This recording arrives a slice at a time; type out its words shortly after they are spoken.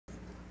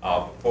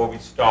Before we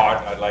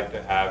start, I'd like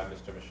to have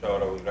Mr.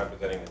 Machado, who's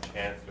representing the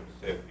Chancellor,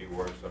 to say a few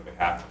words on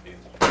behalf of the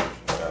institution.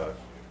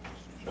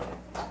 Mr. Machado.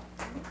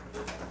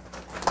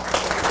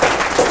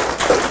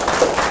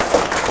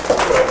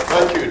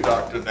 Thank you,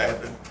 Dr.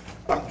 Nanda.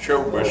 I'm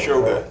Joe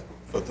Machado.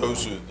 For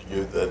those of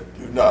you that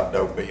do not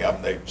know me, I'm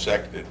the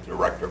Executive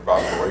Director of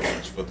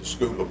Operations for the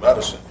School of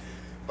Medicine.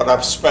 But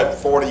I've spent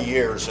 40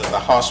 years in the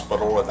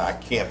hospital, and I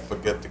can't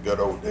forget the good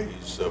old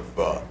days of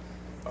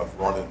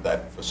running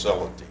that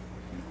facility.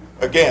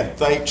 Again,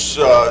 thanks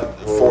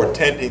for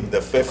attending the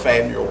 5th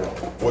Annual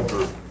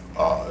Woodard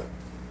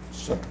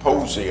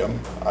Symposium.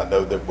 I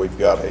know that we've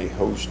got a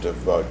host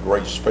of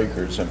great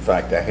speakers. In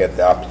fact, I had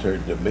the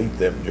opportunity to meet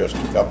them just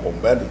a couple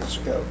minutes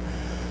ago.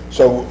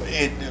 So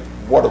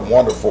what a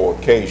wonderful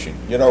occasion.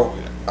 You know,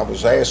 I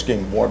was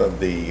asking one of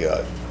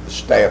the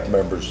staff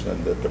members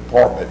in the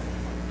department,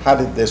 how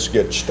did this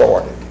get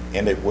started?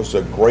 And it was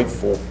a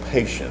grateful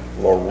patient,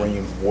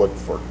 Lorraine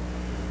Woodford,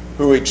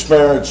 who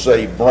experienced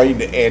a brain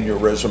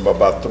aneurysm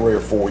about 3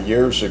 or 4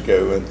 years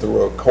ago, and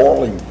through a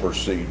coiling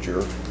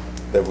procedure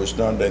that was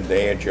done in the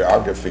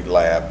angiography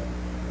lab,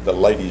 the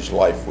lady's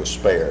life was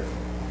spared.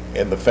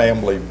 And the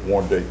family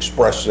wanted to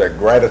express their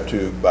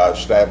gratitude by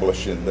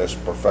establishing this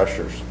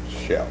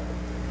professorship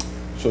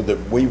so that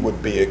we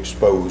would be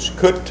exposed,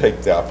 could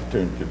take the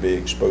opportunity to be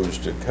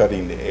exposed to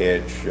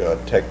cutting-edge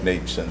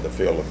techniques in the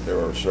field of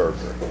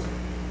neurosurgery.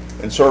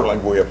 And certainly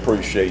we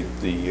appreciate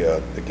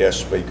the guest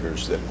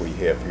speakers that we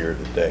have here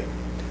today.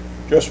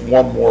 Just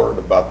one word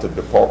about the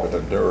Department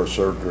of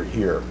Neurosurgery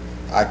here.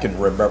 I can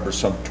remember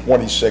some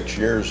 26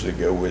 years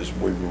ago as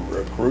we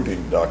were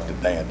recruiting Dr.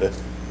 Nanda.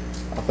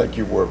 I think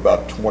you were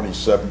about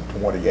 27,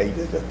 28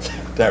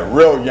 at that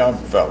real young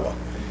fella.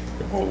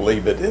 We'll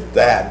leave it at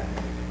that.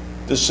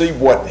 To see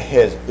what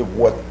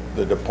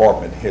the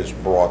department has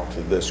brought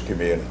to this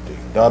community.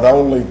 Not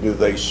only do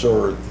they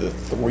serve the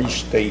 3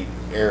 state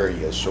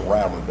areas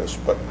surrounding us,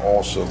 but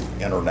also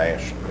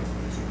internationally,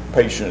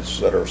 patients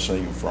that are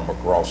seen from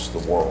across the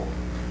world.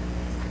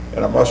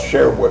 And I must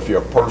share with you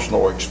a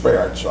personal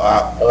experience.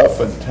 I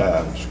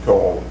oftentimes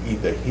call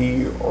either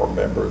he or a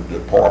member of the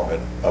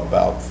department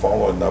about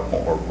following up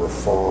on a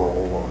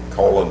referral or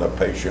calling a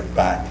patient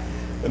back.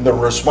 And the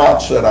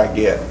response that I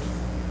get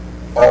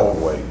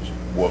always,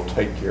 we'll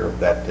take care of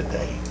that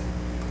today.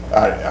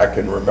 I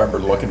can remember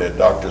looking at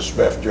Dr.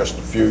 Smith just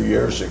a few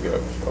years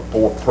ago, a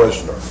poor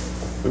prisoner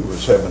who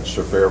was having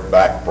severe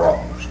back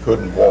problems,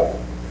 couldn't walk.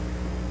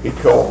 He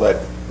called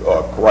that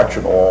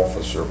correctional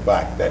officer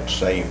back that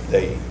same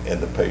day,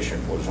 and the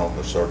patient was on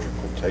the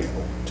surgical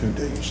table 2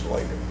 days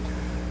later.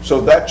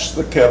 So that's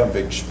the kind of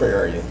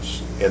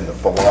experience and the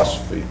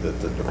philosophy that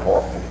the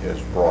department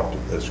has brought to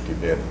this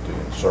community,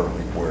 and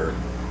certainly where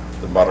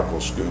the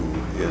medical school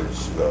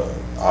is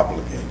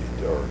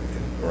obligated or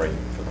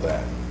ingrained for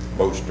that.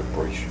 Most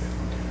appreciated.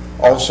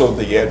 Also,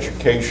 the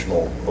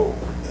educational role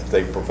that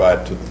they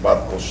provide to the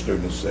medical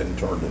students,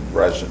 intern and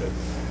resident.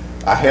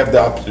 I have the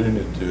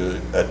opportunity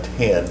to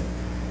attend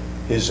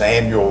his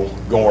annual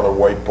going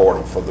away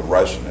party for the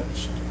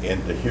residents,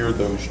 and to hear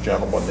those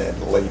gentlemen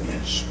and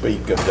ladies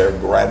speak of their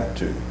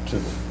gratitude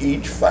to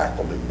each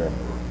faculty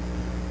member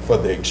for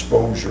the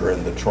exposure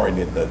and the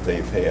training that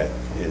they've had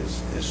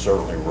is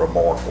certainly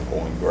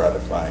remarkable and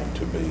gratifying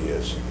to me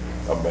as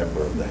a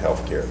member of the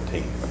healthcare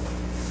team.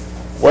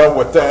 Well,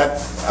 with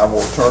that, I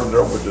will turn it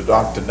over to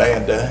Dr.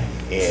 Nanda,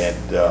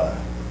 and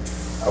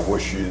I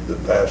wish you the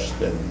best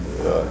in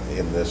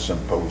this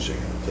symposium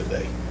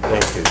today.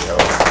 Thank you, Joe.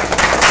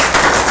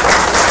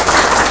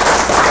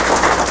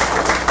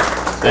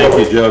 Thank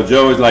you, Joe.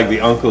 Joe is like the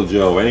Uncle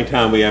Joe.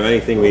 Anytime we have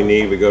anything we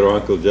need, we go to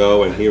Uncle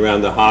Joe, and he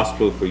ran the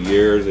hospital for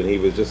years, and he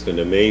was just an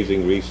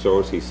amazing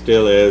resource. He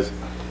still is.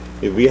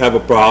 If we have a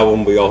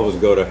problem, we always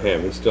go to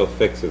him. He still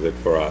fixes it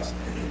for us.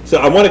 So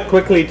I want to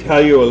quickly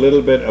tell you a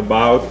little bit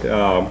about,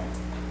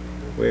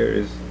 where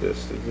is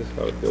this? Is this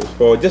how it goes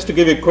forward? Just to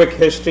give you a quick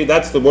history,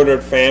 that's the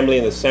Woodard family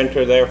in the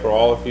center there for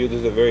all of you. This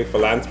is a very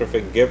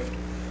philanthropic gift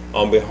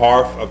on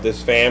behalf of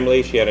this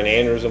family. She had an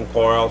aneurysm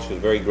coil. She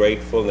was very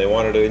grateful, and they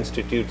wanted to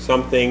institute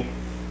something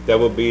that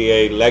would be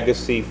a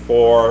legacy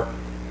for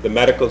the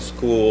medical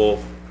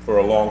school for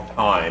a long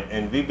time.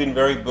 And we've been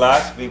very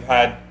blessed. We've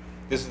had,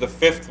 this is the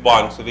 5th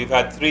one, so we've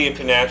had 3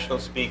 international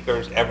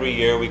speakers every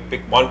year. We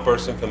pick one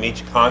person from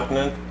each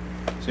continent.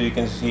 So you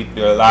can see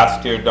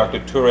last year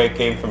Dr. Toure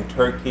came from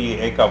Turkey,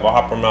 Eka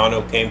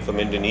Vahaparmano came from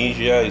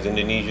Indonesia. He's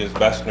Indonesia's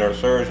best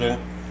neurosurgeon.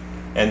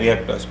 And we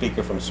had a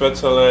speaker from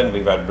Switzerland,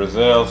 we've had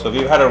Brazil. So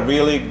we've had a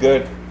really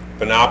good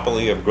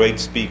panoply of great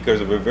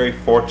speakers, and we're very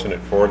fortunate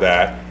for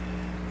that.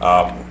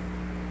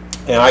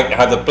 And I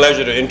have the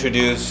pleasure to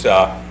introduce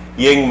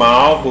Ying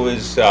Mao,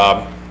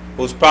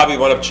 who's probably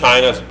one of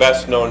China's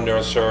best known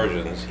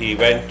neurosurgeons.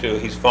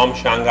 He's from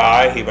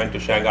Shanghai. He went to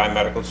Shanghai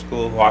Medical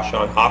School,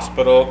 Huashan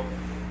Hospital,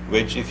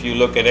 which if you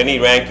look at any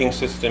ranking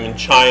system in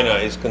China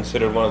is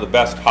considered one of the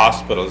best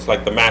hospitals,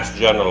 like the Mass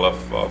General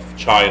of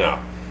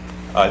China.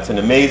 It's an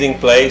amazing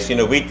place. You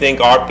know, we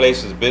think our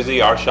place is busy,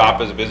 our shop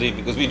is busy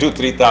because we do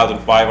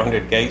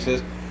 3,500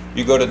 cases.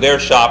 You go to their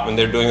shop and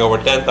they're doing over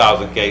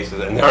 10,000 cases,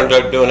 and they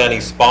aren't doing any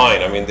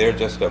spine. I mean, they're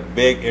just a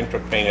big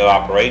intracranial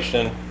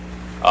operation.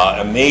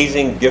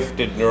 Amazing,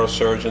 gifted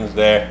neurosurgeons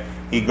there.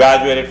 He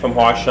graduated from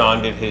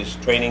Shan, did his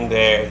training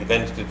there. He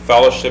then did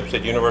fellowships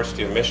at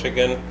University of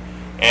Michigan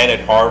and at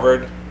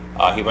Harvard.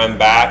 He went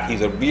back.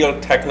 He's a real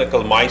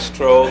technical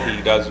maestro.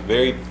 He does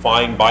very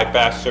fine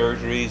bypass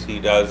surgeries. He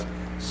does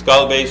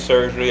skull-based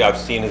surgery. I've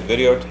seen his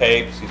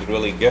videotapes. He's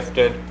really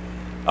gifted.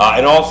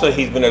 And also,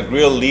 he's been a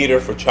real leader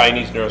for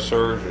Chinese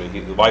neurosurgery.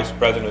 He's the vice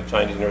president of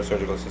Chinese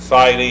Neurosurgical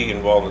Society,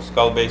 involved in the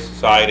Skull-Based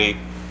Society.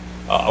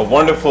 A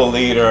wonderful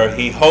leader.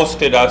 He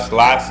hosted us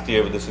last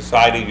year with the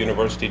Society of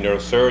University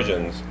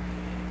Neurosurgeons.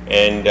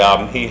 And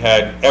he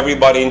had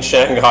everybody in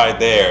Shanghai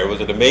there. It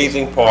was an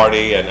amazing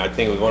party, and I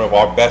think it was one of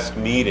our best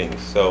meetings.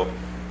 So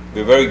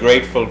we're very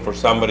grateful for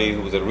somebody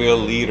who was a real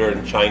leader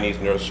in Chinese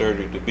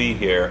neurosurgery to be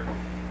here.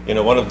 You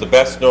know, one of the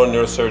best known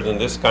neurosurgeons in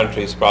this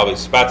country is probably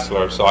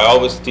Spetzler, so I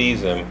always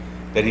tease him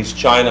that he's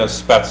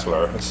China's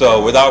Spetzler.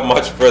 So without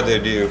much further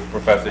ado,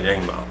 Professor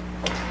Ying Mao.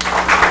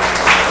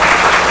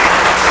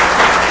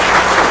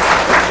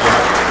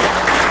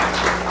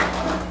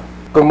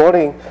 Good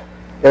morning,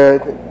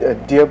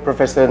 dear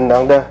Professor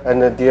Nanda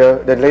and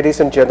dear ladies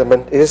and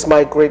gentlemen. It is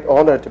my great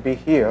honor to be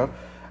here.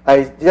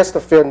 I just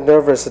feel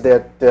nervous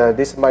that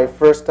this is my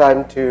first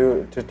time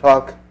to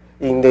talk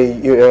in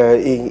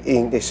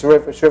the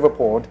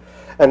Shreveport,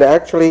 and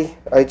actually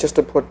I just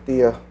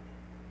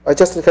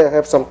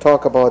have some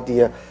talk about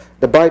the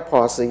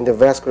bypass in the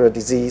vascular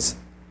disease.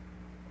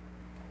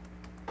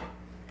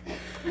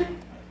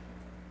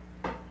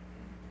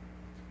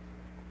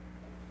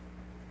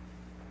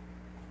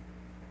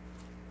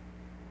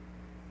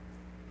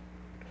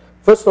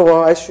 First of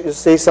all, I should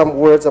say some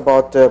words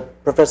about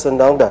Professor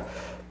Nanda.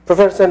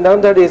 Professor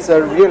Nanda is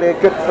a really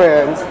good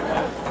friend.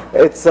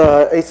 It's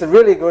a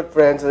really good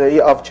friend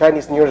of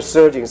Chinese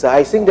neurosurgeons.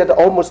 I think that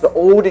almost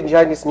all the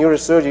Chinese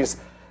neurosurgeons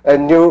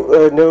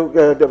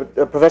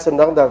know Professor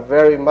Nanda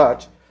very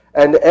much.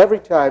 And every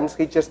time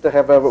he just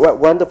have a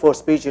wonderful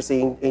speeches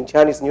in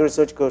Chinese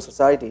Neurosurgical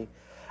Society.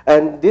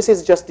 And this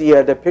is just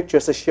the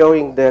pictures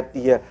showing that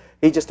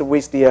he just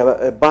with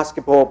the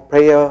basketball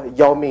player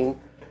Yao Ming.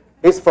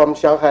 He's from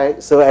Shanghai,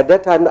 so at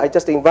that time I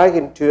just invite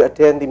him to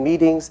attend the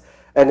meetings,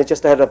 and I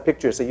just had a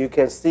picture so you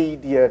can see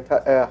the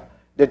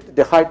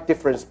height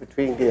difference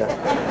between the.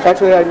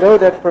 Actually, I know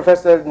that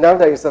Professor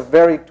Nanda is a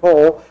very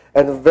tall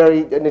and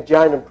a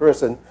giant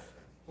person.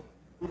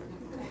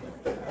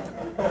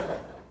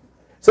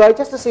 So I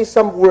just say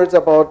some words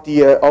about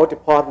our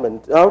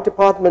department. Our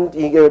department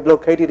is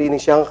located in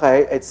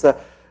Shanghai. It's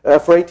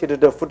affiliated to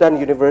the Fudan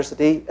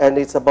University, and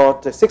it's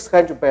about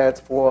 600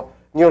 beds for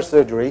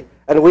neurosurgery,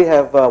 and we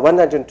have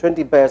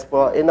 120 beds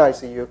for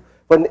NICU.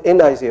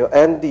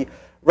 And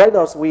right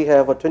now we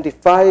have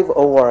 25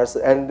 ORs,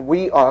 and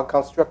we are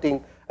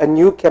constructing a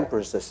new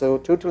campus. So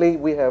totally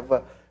we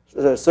have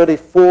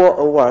 34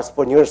 ORs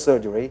for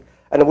neurosurgery,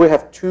 and we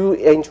have 2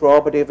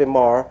 intraoperative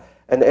MR.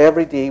 And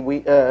every day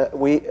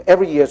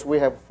every year we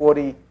have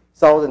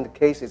 40,000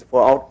 cases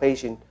for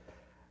outpatient,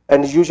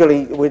 and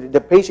usually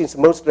the patients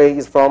mostly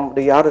is from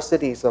the other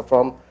cities,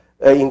 from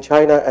in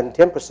China, and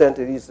 10%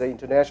 is the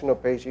international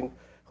patient,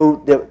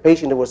 who the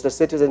patient was the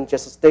citizen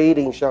just stayed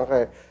in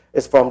Shanghai,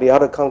 is from the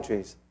other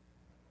countries.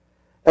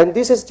 And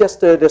this is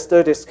just the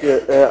statistics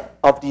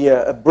of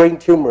the brain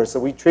tumors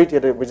we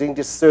treated within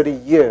these 30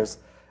 years.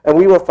 And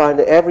we will find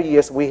that every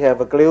year we have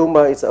a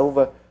glioma, it's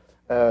over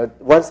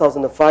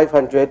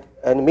 1,500,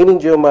 and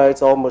meningioma,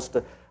 it's almost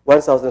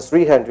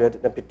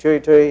 1,300, and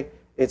pituitary,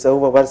 it's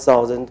over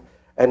 1,000,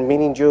 and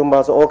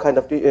meningiomas, all kind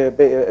of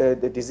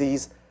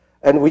disease.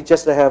 And we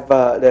just have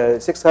the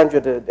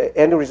 600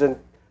 aneurysm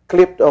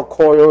clipped or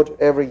coiled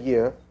every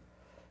year.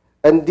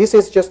 And this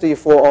is just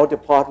for our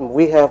department.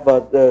 We have 4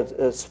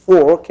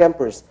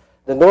 campuses.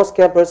 The North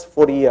Campus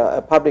for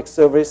the public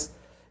service,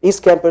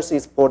 East Campus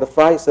is for the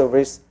fire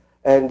service,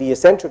 and the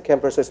Central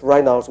Campus is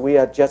right now, so we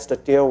are just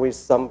deal with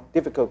some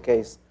difficult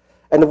case.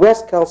 And the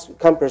West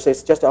Campus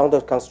is just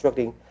under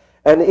constructing.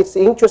 And it's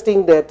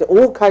interesting that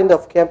all kind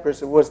of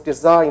campus was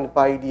designed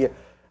by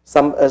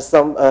some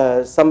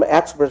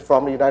experts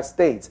from the United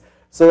States.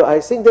 So I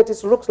think that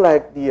it looks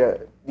like the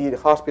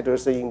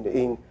hospitals in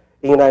the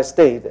United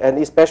States, and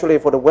especially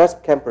for the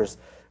West Campus,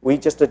 we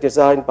just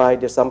designed by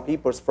some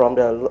people from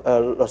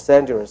Los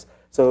Angeles.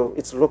 So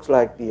it looks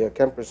like the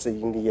campus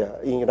in the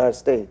United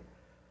States.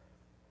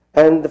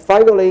 And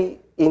finally,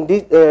 in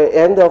the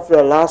end of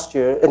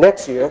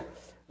next year,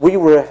 we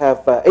will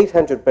have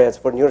 800 beds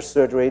for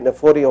neurosurgery and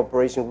 40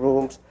 operation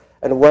rooms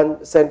and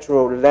 1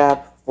 central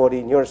lab for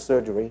the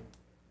neurosurgery.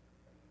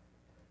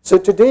 So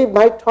today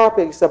my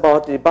topic is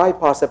about the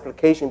bypass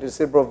application to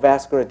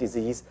cerebrovascular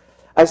disease.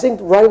 I think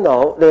right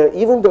now,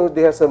 even though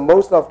there's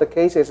most of the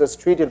cases is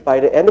treated by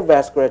the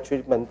endovascular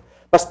treatment,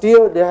 but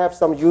still they have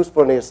some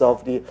usefulness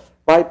of the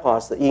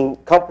bypass in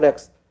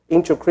complex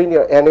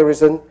intracranial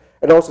aneurysm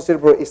and also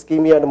cerebral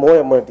ischemia and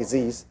moyamoya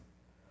disease.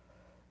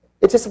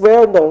 It is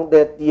well known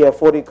that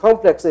for the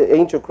complex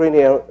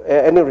intracranial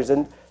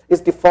aneurysm, is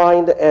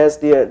defined as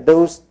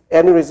those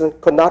aneurysms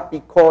could not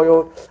be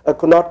coiled,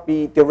 could not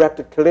be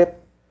direct clip.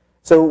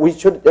 So we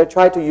should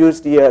try to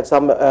use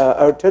some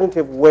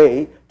alternative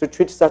way to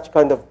treat such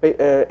kind of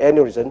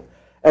aneurysm.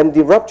 And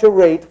the rupture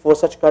rate for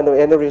such kind of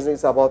aneurysm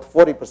is about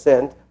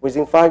 40%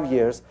 within 5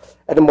 years.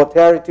 And the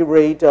mortality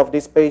rate of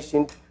this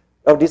patient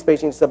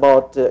is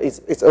about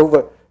it's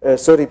over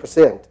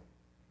 30%.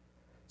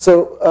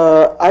 So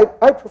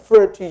I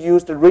prefer to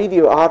use the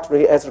radial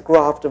artery as a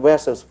graft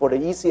vessels for the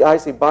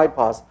EC-IC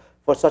bypass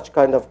for such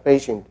kind of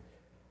patient.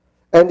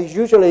 And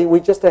usually we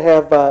just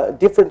have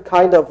different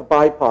kind of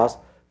bypass.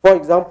 For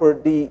example,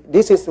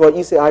 this is for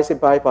EC-IC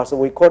bypass, so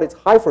we call it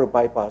high flow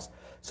bypass.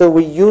 So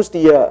we use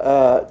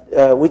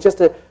we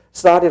just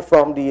started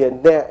from the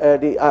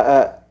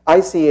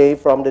ICA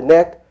from the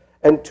neck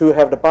and to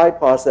have the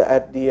bypass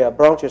at the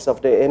branches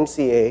of the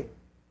MCA.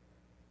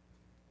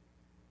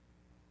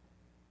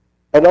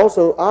 And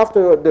also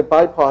after the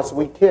bypass,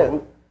 we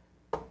can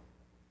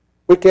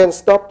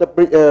stop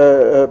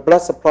the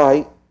blood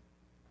supply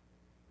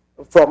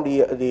from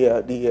the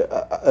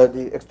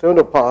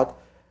external part,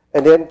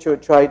 and then to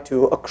try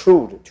to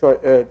occlude,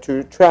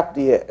 to trap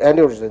the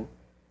aneurysm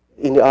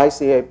in the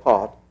ICA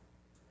part.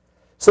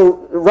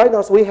 So right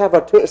now we have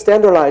a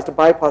standardized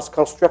bypass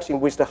construction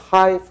with the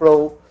high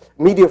flow,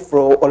 medium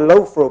flow, or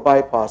low flow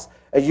bypass.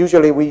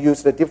 Usually we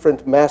use the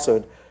different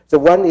method. So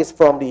one is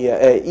from the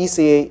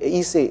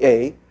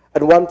ECA,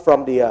 and one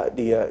from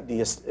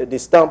the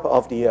stump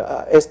of the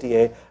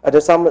STA,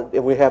 and some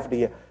we have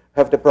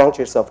the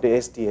branches of the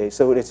STA.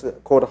 So it's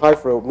called high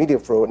flow, medium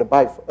flow, and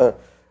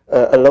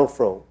a low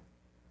flow.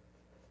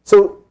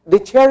 So the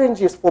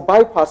challenges for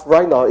bypass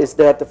right now is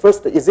that the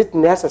first, is it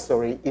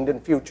necessary in the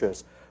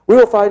futures? We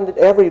will find that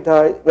every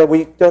time when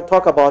we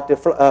talk about the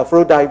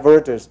flow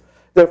diverters,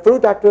 the flow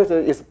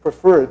diverter is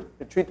preferred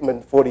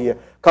treatment for the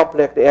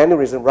complex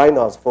aneurysm right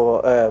now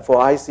for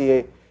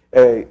ICA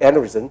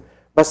aneurysm.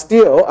 But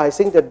still, I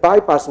think that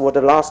bypass was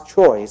the last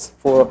choice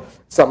for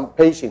some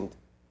patient.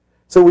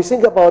 So we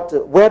think about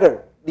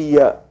whether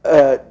the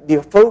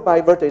flow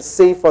diverter is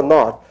safe or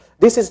not.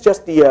 This is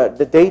just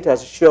the data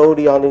showed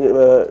on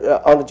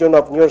the Journal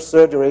of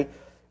Neurosurgery,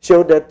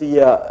 showed that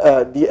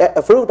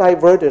the flow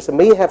diverters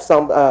may have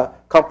some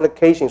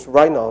complications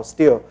right now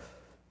still.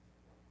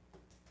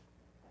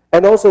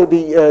 And also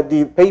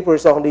the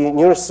papers on the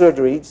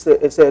neurosurgery,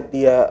 it said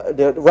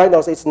right now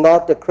it's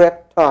not the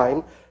correct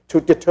time to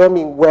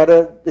determine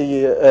whether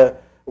the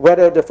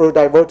flow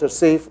diverter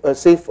is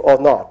safe or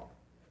not.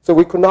 So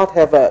we could not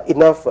have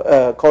enough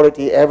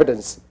quality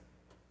evidence.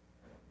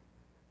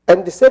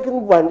 And the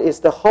second one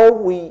is how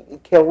we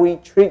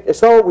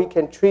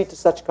can treat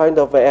such kind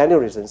of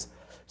aneurysms.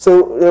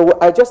 So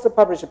I just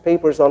published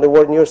papers on the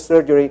World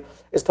Neurosurgery.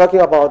 It's talking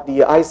about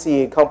the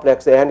ICA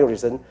complex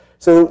aneurysm.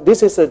 So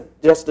this is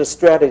just the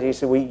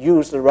strategies we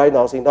use right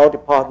now in our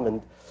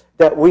department.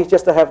 That we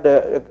just have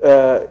the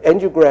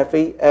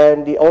angiography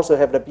and we also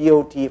have the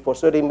BOT for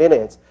 30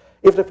 minutes.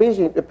 If the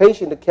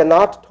patient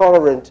cannot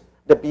tolerate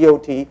the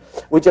BOT,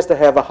 we just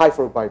have a high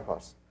flow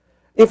bypass.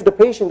 If the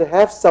patient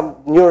has some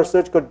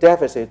neurosurgical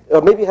deficit,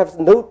 or maybe has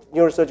no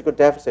neurosurgical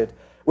deficit,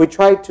 we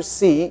try to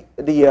see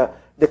the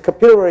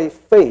capillary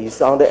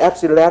phase on the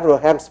ipsilateral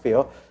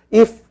hemisphere.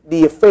 If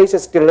the phase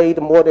is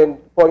delayed more than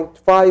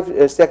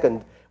 0.5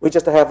 seconds, we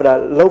just have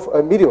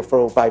a medial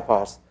flow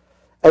bypass.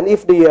 And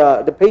if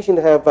the patient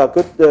have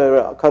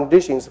good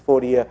conditions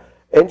for the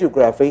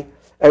angiography,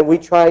 and we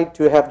try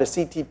to have the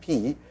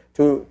CTP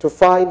to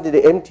find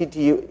the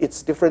MTT,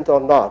 it's different or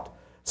not.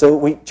 So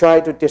we try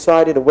to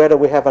decide whether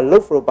we have a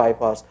low flow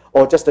bypass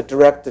or just a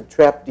direct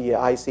trap the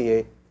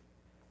ICA.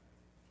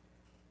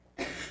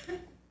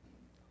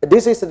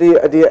 This is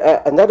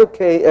another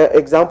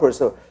example.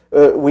 So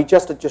we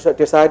just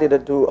decided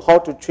how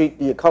to treat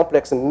the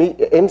complex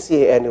MCA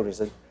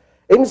aneurysm.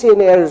 MCA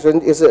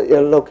aneurysm is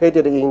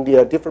located in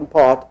the different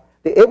part.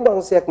 The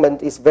M1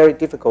 segment is very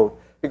difficult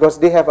because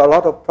they have a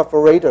lot of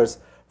perforators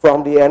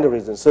from the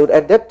aneurysm. So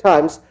at that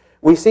times,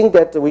 we think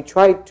that we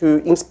try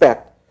to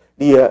inspect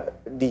the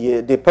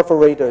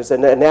perforators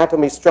and the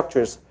anatomy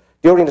structures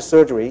during the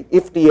surgery.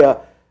 If the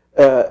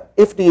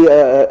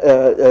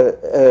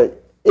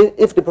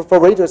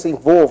perforators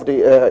involved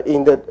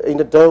in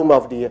the dome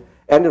of the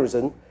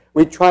aneurysm,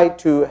 we try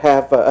to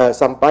have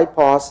some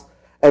bypass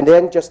and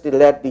then just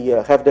let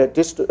have the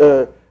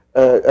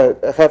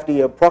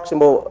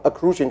proximal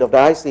occlusion of the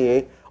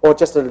ICA, or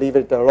just leave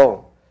it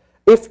alone.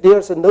 If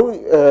there's no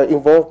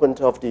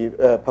involvement of the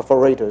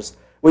perforators,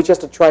 we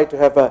just try to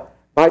have a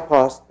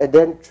bypass and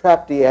then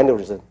trap the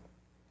aneurysm.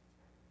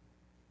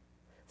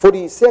 For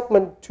the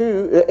segment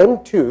 2,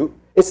 M2,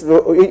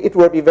 it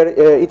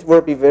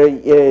will be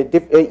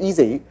very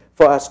easy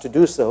for us to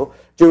do so.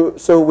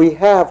 So we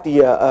have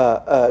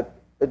the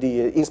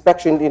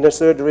inspection in the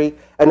surgery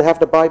and have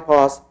the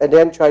bypass, and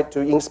then try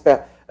to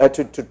inspect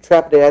to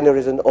trap the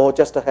aneurysm, or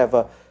just to have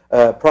a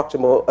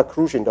proximal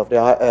occlusion of the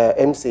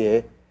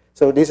MCA.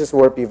 So this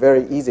will be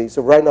very easy.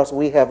 So right now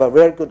we have a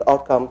very good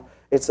outcome.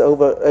 It's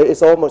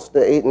almost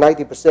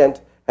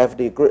 90% have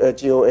the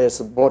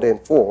GOS more than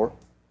 4.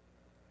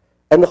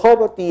 And how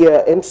about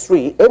the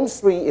M3?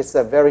 M3 is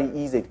a very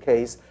easy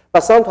case,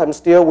 but sometimes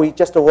still we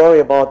just worry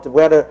about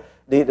whether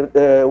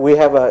we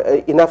have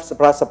enough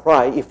blood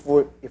supply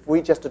if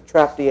we just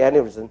trap the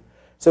aneurysm.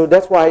 So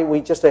that's why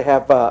we just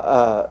have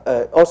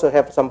also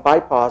have some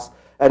bypass,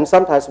 and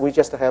sometimes we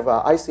just have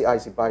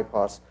IC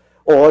bypass,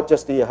 or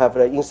just have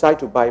an in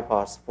situ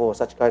bypass for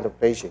such kind of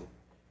patient.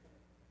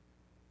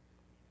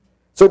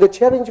 So the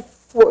challenge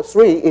for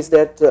 3 is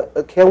that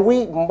can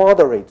we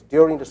moderate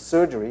during the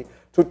surgery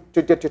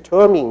to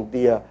determine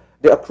the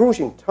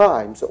occlusion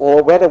times,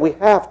 or whether we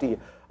have the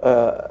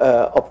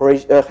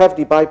have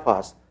the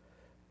bypass.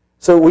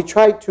 So we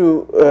try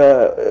to,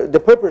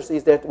 the purpose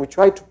is that we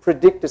try to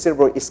predict the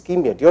cerebral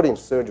ischemia during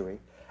surgery.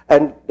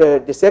 And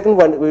the second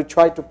one, we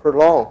try to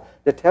prolong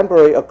the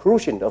temporary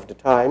occlusion of the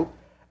time.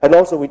 And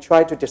also we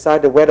try to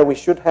decide whether we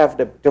should have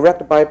the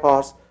direct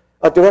bypass,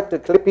 a direct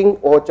clipping,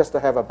 or just to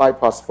have a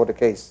bypass for the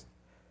case.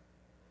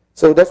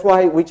 So that's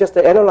why we just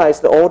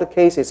analyzed all the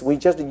cases. We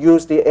just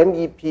used the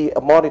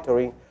MEP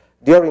monitoring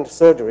during the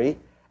surgery.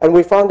 And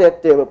we found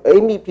that the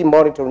MEP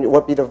monitoring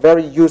would be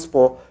very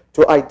useful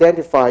to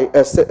identify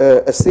a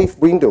safe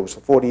windows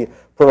for the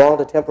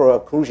prolonged temporal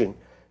occlusion.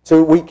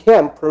 So we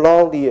can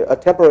prolong the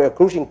temporal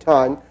occlusion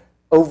time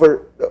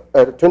over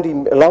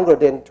longer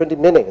than 20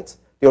 minutes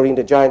during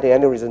the giant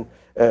aneurysm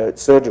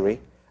surgery.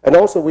 And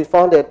also we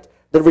found that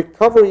the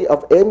recovery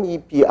of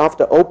MEP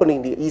after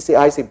opening the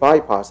ECIC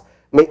bypass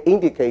may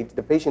indicate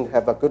the patient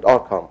have a good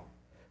outcome.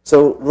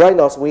 So right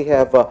now we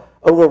have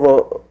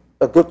overall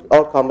a good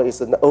outcome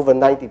is over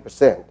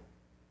 90%.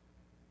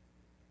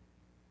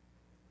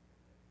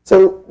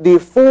 So the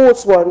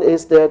fourth one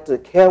is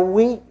that can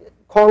we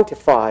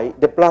quantify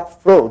the blood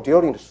flow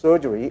during the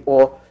surgery,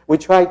 or we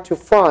try to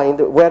find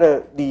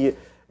whether the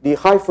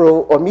high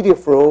flow or medium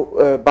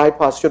flow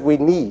bypass should we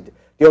need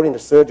during the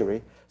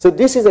surgery. So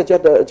this is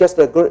just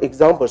a good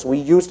example. We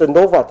use the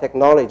NOVA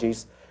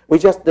technologies. We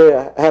just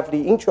have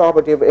the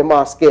intraoperative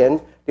MR scan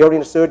during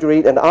the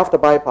surgery, and after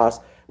bypass,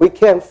 we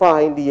can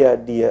find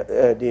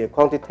the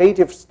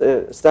quantitative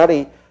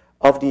study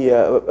of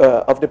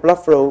the blood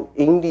flow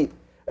in the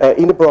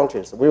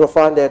bronchus. We will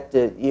find that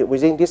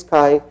within this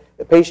kind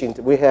of patient,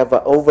 we have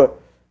over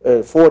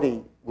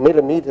 40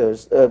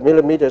 millimeters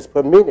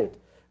per minute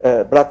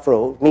blood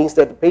flow. Means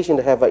that the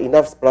patient have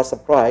enough blood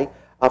supply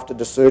after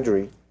the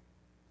surgery.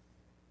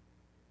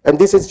 And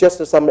this is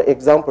just some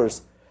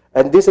examples.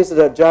 And this is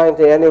the giant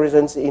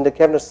aneurysms in the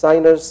cavernous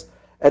sinus.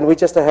 And we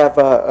just have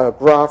a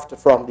graft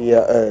from the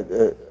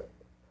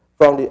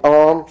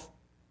arms.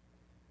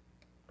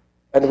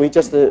 And we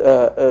just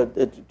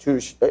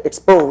to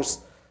expose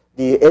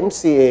the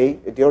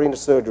MCA during the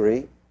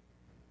surgery.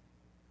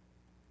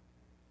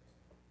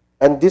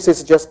 And this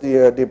is just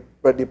the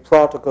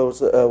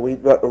protocols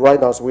right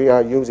now we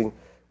are using.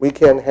 We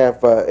can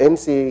have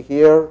MCA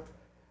here,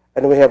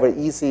 and we have an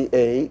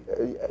ECA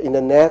in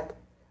the neck,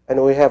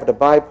 and we have the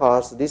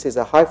bypass. This is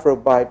a high flow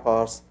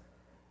bypass,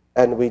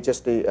 and we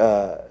just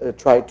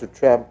try to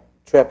trap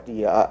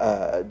the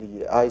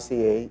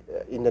ICA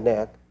in the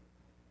neck.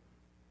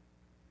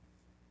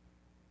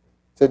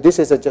 So this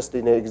is just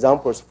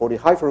examples for the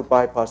high flow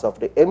bypass of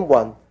the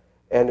M1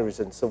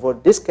 aneurysm. So for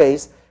this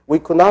case, we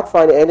could not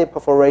find any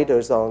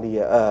perforators on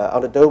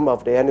the dome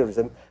of the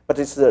aneurysm, but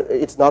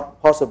it's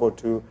not possible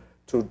to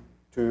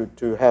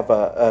have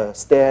a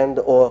stand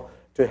or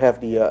to have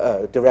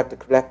the direct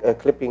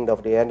clipping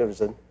of the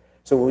aneurysm.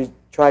 So we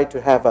try to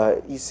have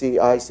a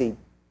ECIC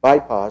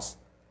bypass,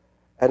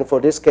 and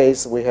for this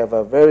case, we have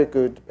a very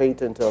good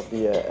patent of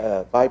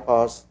the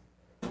bypass.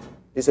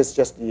 This is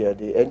just the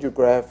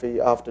angiography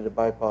after the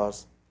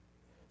bypass.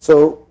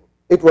 So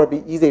it will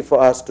be easy for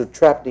us to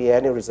trap the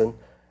aneurysm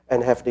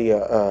and have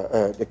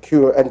the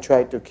cure and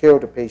try to cure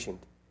the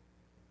patient.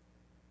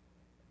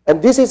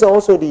 And this is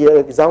also the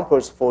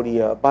examples for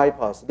the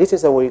bypass. This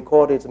is what we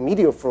call it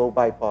medial flow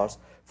bypass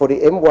for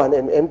the M1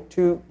 and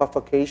M2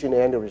 bifurcation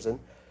aneurysm.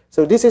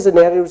 So this is an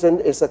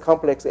aneurysm, it's a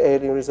complex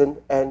aneurysm,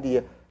 and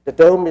the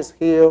dome is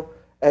here,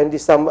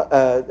 and some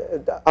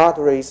the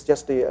arteries,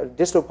 just the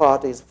distal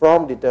part is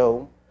from the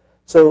dome.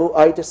 So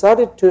I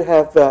decided to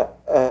have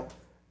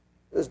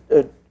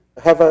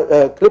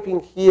a clipping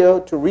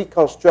here to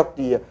reconstruct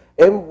the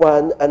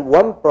M1 and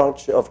one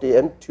branch of the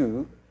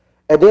M2,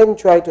 and then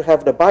try to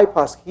have the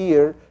bypass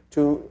here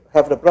to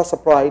have the blood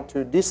supply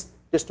to this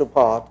distal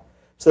part.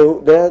 So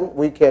then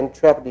we can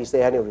trap this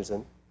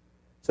aneurysm.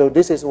 So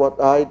this is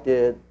what I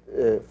did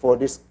for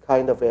this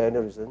kind of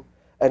aneurysm.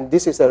 And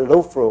this is a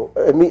low flow,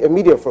 a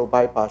medial flow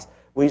bypass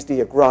with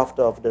the graft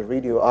of the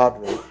radial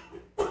artery.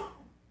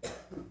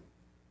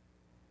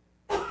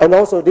 And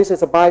also this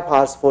is a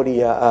bypass for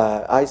the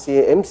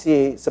ICA,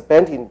 MCA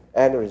serpentine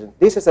aneurysm.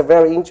 This is a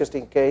very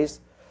interesting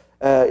case.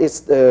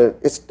 It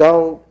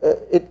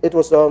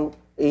was done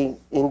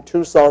in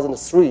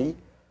 2003.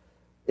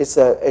 It's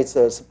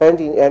a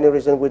serpentine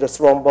aneurysm with a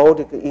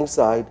thrombotic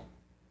inside.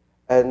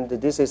 And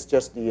this is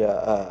just the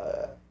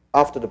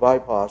after the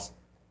bypass.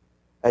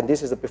 And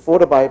this is before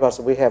the bypass.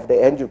 We have the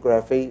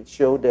angiography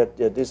show that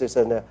this is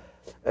an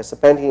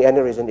serpentine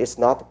aneurysm, it's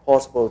not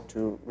possible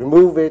to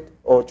remove it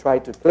or try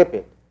to clip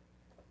it.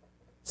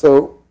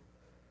 So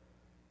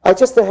I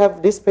just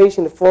have this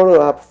patient follow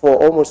up for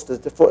almost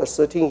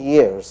 13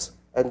 years.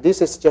 And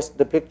this is just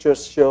the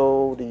pictures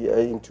show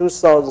in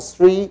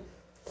 2003,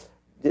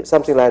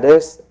 something like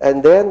this.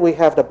 And then we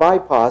have the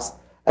bypass.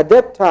 At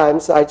that time,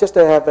 so I just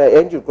have an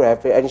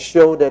angiography and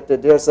show that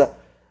there's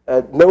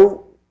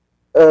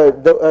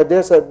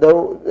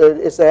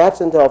it's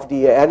absent of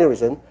the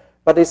aneurysm,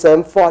 but it's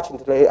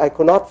unfortunately I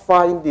could not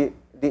find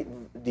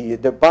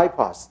the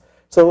bypass.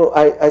 So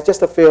I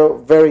just feel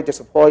very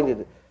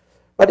disappointed.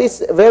 But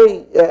it's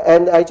very,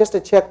 and I just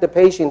check the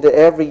patient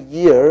every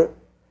year,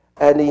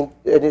 and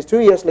 2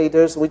 years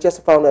later, we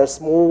just found a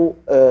small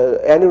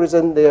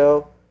aneurysm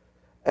there,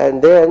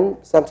 and then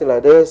something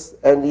like this.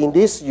 And in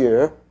this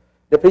year,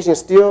 the patient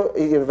still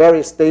is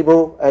very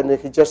stable, and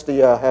he just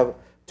have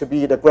to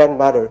be the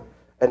grandmother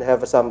and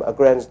have some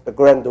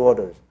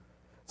granddaughter.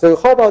 So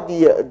how about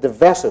the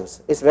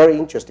vessels? It's very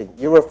interesting.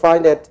 You will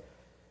find that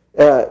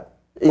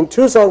in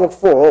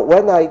 2004,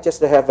 when I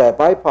just have a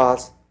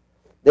bypass,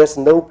 there's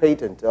no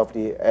patent of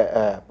the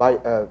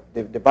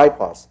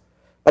bypass.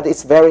 But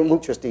it's very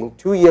interesting.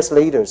 2 years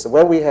later, so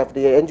when we have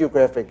the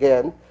angiograph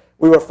again,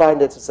 we will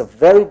find that it's a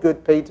very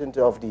good patent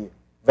of the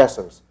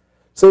vessels.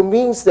 So it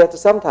means that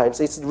sometimes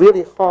it's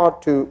really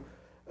hard to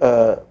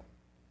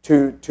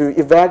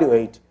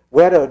evaluate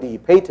whether the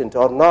patent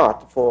or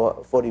not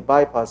for the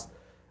bypass.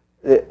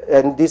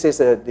 And this is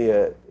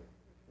the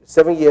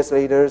 7 years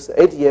later,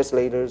 8 years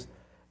later,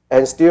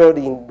 and still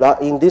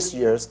in these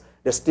years,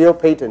 there's still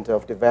patent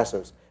of the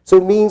vessels. So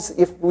it means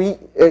if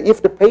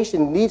the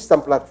patient needs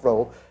some blood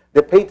flow,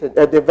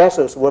 the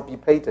vessels will be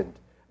patent.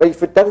 But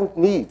if it doesn't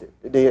need,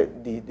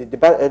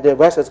 the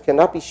vessels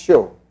cannot be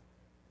shown.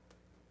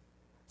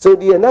 So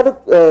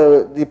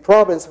the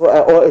problems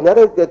or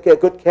another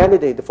good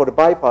candidate for the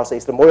bypass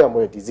is the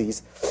Moyamoya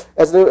disease.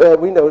 As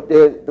we know,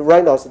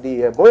 right now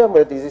the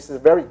Moyamoya disease is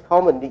very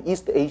common in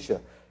East Asia.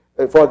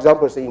 For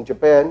example, in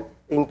Japan,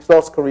 in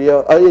South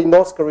Korea,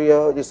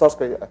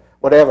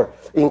 whatever,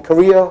 in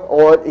Korea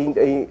or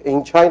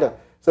in China.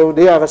 So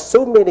there are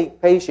so many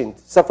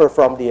patients suffer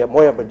from the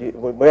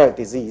Moyamoya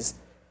disease.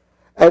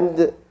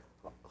 And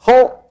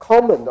how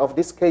common of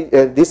this case,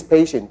 this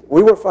patient,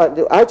 we will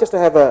find, I just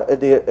have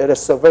a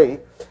survey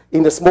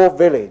in the small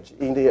village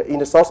in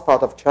the south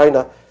part of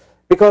China,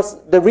 because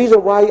the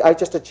reason why I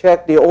just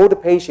checked all the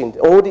patients,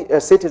 all the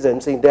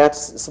citizens in that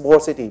small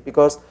city,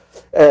 because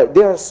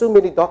there are so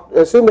many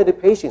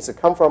patients that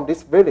come from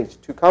this village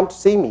to come to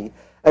see me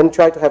and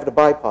try to have the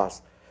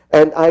bypass.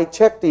 And I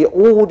checked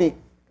all the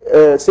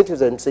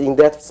citizens in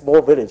that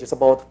small village. It's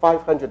about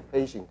 500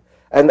 patients.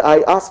 And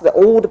I asked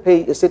all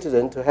the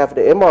citizens to have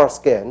the MR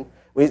scan.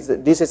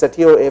 This is a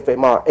TOF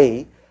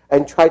MRA,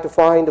 and try to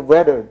find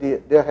whether they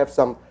have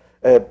some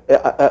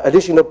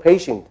additional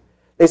patient.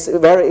 It's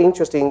very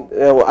interesting.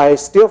 I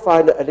still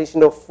find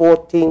additional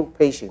 14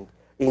 patients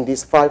in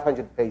these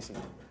 500 patients.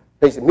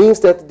 It means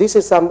that this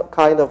is some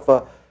kind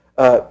of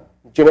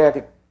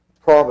genetic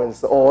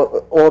problems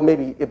or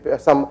maybe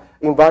some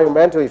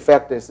environmental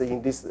factors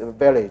in this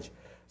village.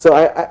 So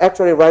I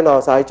actually right now,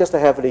 so I just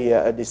have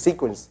the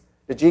sequence,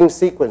 the gene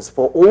sequence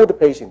for all the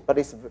patients, but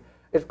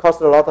it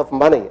costs a lot of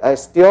money. I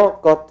still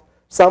got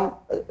some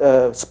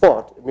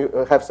spot,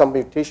 have some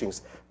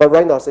mutations, but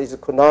right now so it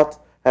could not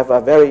have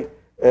a very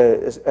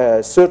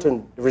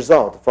certain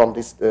result from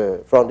this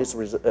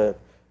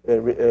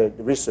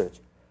research.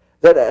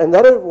 Then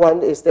another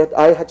one is that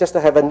I just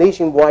have a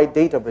nationwide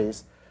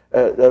database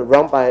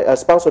run by,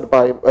 sponsored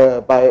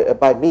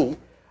by me.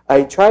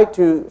 I try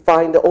to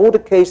find all the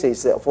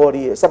cases for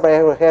the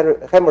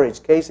subarachnoid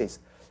hemorrhage cases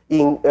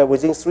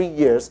within 3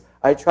 years.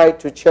 I try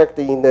to check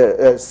in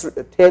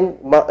 10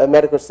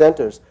 medical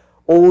centers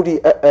all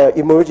the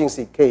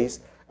emergency case,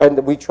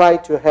 and we try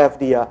to have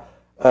the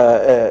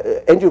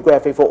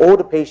angiography for all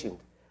the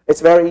patients.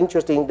 It's very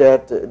interesting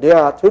that there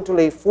are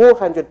totally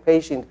 400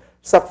 patients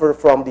suffer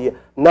from the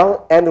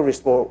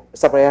non-aneurysmal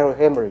subarachnoid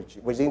hemorrhage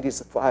within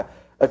this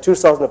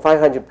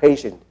 2,500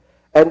 patients,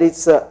 and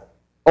it's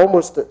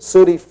almost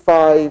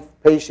 35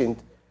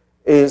 patients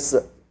is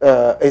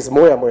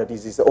Moyamoya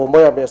disease or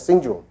Moyamoya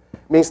syndrome.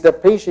 Means the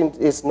patient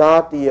is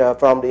not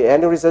from the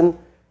aneurysm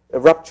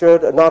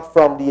ruptured, not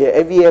from the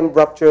AVM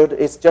ruptured.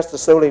 It's just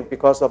solely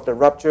because of the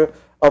rupture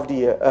of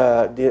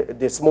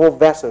the small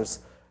vessels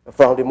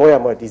from the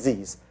Moyamoya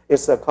disease.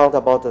 It's account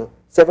about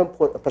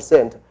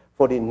 7%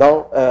 for the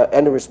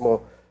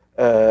non-aneurysmal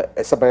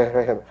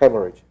subarachnoid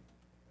hemorrhage.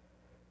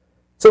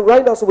 So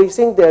right now, so we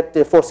think that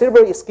for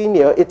cerebral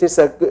ischemia, it is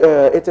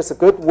a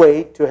good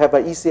way to have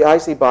an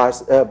ECIC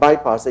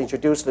bypass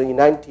introduced in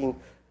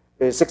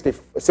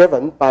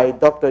 1967 by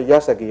Dr.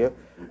 Yasagir,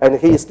 and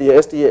he is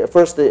the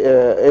first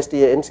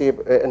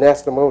STA-MCA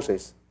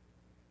anastomosis.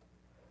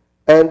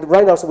 And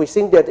right now, so we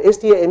think that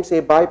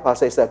STA-MCA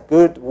bypass is a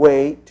good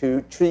way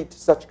to treat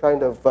such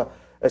kind of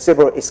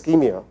cerebral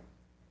ischemia.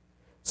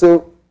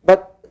 So,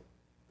 but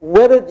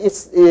whether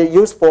it's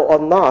useful or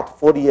not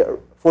for the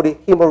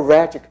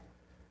hemorrhagic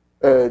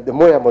the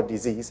Moyamoya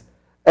disease,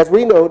 As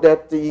we know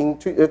that in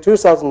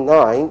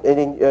 2009,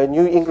 in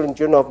New England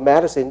Journal of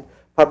Medicine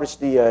published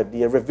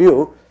the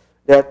review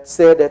that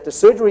said that the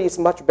surgery is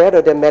much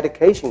better than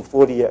medication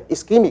for the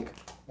ischemic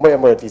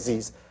myocardial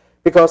disease,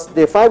 because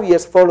the 5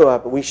 years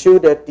follow-up, we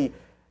showed that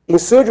in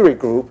surgery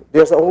group,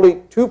 there's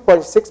only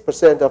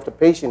 2.6% of the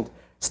patient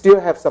still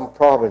have some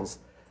problems.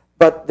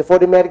 But for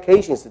the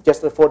medications,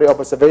 just for the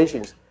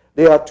observations,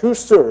 there are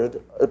 2/3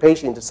 of the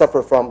patients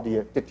suffer from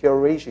the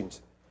deteriorations.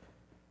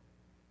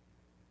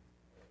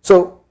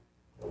 So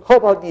how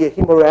about the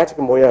hemorrhagic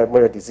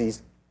myocardial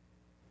disease?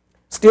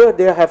 Still,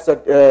 there have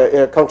some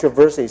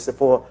controversies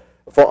for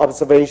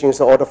observations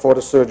or for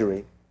the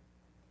surgery.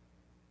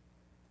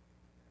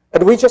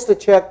 And we just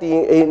checked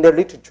in the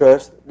literature.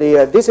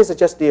 This is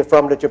just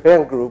from the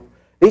Japan group.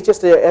 They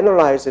just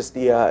analyzes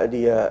the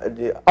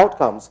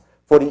outcomes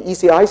for the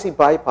ECIC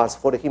bypass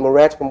for the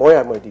hemorrhagic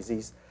myocardial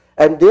disease.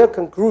 And their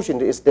conclusion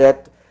is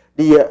that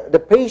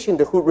the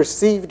patient who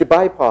received the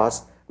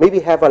bypass maybe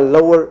have a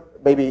lower,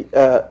 maybe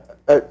a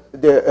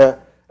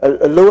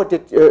lower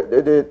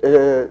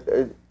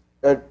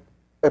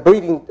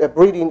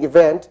bleeding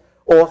event,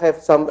 or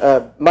have some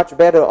much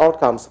better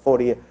outcomes for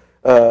the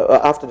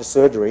after the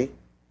surgery.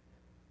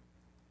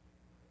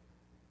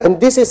 And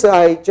this is,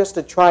 I just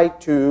tried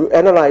to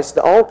analyze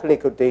all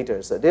clinical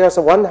data. So there's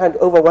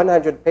over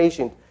 100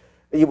 patients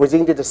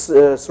within the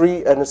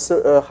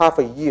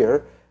 3.5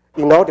 years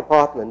in our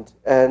department,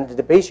 and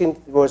the patient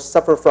was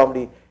suffer from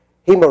the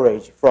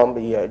hemorrhage, from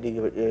the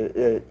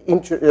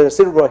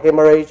cerebral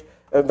hemorrhage,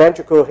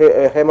 ventricular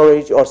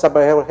hemorrhage, or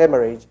subarachnoid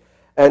hemorrhage.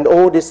 And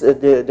all this,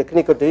 the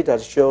clinical data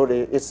show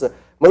it's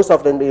most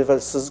of them is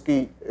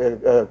Suzuki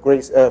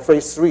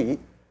phase 3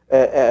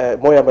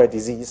 myocardial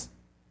disease.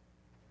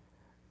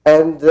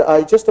 And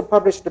I just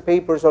published the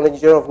papers on the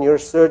Journal of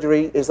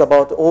Neurosurgery is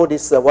about all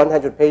these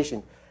 100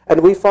 patients. And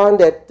we found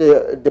that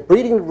the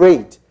bleeding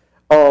rate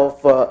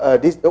of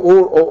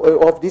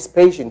this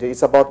patient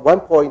is about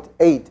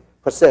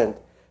 1.8%.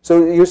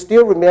 So you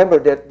still remember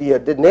that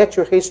the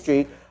natural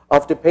history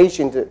of the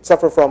patient that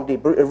suffer from the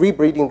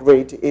rebleeding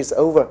rate is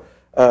over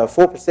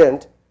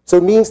 4%. So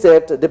it means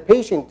that the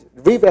patient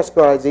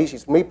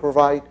revascularizations may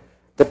provide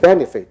the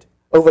benefit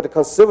over the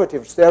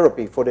conservative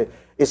therapy for the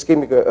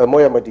ischemic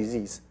myocardial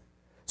disease.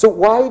 So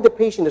why the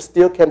patient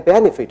still can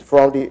benefit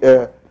from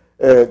the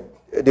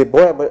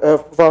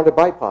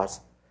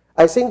bypass?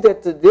 I think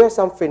that there are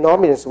some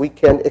phenomena we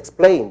can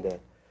explain that.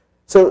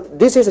 So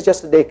this is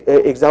just the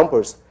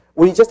examples.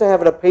 We just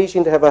have a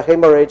patient have a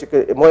hemorrhagic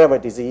myocardial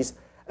disease,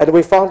 and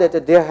we found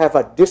that they have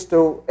a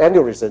distal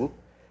aneurysm.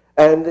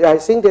 And I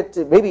think that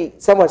maybe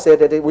someone said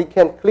that we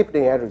can clip the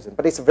aneurysm,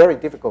 but it's very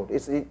difficult.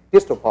 It's the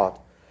distal part.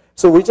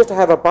 So we just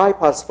have a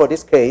bypass for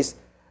this case.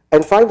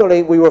 And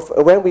finally,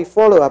 when we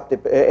follow up the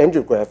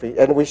angiography,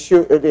 and we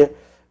show the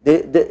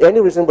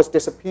aneurysm was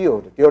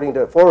disappeared during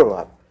the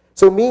follow-up.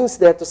 So it means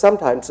that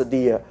sometimes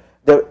the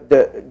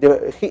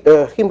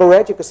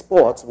hemorrhagic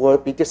spots will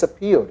be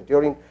disappeared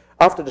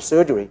after the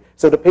surgery.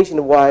 So the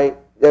patient, why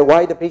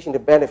the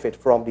patient benefit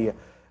from this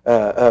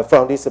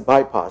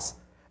bypass.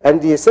 And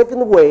the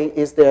second way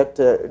is that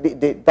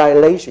the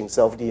dilations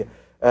of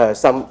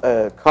some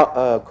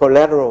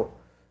contralateral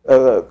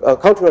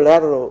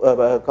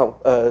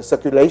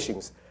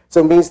circulations. So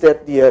it means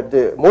that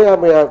the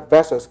myocardial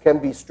vessels can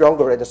be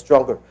stronger and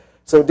stronger.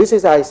 So this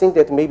is, I think,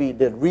 that maybe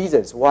the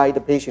reasons why the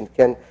patient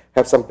can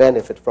have some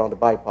benefit from the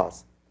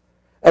bypass.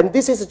 And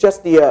this is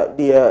just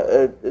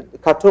the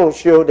cartoon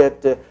show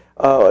that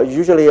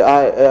usually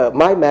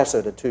my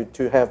method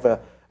to have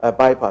a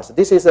bypass.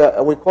 This is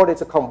we call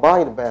it a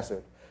combined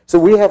method. So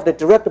we have the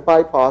direct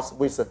bypass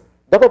with a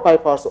double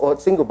bypass or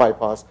single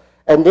bypass,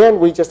 and then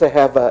we just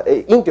have an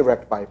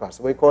indirect bypass.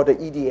 We call it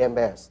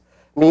EDMS.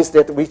 Means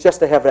that we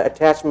just have an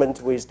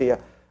attachment with the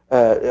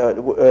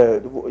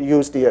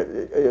use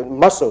the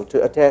muscle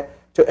to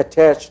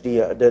attach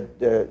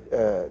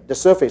the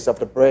surface of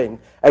the brain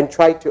and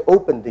try to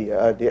open the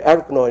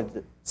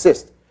arachnoid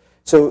cyst.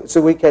 So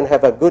we can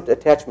have a good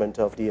attachment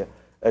of the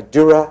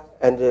dura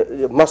and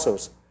the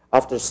muscles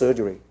after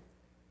surgery.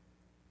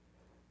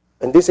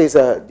 And this is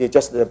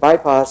just the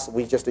bypass.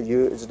 We just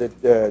use the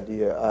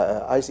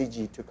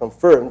ICG to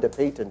confirm the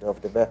patent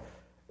of the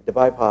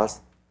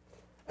bypass.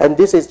 And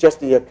this is just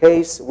the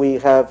case. We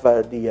have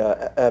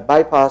the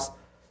bypass.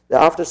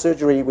 After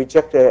surgery, we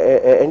check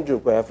the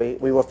angiography.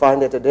 We will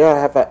find that they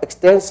have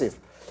extensive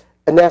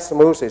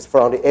anastomosis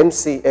from the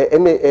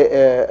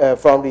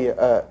from the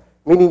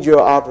meningeal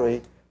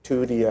artery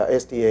to the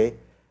STA,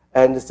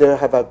 and they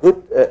have a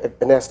good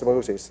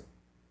anastomosis.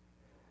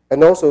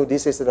 And also,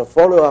 this is a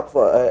follow-up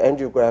for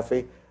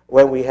angiography.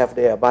 When we have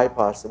their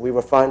bypass, we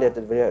will find that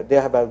they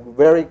have a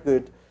very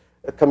good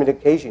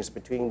communications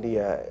between the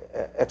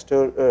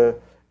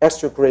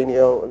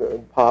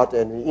extracranial part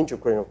and the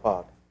intracranial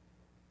part.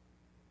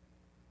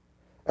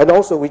 And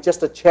also, we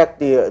just checked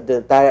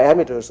the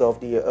diameters of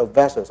the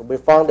vessels. We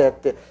found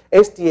that the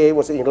STA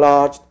was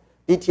enlarged,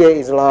 DTA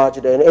is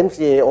enlarged, and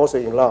MCA also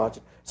enlarged.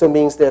 So it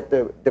means that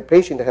the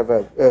patient have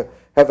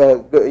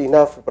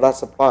enough blood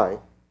supply.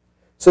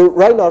 So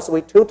right now, so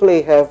we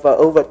totally have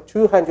over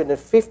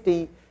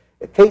 250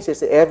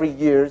 cases every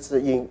year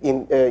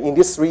in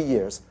these 3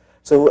 years.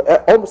 So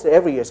almost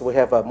every year, so we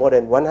have more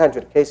than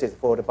 100 cases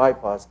for the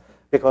bypass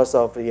because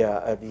of the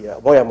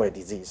Moyamoya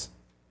disease.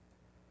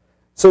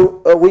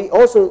 So we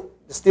also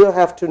still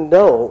have to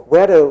know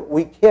whether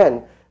we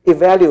can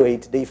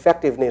evaluate the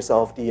effectiveness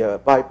of the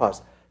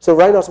bypass. So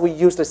right now, so we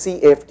use the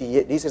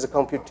CFD. This is a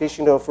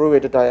computational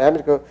fluid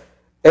dynamical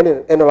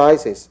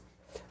analysis.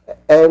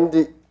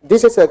 And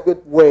this is a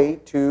good way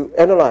to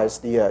analyze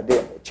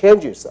the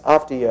changes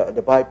after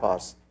the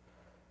bypass.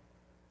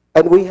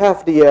 And we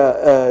have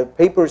the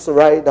papers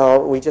right now.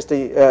 We just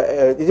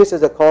this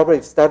is a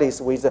cooperative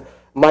studies with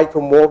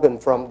Michael Morgan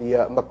from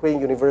the Macquarie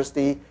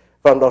University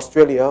from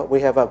Australia. We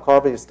have a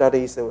cooperative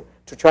studies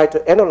to try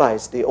to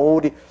analyze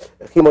all the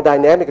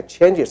hemodynamic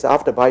changes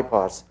after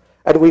bypass.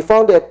 And we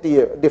found that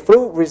the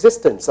flow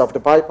resistance of the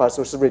bypass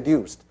was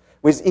reduced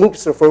with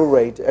increased flow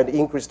rate and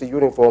increased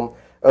uniform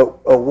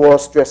wall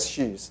stress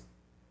shears.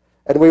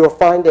 And we will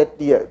find that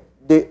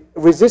the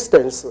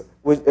resistance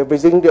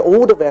within the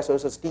older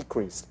vessels was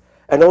decreased,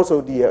 and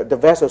also the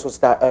vessels was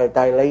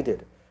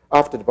dilated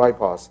after the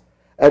bypass.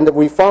 And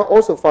we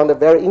also found a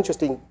very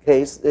interesting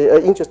case,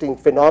 interesting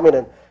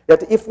phenomenon,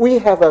 that if we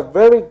have a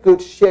very good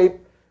shape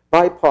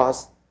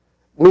bypass,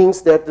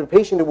 means that the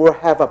patient will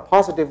have a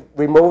positive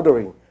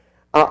remodeling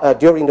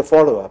during the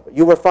follow-up.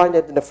 You will find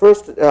that in the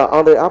first,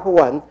 on the upper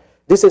one,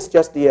 this is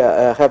just the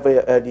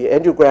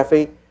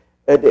angiography,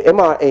 the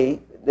MRA.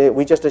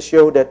 We just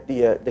show that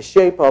the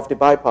shape of the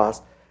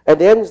bypass. And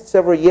then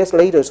several years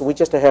later, so we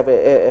just have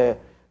a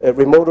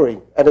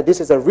remodeling. And this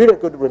is a really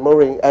good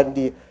remodeling, and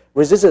the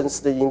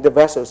resistance in the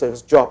vessels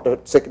has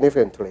dropped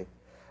significantly.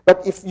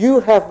 But if you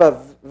have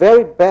a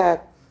very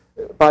bad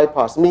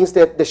bypass, means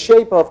that the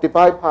shape of the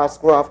bypass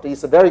graft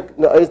is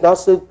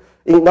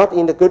not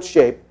in the good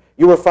shape,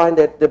 you will find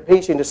that the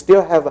patient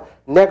still have a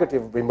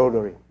negative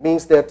remodeling.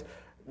 Means that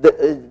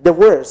the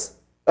worse,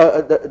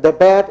 the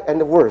bad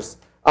and the worse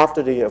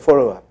after the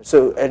follow-up.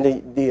 So,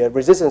 and the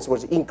resistance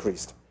was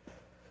increased.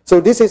 So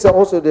this is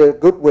also the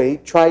good way,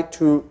 try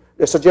to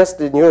suggest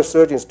the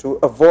neurosurgeons to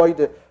avoid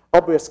the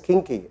obvious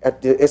kinky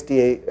at the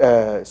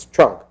SDA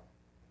trunk.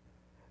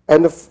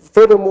 And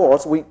furthermore,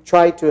 so we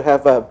try to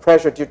have a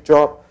pressure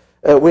drop.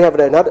 We have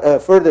another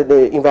further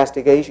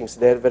investigations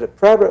that the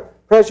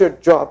pressure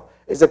drop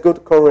is a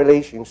good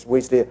correlation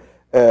with the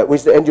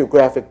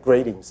angiographic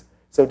gradings.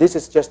 So this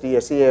is just the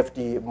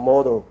CFD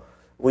model.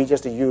 We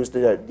just use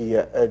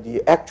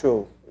the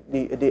actual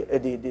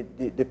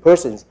the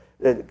person's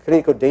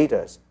clinical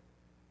data,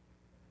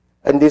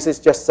 and this is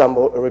just some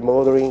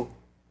remodeling.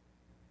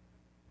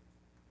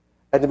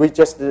 And we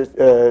just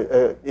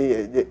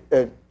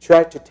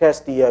try to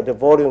test the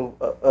volume,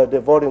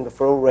 the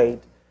flow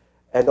rate,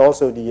 and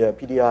also the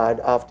PDI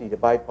after the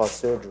bypass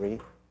surgery.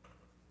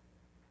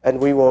 And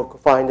we will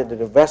find that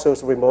the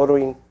vessels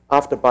remodeling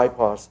after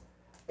bypass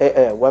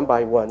one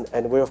by one,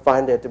 and we'll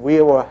find that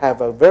we will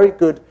have a very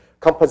good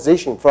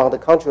composition from the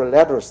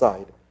contralateral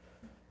side,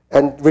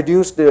 and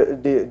reduce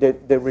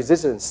the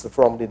resistance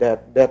from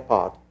that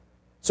part.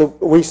 So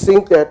we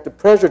think that the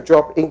pressure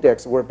drop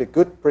index will be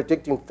good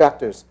predicting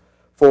factors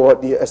for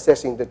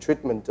assessing the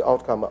treatment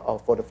outcome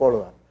for the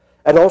follow-up.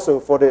 And also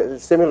for the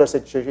similar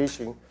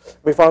situation,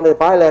 we found that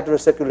bilateral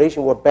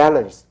circulation was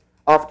balanced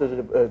after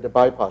the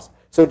bypass.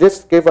 So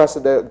this gave us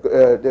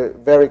the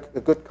very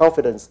good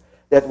confidence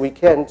that we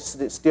can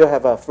still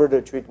have a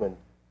further treatment.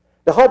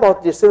 Now, how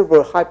about the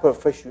cerebral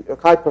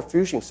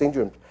hyperfusion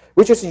syndrome,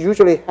 which is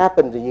usually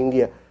happened in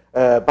the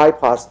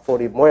bypass for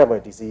the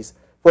Moyamoya disease?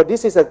 For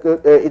this is a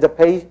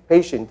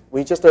patient.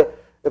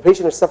 The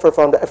patient suffer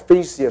from the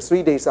aphasia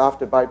 3 days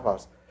after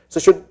bypass. So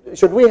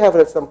should we have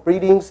some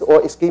bleedings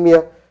or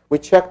ischemia? We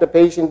check the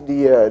patient,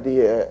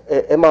 the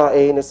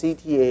MRA and the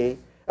CTA.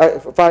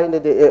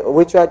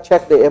 We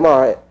check the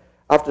MRI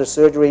after the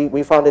surgery.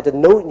 We found that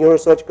no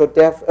neurosurgical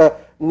death,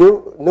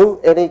 no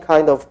any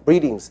kind of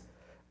bleedings.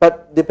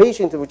 But the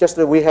patient,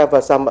 we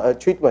have some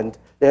treatment,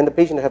 then the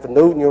patient have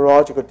no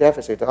neurological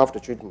deficit after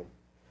treatment.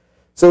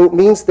 So it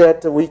means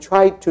that we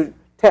try to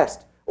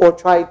test or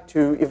try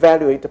to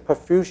evaluate the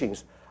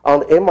perfusions on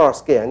the MR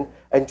scan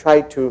and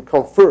try to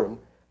confirm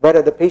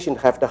whether the patient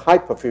have the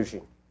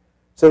hyperfusion.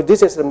 So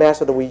this is the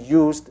method we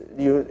used,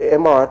 the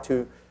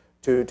MR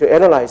to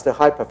analyze the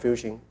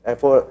hyperfusion, and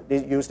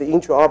use the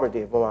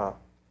intraoperative MR.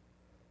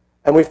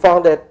 And we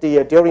found that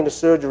during the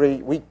surgery,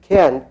 we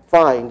can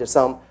find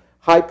some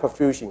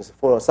hyperfusions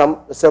for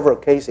several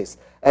cases.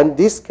 And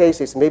these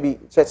cases may be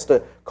just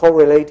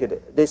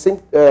correlated.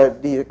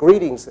 The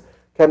readings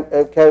can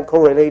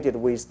correlated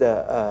with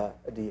the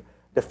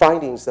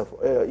findings of,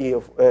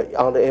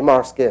 on the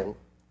MR scan.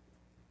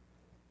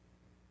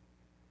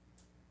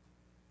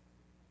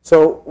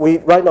 So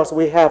right now, so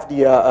we have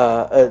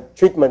the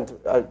treatment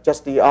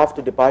just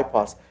after the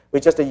bypass. We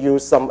just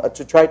use some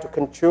to try to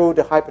control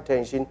the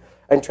hypertension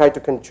and try to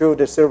control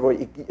the cerebral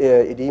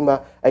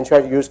edema, and try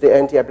to use the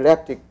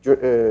anti-epileptic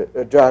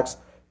drugs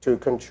to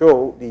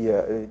control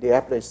the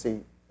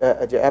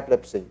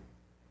epilepsy.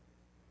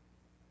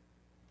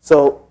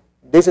 So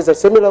this is a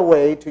similar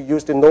way to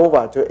use the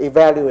NOVA to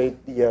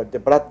evaluate the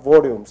blood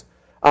volumes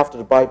after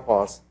the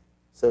bypass.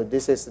 So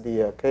this is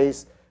the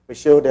case. We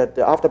show that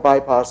after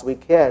bypass, we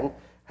can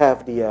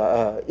have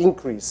the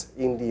increase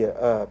in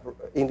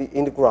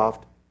the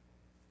graft.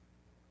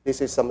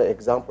 This is some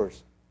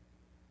examples.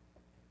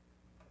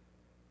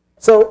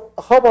 So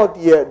how about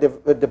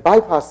the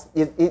bypass?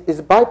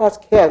 Is bypass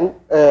can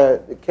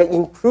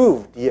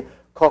improve the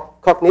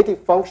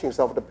cognitive functions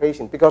of the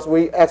patient, because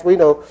as we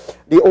know,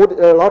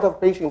 a lot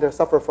of patients that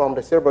suffer from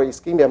the cerebral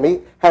ischemia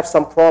may have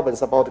some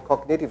problems about the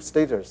cognitive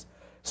status.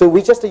 So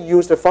we just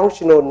use the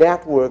functional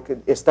network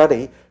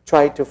study,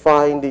 try to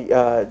find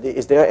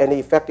is there any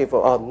effective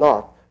or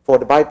not for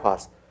the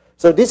bypass.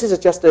 So this is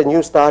just a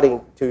new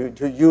starting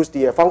to use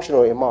the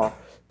functional MR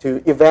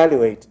to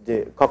evaluate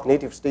the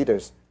cognitive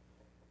status.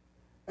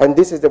 And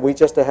this is that we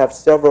just have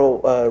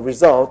several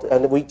results,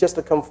 and we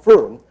just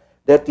confirm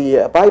that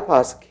the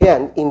bypass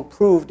can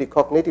improve the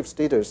cognitive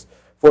status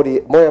for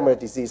the Moyamoya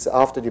disease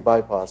after the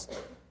bypass.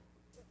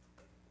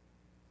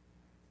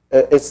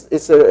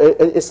 It's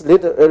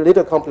a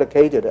little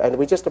complicated, and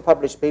we just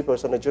published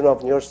papers on the Journal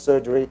of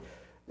Neurosurgery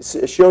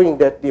showing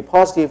that the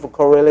positive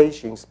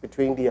correlations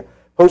between the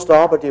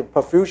postoperative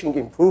perfusion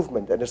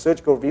improvement and the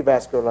surgical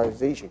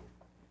revascularization.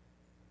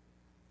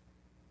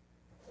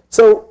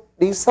 So,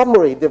 in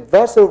summary, the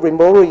vessel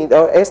remodeling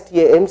or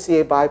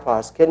STA-MCA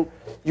bypass can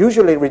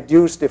usually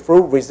reduce the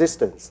flow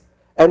resistance.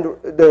 And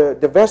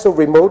the vessel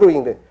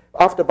remodeling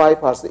after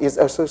bypass is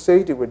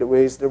associated with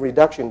the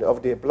reduction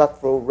of the blood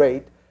flow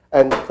rate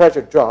and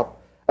pressure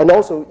drop. And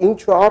also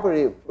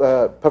intraoperative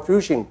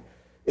perfusion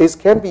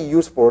can be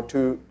useful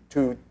to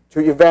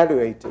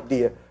evaluate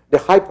the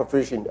high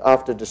perfusion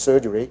after the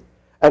surgery.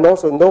 And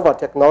also NOVA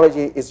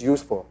technology is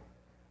useful.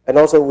 And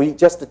also we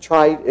just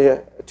try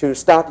to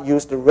start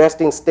use the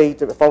resting state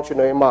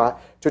functional MR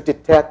to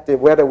detect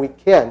whether we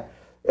can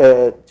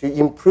to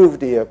improve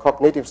the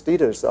cognitive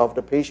status of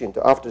the patient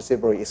after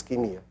cerebral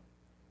ischemia.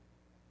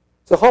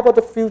 So how about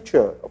the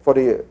future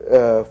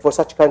for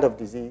such kind of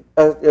disease,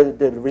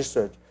 the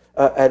research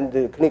and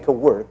the clinical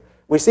work?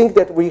 We think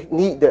that we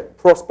need a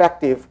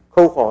prospective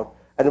cohort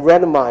and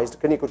randomized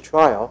clinical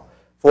trial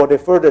for the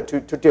further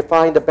to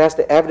define the best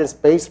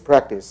evidence-based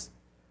practice.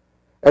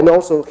 And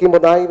also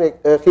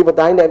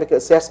hemodynamic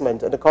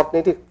assessment and the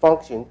cognitive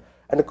function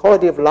and the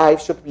quality of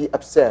life should be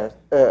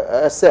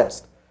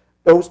assessed,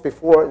 both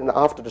before and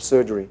after the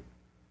surgery.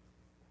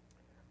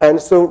 And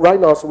so right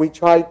now, so we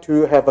try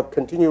to have a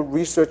continued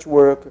research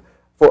work,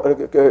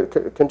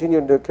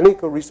 continue the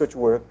clinical research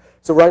work.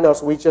 So right now,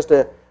 so we just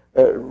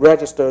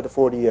registered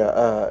for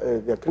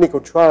the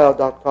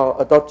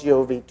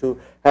clinicaltrial.gov to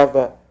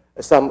have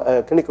some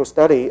clinical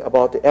study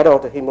about the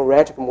adult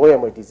hemorrhagic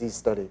Moyamoya disease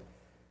study.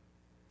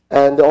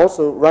 And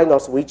also, right now,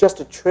 so we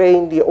just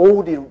train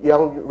all the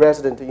young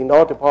residents in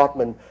our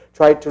department,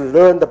 try to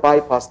learn the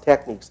bypass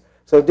techniques.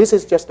 So this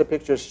is just a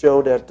picture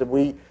show that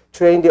we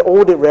train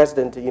all the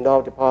residents in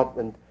our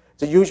department.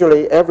 So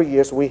usually every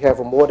year so we have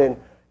more than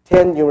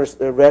 10 new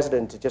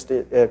residents just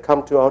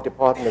come to our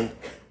department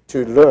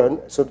to learn.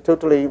 So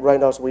totally, right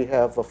now, so we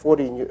have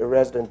 40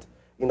 residents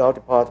in our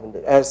department.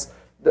 As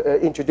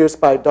introduced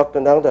by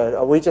Dr.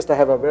 Nanda, we just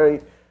have a very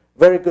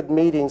good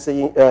meetings,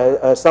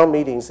 some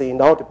meetings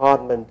in our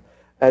department,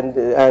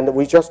 and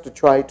we just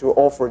try to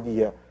offer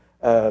the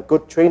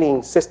good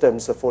training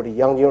systems for the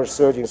young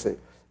neurosurgeons,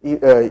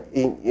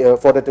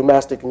 for the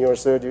domestic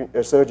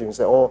neurosurgeons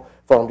or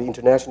from the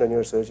international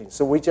neurosurgeons.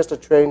 So we just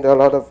trained a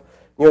lot of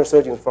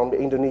neurosurgeons from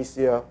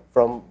Indonesia,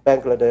 from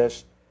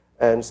Bangladesh,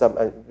 and some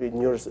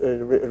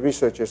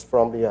researchers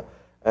from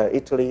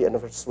Italy and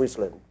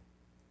Switzerland.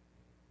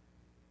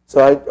 So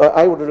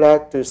I would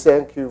like to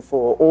thank you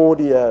for all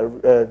the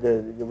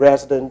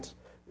residents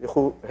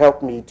who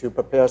helped me to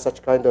prepare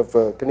such kind of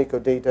clinical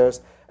data,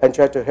 and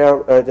try to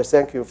help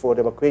thank you for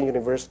the McQueen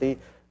University,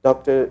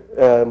 Dr.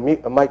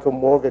 Michael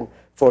Morgan,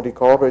 for the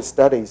cooperative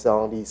studies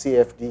on the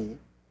CFD.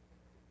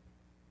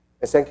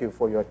 And thank you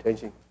for your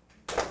attention.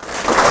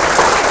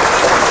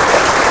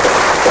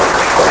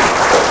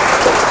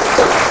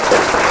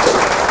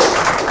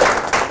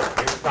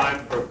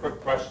 Time for a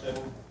quick question.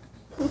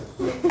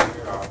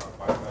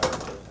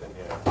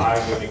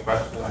 Any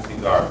questions?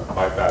 These are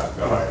bypass.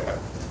 Go ahead.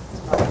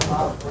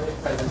 Great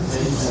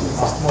presentation.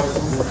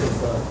 This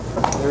is a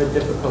very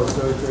difficult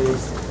surgery,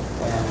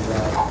 and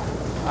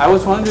I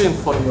was wondering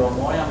for your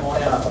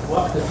Moyamoya,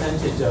 what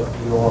percentage of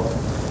your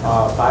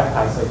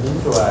bypass are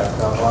indirect,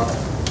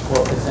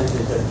 what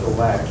percentage are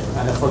direct?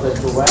 And for the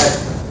direct,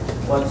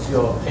 what's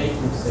your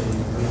patency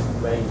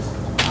rate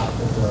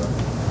after the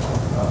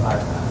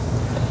bypass?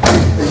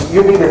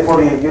 You mean for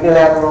the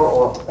unilateral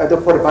or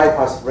for the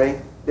bypass rate?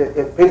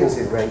 The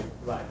patency rate.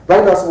 Right.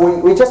 Right now, so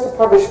we just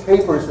published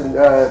papers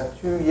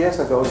 2 years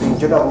ago in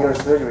Journal of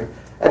Neurosurgery.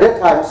 At that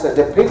time, so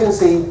the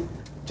patency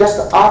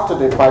just after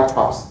the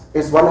bypass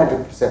is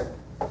 100%.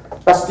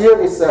 But still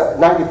it's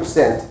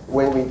 90%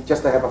 when we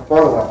just have a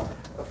follow-up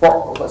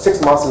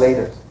 6 months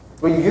later.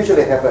 We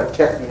usually have a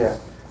check the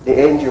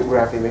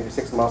angiography maybe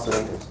 6 months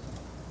later.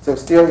 So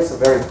still it's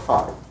very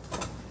high.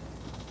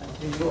 Thank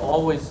Do you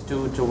always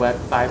do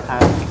direct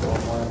bypass or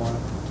more?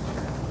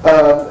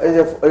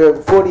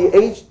 For the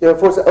age,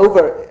 for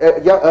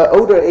the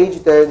older age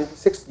than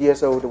 6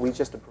 years old, we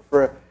just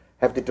prefer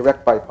have the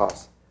direct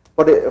bypass.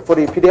 For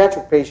the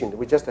pediatric patient,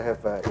 we just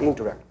have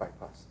indirect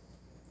bypass.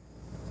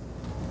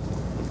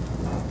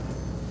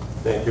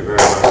 Thank you very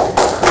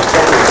much.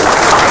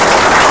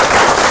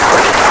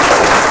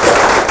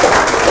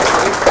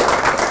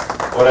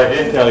 What I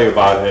didn't tell you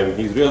about him,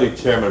 he's really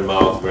Chairman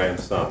Mao's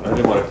grandson. I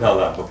didn't want to tell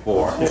that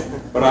before,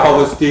 but I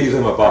always tease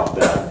him about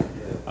that.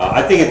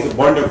 I think it's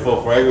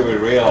wonderful for everybody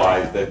to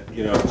realize that,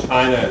 you know,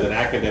 China as an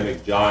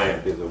academic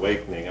giant is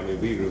awakening. I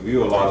mean, we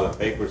review a lot of the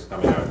papers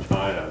coming out of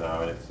China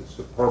now, and it's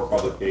superb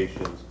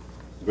publications,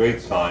 great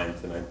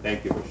science, and I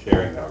thank you for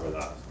sharing that with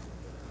us.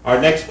 Our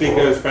next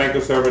speaker is Franco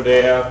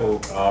Servadei, who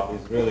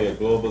is really a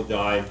global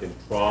giant in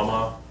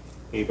trauma.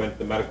 He went to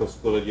the medical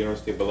school at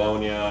University of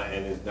Bologna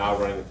and is now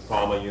running the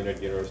trauma unit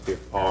at University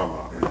of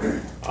Parma.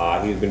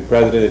 He's been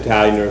president of the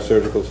Italian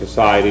Neurosurgical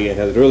Society and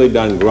has really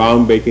done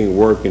groundbreaking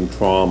work in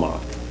trauma.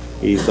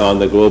 He's on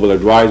the Global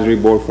Advisory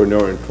Board for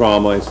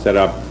Neurotrauma and set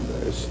up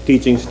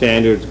teaching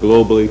standards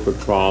globally for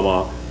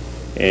trauma.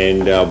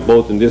 And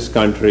both in this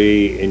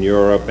country, in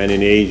Europe, and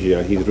in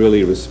Asia, he's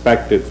really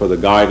respected for the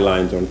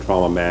guidelines on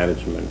trauma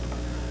management.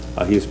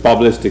 He's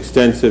published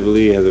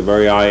extensively, has a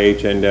very high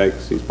H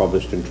index. He's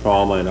published in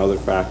trauma and other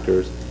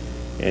factors.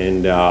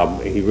 And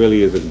he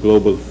really is a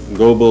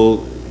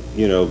global,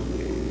 you know,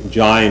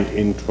 giant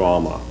in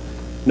trauma.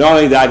 Not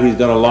only that, he's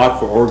done a lot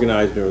for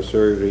organized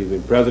neurosurgery. He's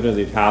been president of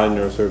the Italian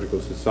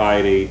Neurosurgical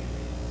Society,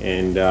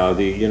 and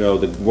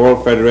the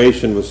World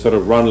Federation was sort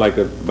of run like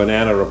a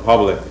banana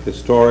republic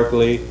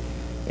historically,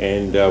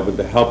 and with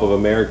the help of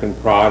American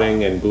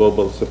prodding and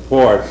global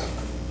support,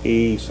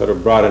 he sort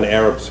of brought an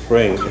Arab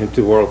Spring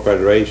into World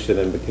Federation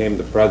and became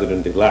the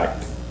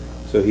president-elect.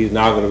 So he's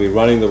now going to be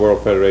running the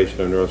World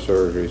Federation of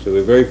Neurosurgery. So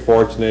we're very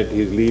fortunate.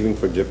 He's leaving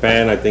for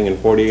Japan, I think, in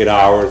 48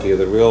 hours. He has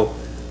a real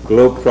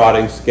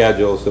globe-trotting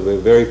schedule, so we're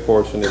very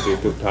fortunate he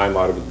took time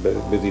out of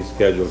his busy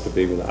schedule to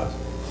be with us.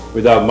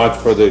 Without much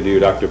further ado,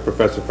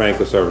 Professor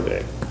Franco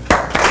Servadei.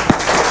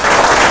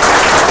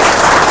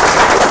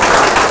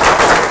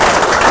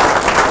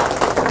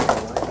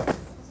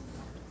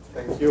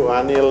 Thank you,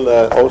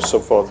 Anil, also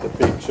for the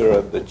picture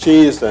of the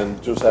cheese,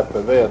 and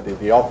Giuseppe Verdi,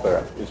 the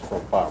opera, is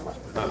from Parma,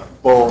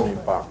 born in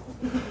Parma.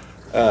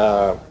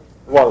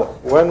 Well,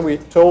 when we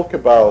talk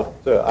about,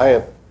 I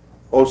have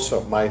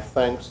also my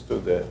thanks to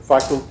the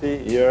faculty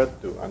here,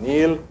 to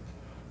Anil.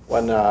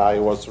 When I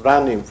was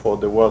running for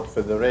the World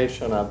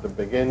Federation at the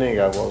beginning,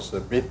 I was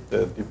a bit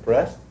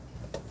depressed.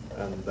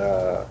 And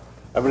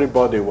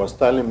everybody was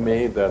telling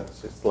me that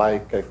it's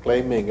like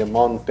climbing a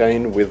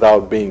mountain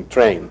without being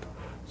trained.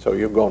 So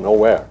you go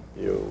nowhere.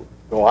 You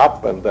go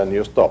up and then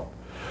you stop.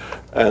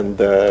 And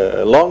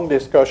a long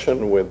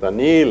discussion with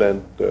Anil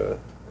and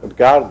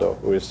Edgardo,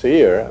 who is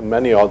here, and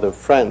many other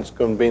friends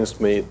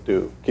convinced me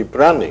to keep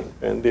running,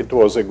 and it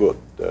was a good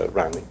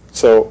running.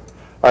 So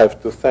I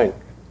have to thank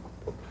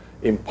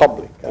in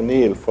public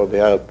Anil for the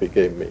help he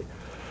gave me.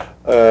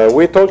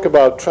 We talk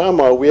about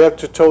trauma, we have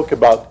to talk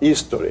about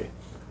history.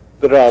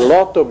 There are a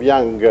lot of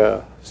young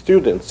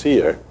students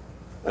here,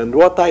 and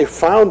what I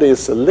found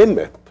is a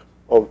limit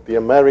of the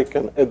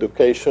American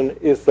education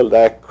is the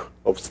lack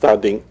of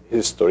studying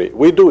history.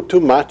 We do too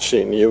much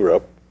in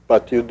Europe,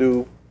 but you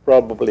do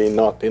probably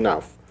not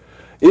enough.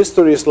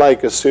 History is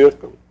like a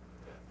circle.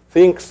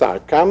 Things are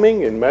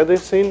coming in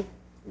medicine,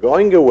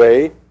 going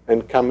away,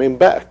 and coming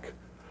back.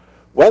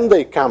 When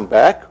they come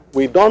back,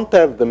 we don't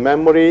have the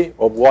memory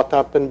of what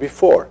happened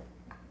before.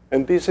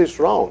 And this is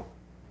wrong,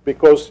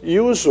 because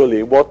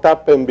usually what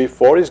happened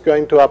before is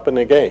going to happen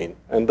again.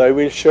 And I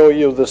will show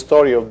you the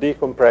story of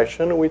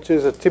decompression, which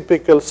is a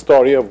typical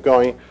story of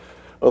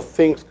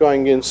things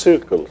going in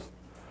circles.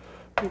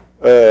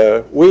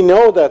 We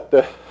know that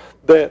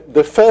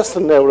the first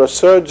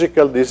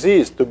neurosurgical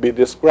disease to be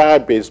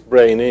described is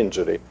brain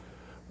injury,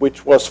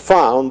 which was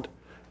found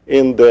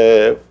in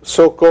the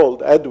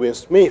so-called Edwin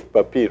Smith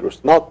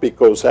papyrus, not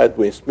because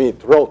Edwin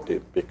Smith wrote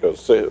it,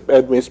 because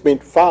Edwin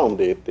Smith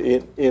found it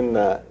in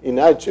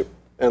Egypt,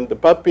 and the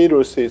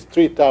papyrus is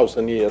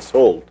 3,000 years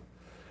old.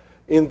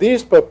 In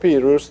these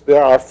papyrus,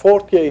 there are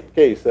 48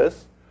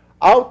 cases.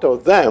 Out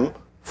of them,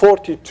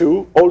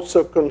 42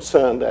 also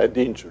concerned head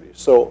injury.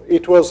 So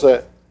it was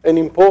an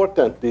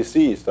important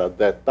disease at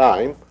that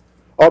time,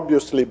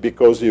 obviously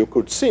because you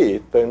could see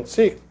it, and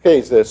 6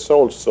 cases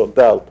also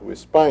dealt with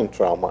spine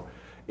trauma.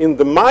 In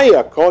the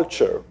Maya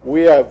culture,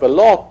 we have a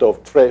lot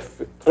of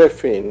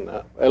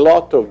trephine, a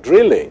lot of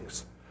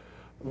drillings.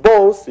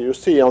 Both, you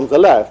see on the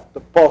left,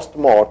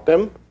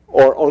 post-mortem,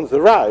 or on the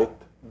right,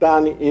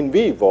 done in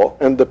vivo,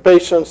 and the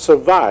patient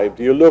survived.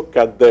 You look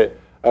at the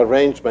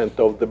arrangement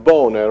of the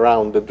bone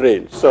around the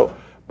drill. So,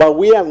 but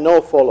we have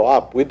no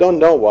follow-up. We don't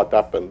know what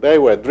happened. They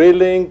were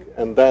drilling,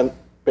 and then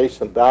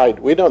patient died.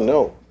 We don't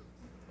know.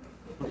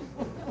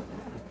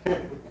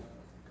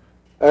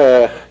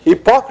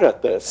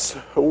 Hippocrates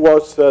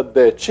was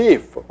the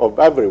chief of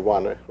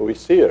everyone who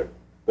is here,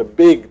 the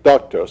big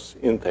doctors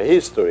in the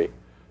history.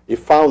 he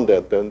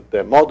founded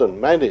the modern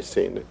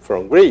medicine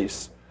from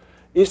Greece,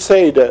 he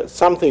said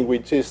something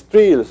which is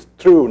still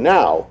true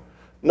now.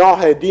 No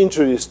head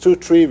injury is too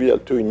trivial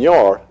to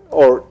ignore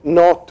or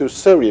not too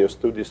serious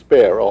to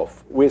despair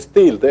of. We're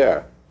still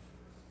there.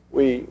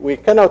 We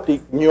cannot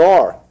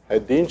ignore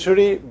head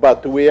injury,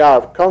 but we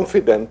are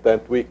confident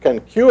that we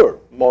can cure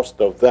most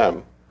of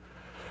them.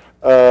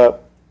 The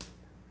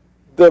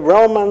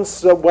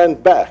Romans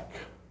went back.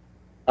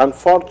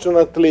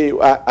 Unfortunately,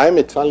 I'm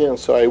Italian,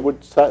 so I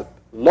would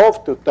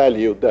love to tell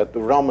you that the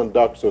Roman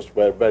doctors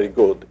were very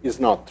good. It's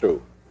not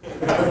true.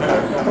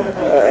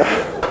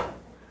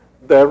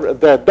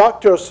 The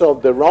doctors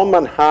of the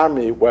Roman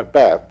army were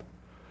bad.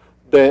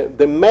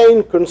 The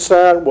main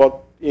concern, what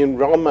in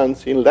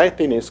Romans, in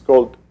Latin, is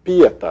called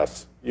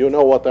pietas. You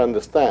know what I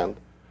understand.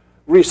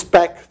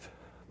 Respect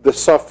the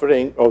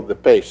suffering of the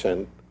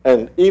patient,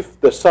 and if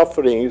the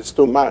suffering is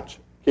too much,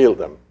 kill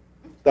them.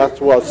 That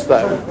was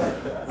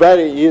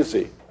very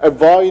easy.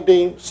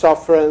 Avoiding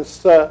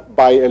sufferance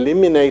by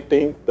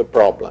eliminating the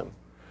problem.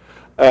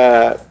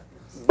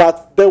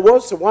 But there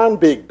was one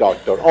big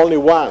doctor, only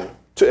one,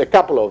 a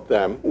couple of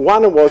them.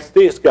 One was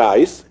these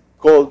guys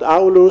called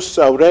Aulus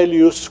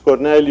Aurelius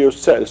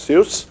Cornelius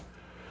Celsius,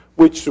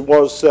 which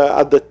was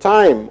at the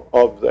time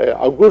of the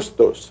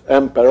Augustus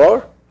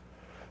emperor.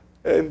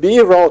 And he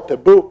wrote a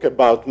book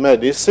about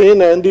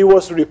medicine, and he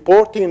was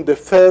reporting the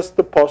first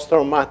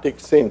post-traumatic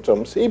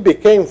symptoms. He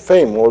became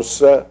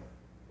famous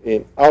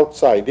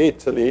outside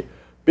Italy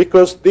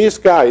because these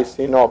guys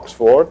in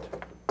Oxford,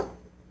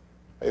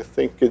 I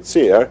think it's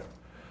here,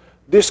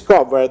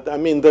 discovered, I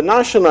mean, the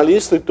National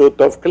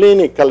Institute of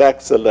Clinical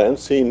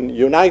Excellence in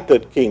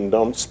United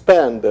Kingdom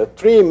spent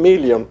 £3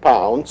 million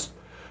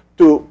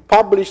to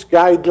publish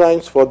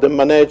guidelines for the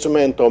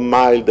management of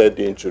mild head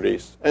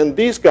injuries. And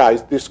these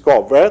guys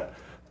discovered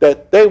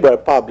that they were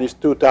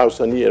published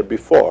 2,000 years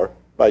before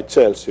by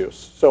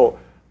Celsius. So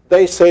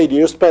they said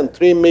you spent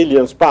 £3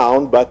 million,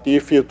 but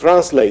if you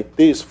translate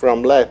this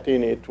from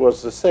Latin, it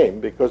was the same,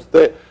 because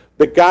the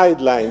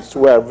guidelines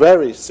were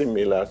very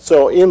similar.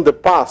 So in the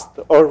past,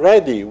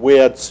 already we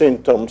had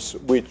symptoms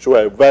which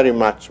were very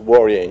much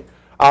worrying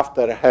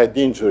after head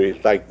injuries,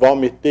 like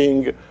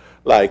vomiting,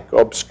 like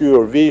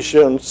obscure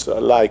visions,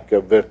 like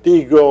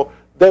vertigo.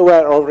 They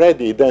were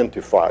already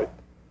identified.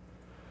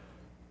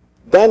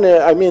 Then,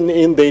 I mean,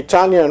 in the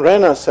Italian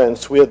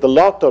Renaissance, we had a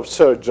lot of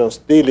surgeons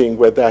dealing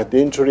with head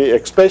injury,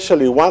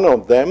 especially one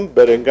of them,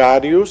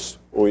 Berengarius,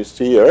 who is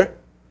here.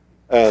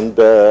 And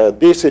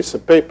this is a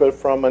paper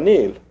from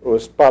Anil, who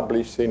was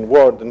published in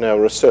World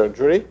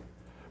Neurosurgery.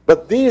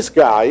 But this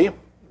guy,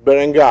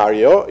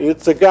 Berengario,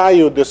 it's a guy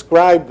who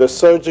described the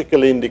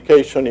surgical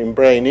indication in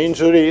brain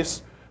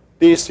injuries.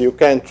 This you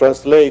can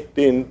translate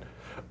in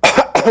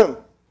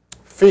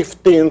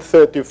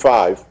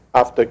 1535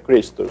 after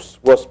Christus,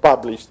 was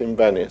published in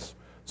Venice.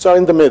 So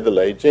in the Middle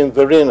Age, in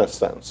the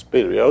Renaissance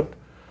period.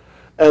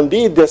 And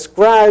he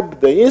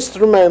described the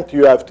instrument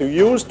you have to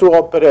use to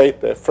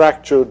operate a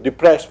fracture,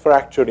 depressed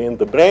fracture in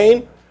the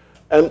brain,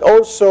 and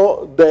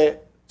also the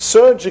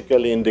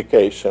surgical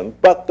indication.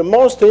 But the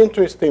most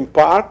interesting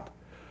part,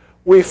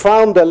 we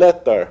found a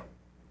letter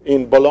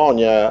in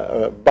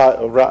Bologna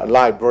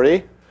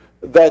library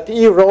that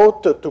he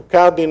wrote to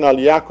Cardinal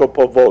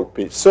Jacopo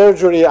Volpi.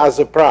 Surgery has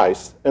a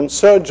price, and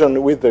surgeons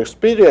with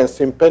experience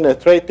in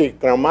penetrating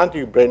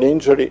traumatic brain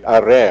injury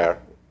are rare.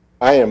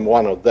 I am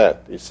one of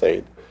that, he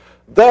said.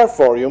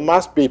 Therefore, you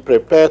must be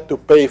prepared to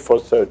pay for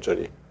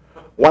surgery.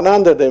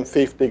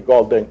 150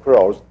 golden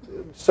crowns.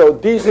 So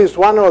this is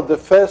one of the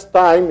first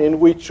time in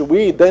which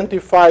we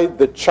identified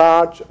the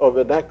charge of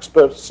an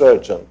expert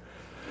surgeon.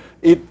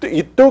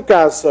 It took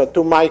us,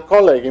 to my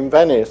colleague in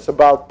Venice,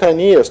 about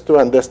 10 years to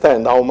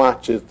understand how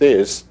much is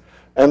this.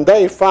 And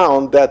they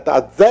found that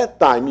at that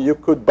time you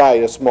could buy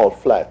a small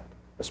flat,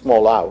 a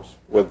small house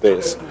with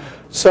this.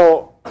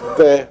 So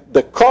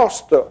the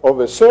cost of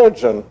a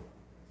surgeon,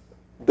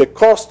 the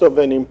cost of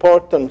an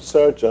important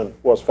surgeon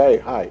was very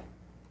high.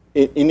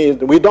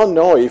 We don't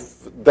know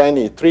if then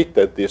he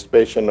treated this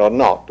patient or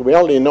not. We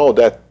only know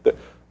that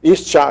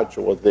his charge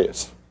was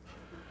this.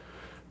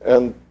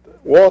 And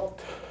what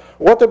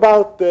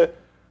about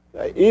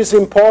is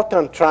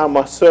important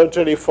trauma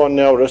surgery for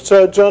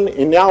neurosurgeon?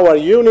 In our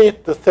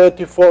unit,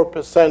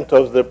 34%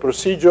 of the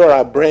procedure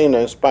are brain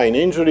and spine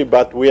injury,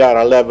 but we are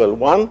a level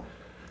 1.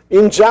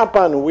 In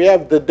Japan, we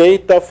have the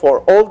data for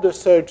all the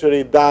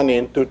surgery done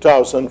in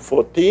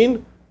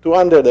 2014,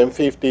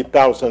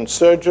 250,000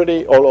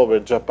 surgery all over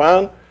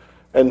Japan,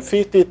 and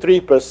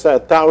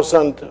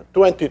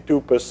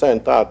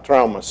 22% are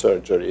trauma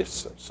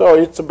surgeries. So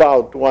it's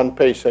about 1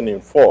 patient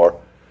in 4.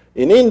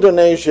 In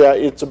Indonesia,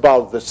 it's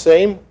about the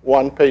same,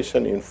 1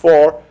 patient in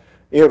 4.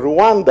 In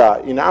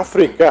Rwanda, in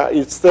Africa,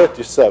 it's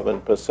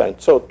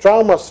 37%. So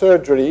trauma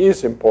surgery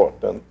is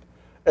important.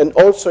 And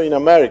also in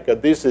America,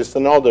 this is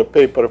another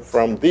paper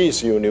from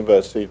this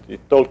university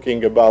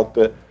talking about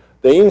the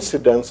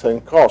incidence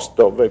and cost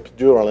of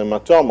epidural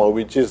hematoma,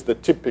 which is the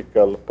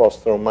typical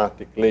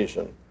post-traumatic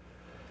lesion.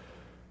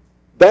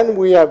 Then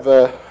we have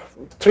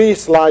 3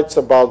 slides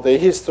about the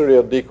history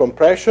of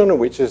decompression,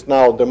 which is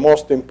now the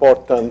most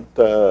important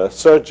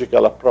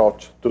surgical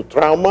approach to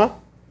trauma.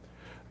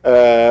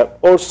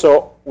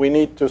 Also, we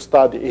need to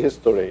study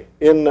history.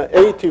 In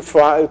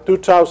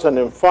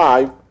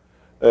 2005,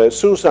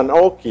 Susan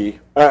Oki,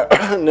 a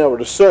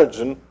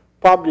neurosurgeon,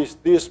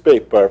 published this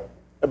paper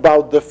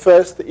about the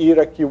first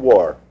Iraqi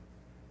war.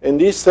 And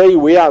they say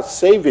we are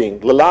saving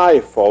the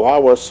life of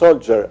our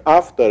soldier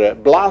after a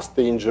blast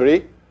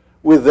injury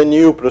with the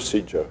new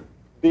procedure.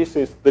 This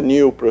is the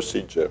new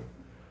procedure.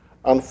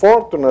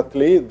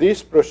 Unfortunately,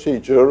 this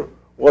procedure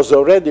was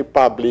already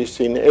published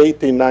in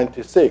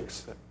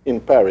 1896 in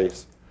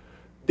Paris.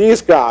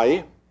 This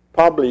guy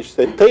published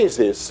a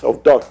thesis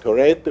of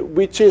doctorate,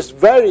 which is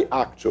very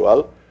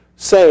actual,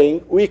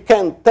 saying we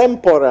can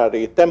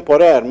temporary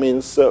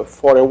means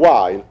for a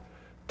while,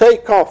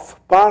 take off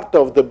part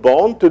of the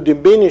bone to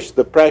diminish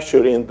the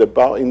pressure in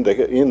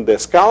the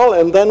skull,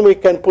 and then we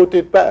can put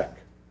it back,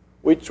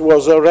 which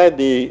was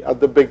already at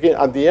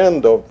the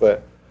end of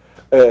the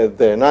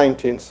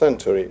 19th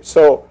century.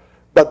 So,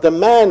 but the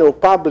man who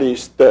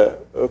published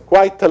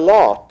quite a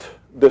lot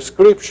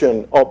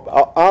description of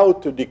how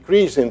to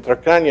decrease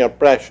intracranial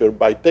pressure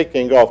by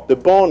taking off the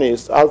bone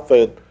is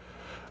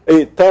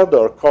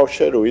Theodor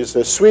Koscher, who is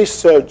a Swiss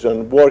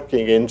surgeon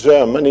working in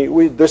Germany.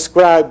 We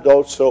described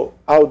also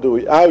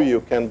how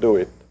you can do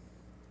it.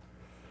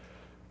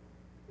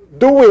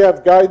 Do we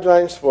have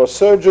guidelines for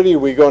surgery?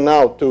 We go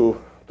now to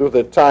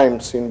the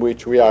times in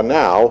which we are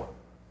now.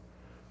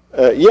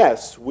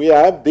 Yes, we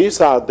have.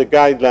 These are the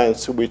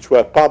guidelines which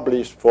were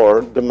published for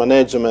the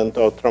management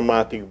of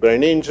traumatic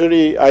brain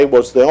injury. I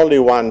was the only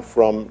one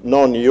from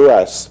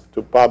non-US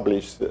to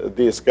publish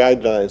these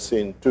guidelines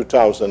in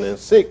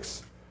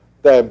 2006.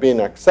 They have been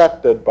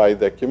accepted by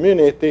the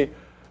community,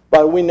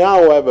 but we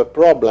now have a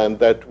problem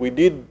that we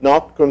did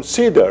not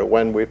consider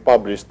when we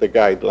published the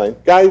guidelines.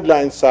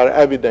 Guidelines are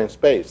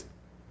evidence-based.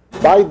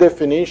 By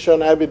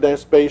definition,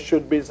 evidence-based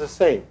should be the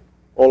same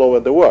all over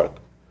the world.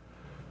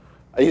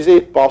 Is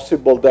it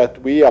possible that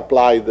we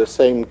apply the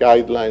same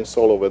guidelines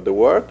all over the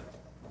world?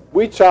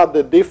 Which are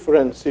the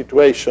different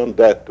situations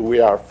that we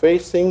are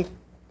facing?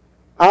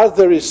 Are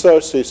the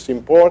resources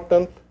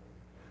important?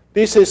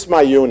 This is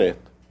my unit,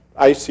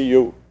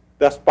 ICU.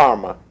 That's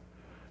Parma.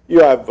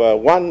 You have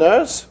one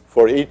nurse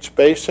for each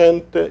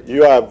patient.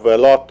 You have a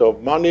lot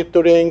of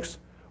monitorings.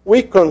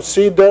 We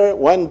consider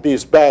when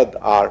these beds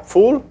are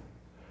full,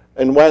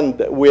 and when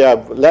we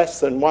have less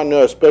than one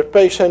nurse per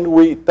patient,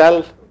 we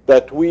tell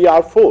that we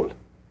are full.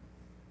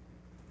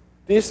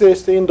 This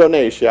is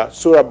Indonesia,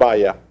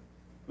 Surabaya.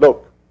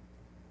 Look,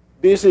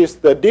 this is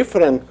the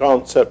different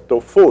concept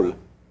of full.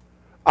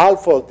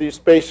 Half of these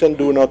patients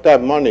do not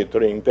have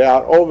monitoring. They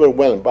are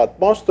overwhelmed. But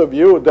most of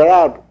you, there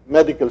are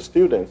medical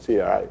students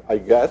here, I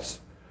guess.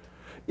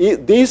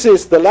 This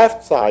is the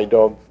left side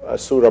of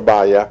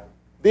Surabaya.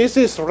 This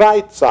is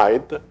right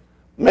side,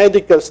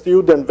 medical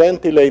student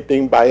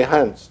ventilating by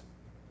hands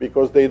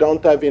because they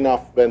don't have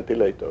enough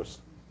ventilators.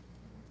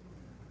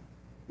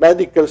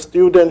 Medical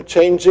student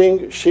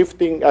changing,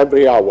 shifting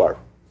every hour.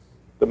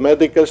 The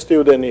medical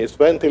student is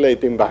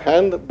ventilating by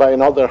hand, by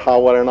another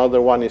hour,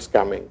 another one is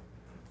coming.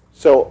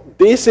 So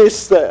this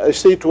is a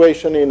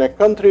situation in a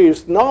country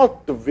is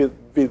not with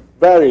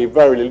very,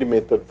 very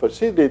limited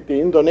facility.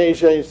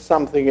 Indonesia is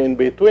something in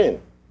between.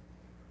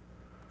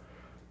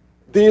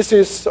 This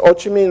is Ho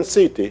Chi Minh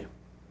City,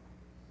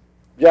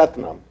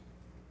 Vietnam.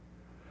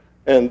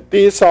 And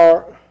these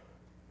are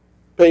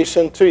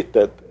patients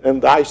treated in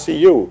the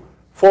ICU,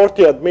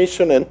 40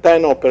 admission and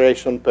 10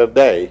 operations per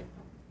day.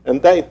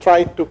 And they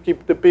try to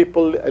keep the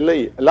people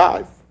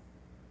alive.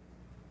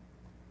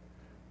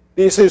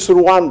 This is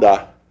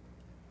Rwanda,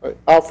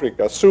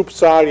 Africa,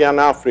 sub-Saharan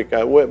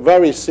Africa,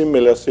 very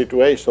similar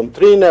situation.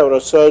 3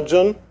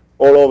 neurosurgeons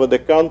all over the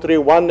country,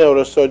 1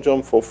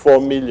 neurosurgeon for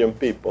 4 million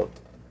people.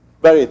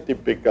 Very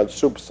typical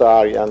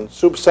sub-Saharan.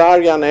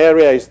 Sub-Saharan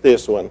area is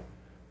this one.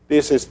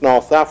 This is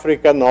North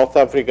Africa. North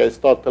Africa is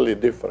totally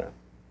different.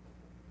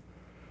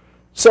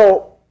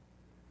 So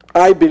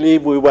I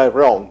believe we were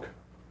wrong.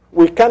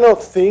 We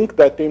cannot think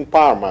that in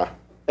Parma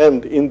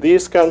and in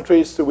these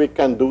countries we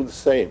can do the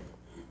same.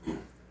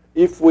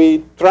 If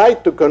we try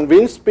to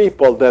convince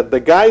people that the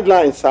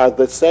guidelines are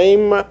the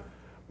same,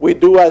 we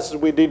do as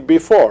we did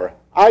before,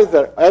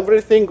 either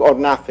everything or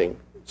nothing.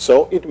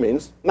 So it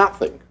means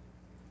nothing.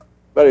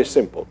 Very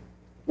simple.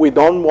 We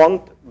don't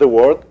want the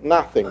word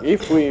nothing.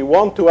 If we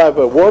want to have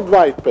a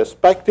worldwide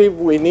perspective,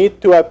 we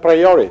need to have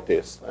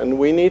priorities, and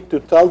we need to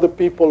tell the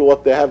people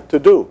what they have to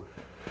do.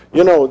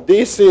 You know,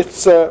 this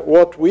is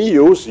what we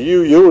use,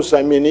 you use.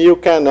 I mean, you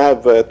can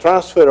have a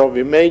transfer of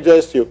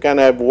images, you can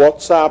have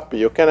WhatsApp,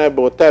 you can have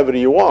whatever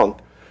you want.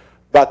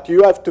 But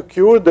you have to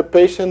cure the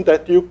patient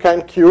that you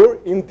can cure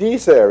in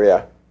this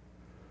area.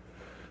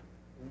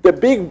 The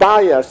big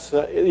bias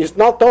is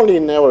not only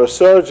in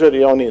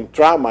neurosurgery or in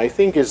trauma, I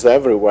think it's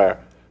everywhere.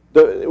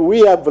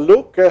 We have a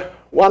look,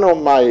 one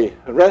of my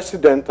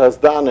residents has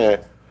done a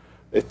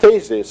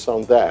thesis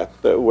on that,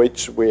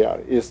 which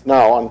is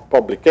now on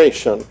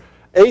publication.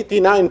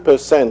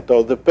 89%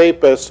 of the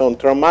papers on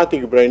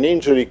traumatic brain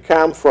injury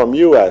come from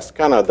US,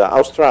 Canada,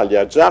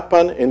 Australia,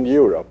 Japan, and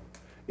Europe.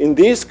 In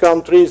these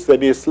countries,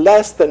 there is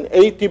less than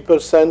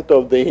 80%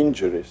 of the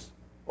injuries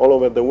all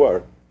over the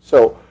world.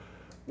 So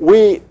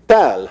we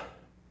tell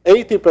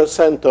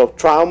 80% of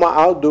trauma,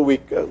 how do we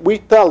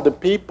tell the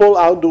people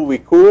how do we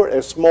cure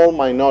a small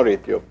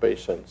minority of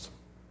patients.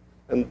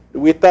 And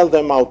we tell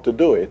them how to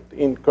do it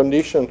in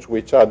conditions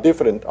which are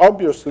different.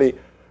 Obviously,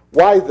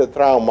 why the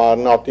trauma are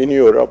not in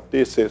Europe?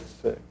 This is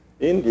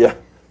India.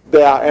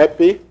 They are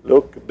happy.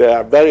 Look, they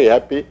are very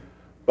happy,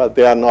 but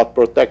they are not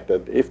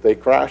protected. If they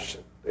crash,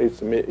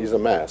 it's a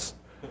mess,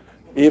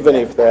 even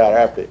if they are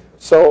happy.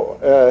 So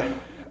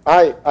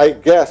I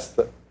guess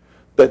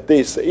that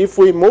this, if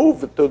we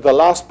move to the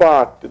last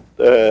part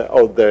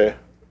of the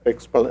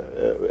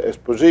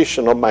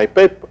exposition of my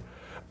paper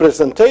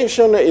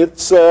presentation,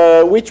 it's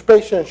which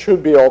patient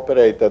should be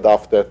operated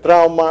after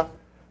trauma.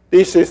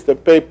 This is the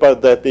paper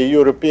that the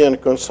European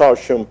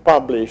Consortium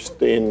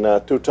published in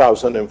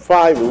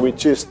 2005,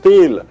 which is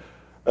still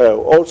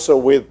also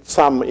with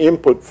some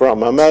input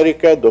from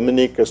America,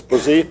 Dominique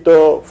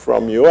Esposito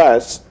from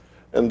US,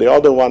 and the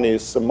other one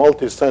is a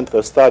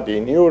multi-center study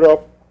in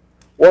Europe.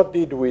 What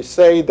did we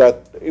say?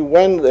 That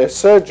when a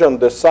surgeon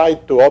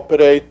decides to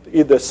operate,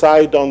 he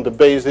decides on the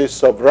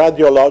basis of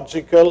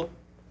radiological,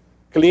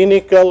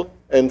 clinical,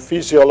 and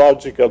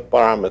physiological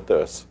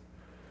parameters.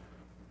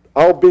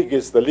 How big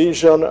is the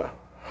lesion?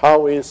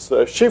 How is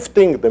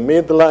shifting the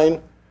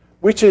midline?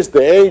 Which is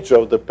the age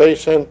of the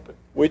patient?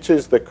 Which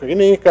is the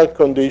clinical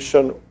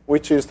condition?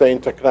 Which is the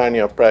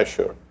intracranial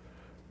pressure?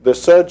 The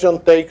surgeon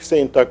takes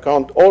into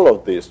account all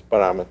of these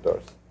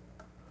parameters.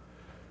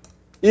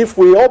 If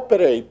we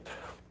operate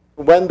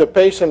when the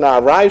patient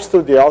arrives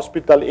to the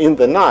hospital in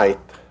the night,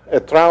 a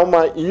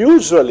trauma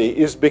usually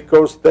is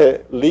because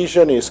the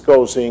lesion is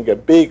causing a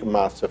big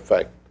mass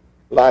effect,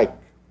 like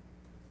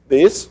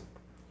this.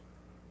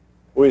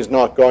 Who is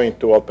not going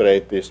to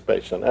operate this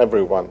patient?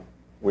 Everyone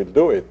will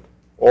do it.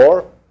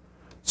 Or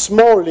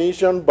small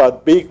lesion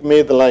but big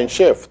midline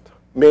shift,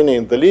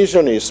 meaning the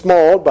lesion is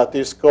small but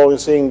is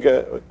causing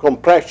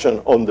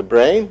compression on the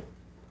brain.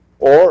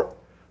 Or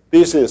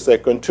this is a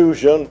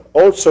contusion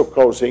also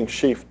causing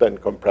shift and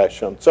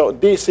compression. So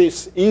this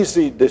is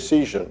easy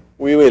decision.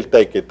 We will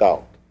take it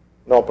out,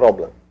 no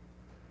problem.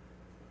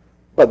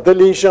 But the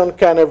lesion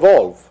can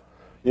evolve.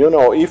 You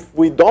know, if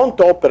we don't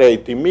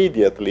operate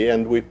immediately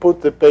and we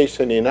put the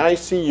patient in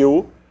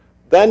ICU,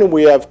 then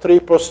we have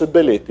three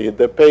possibilities.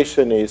 The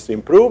patient is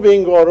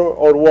improving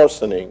or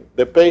worsening.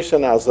 The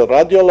patient has a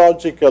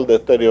radiological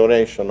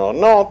deterioration or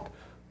not.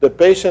 The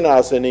patient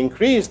has an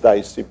increased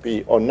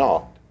ICP or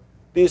not.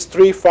 These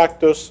three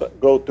factors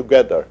go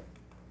together.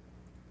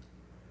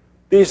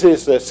 This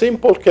is a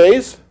simple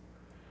case.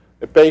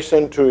 A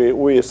patient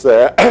with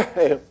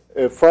a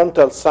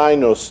frontal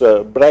sinus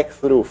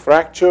breakthrough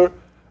fracture,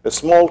 a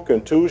small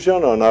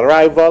contusion on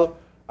arrival,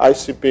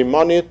 ICP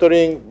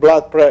monitoring,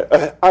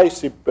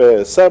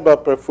 cerebral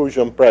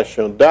perfusion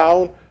pressure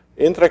down,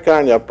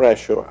 intracranial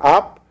pressure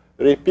up,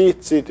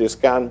 repeat CT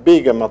scan,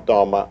 big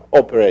hematoma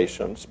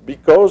operations,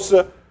 because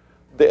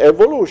the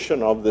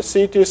evolution of the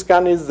CT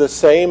scan is the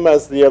same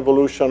as the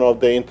evolution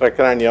of the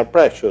intracranial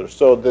pressure,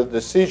 so the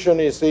decision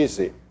is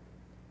easy.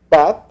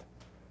 But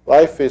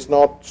life is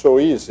not so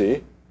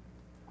easy.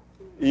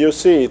 You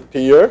see it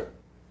here.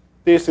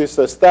 This is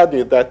a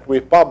study that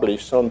we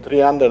published on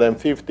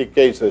 350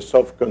 cases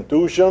of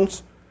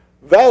contusions.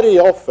 Very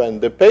often,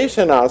 the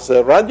patient has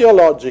a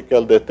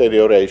radiological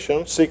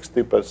deterioration,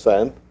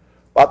 60%,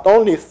 but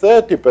only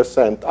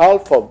 30%,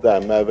 half of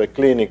them have a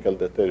clinical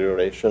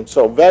deterioration.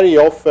 So very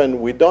often,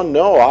 we don't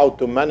know how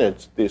to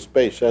manage this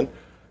patient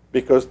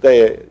because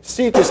the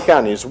CT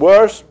scan is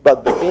worse,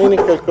 but the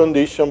clinical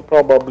condition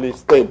probably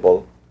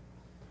stable.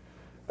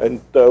 And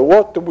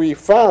what we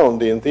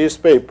found in this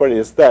paper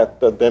is that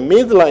the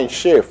midline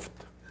shift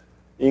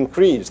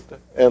increased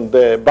and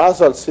the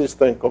basal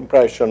system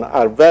compression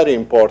are very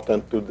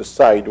important to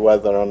decide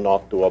whether or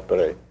not to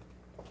operate.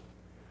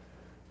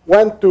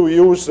 When to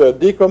use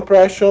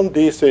decompression,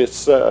 this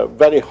is a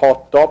very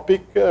hot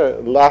topic.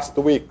 Last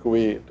week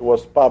it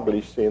was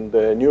published in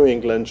the New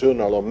England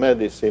Journal of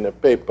Medicine, a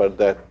paper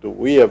that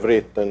we have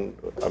written,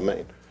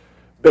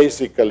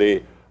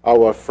 basically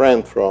our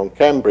friend from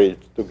Cambridge,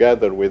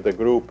 together with a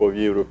group of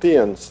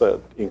Europeans,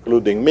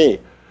 including me,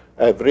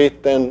 have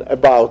written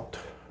about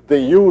the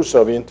use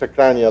of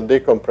intracranial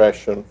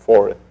decompression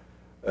for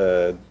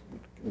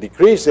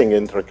decreasing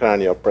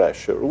intracranial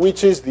pressure,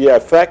 which is the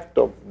effect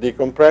of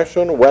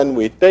decompression. When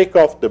we take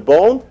off the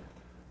bone,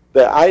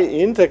 the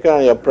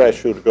intracranial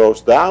pressure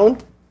goes down,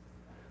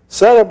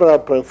 cerebral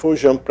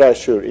perfusion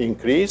pressure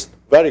increased,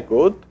 very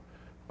good,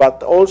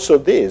 but also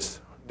this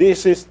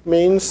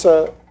means,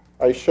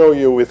 I show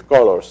you with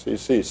colors,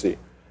 it's easy.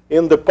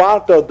 In the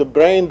part of the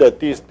brain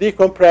that is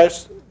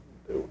decompressed,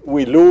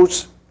 we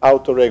lose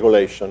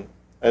autoregulation,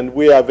 and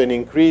we have an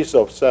increase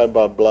of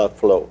cerebral blood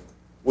flow,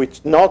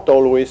 which not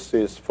always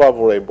is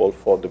favorable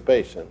for the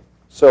patient.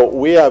 So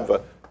we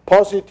have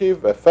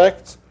positive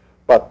effects,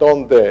 but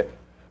on the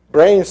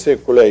brain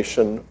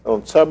circulation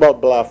on cerebral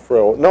blood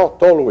flow,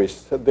 not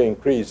always the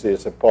increase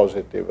is a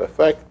positive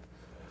effect.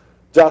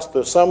 Just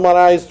to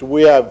summarize,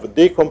 we have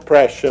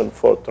decompression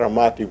for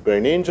traumatic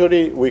brain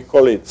injury. We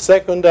call it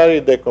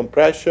secondary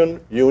decompression.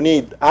 You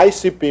need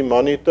ICP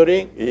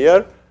monitoring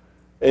here,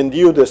 and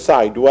you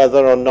decide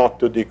whether or not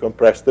to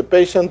decompress the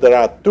patient. There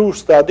are two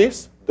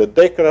studies, the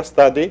DECRA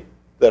study,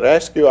 the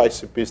rescue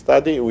ICP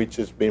study, which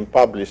has been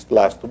published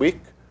last week,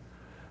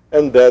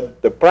 and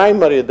that the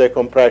primary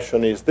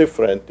decompression is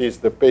different, is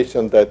the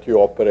patient that you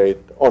operate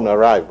on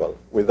arrival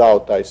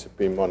without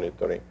ICP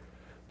monitoring.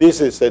 This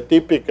is a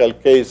typical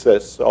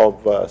cases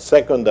of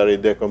secondary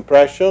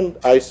decompression.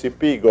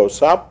 ICP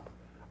goes up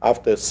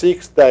after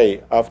 6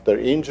 days after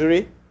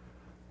injury,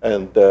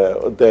 and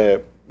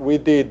we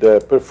did a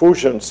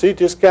perfusion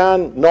CT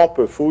scan, no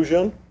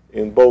perfusion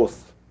in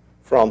both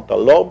frontal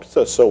lobes,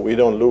 so we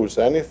don't lose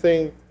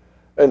anything,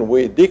 and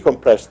we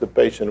decompress the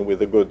patient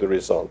with a good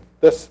result.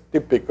 That's a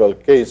typical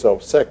case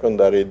of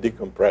secondary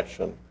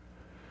decompression.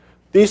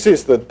 This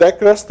is the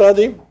DECRA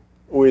study,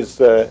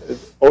 with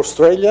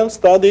Australian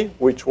study,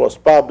 which was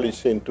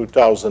published in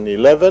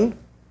 2011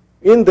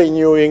 in the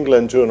New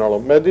England Journal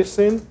of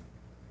Medicine.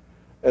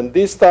 And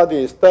this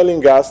study is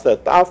telling us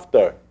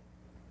that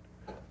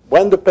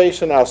when the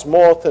patient has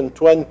more than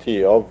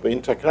 20 of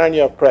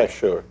intracranial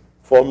pressure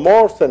for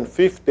more than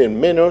 15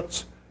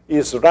 minutes,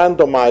 is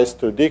randomized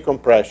to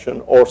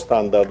decompression or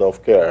standard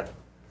of care.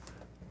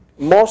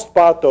 Most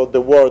part of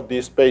the world,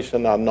 these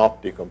patients are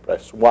not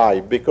decompressed.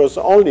 Why? Because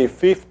only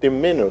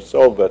 15 minutes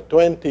over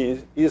 20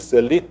 is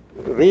a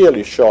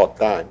really short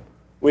time.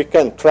 We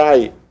can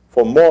try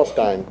for more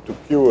time to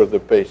cure the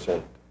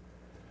patient.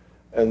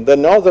 And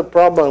another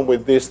problem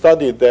with this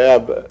study, they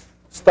have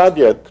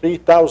studied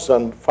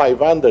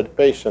 3,500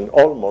 patients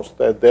almost,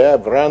 that they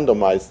have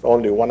randomized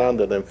only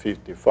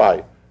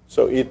 155.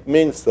 So it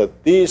means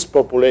that this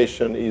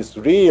population is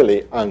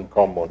really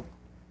uncommon,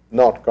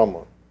 not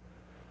common.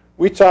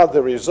 Which are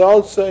the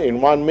results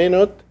in 1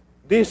 minute?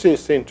 This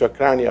is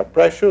intracranial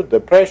pressure. The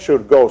pressure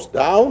goes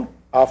down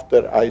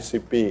after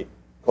ICP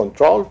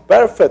control,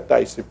 perfect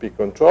ICP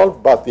control,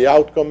 but the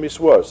outcome is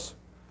worse.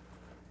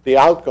 The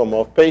outcome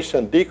of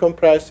patient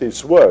decompressed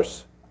is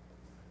worse.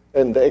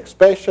 And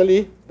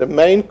especially, the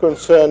main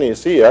concern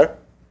is here,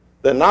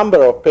 the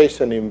number of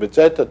patients in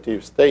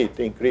vegetative state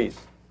increased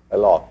a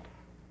lot.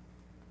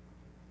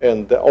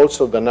 And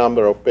also the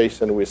number of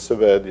patients with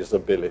severe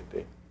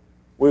disability.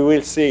 We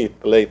will see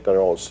it later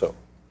also.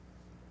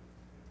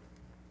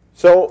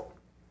 So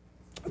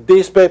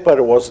this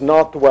paper was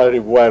not very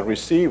well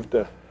received,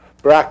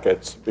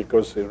 brackets,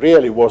 because it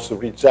really was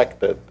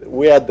rejected.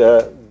 We had,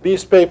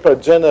 this paper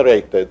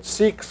generated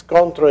 6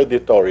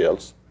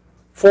 contra-editorials,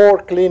 4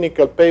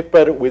 clinical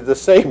papers with the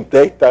same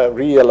data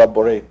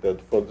re-elaborated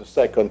for the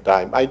second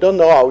time. I don't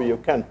know how you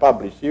can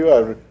publish. You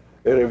are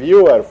a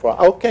reviewer,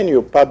 how can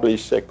you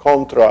publish a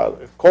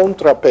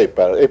contra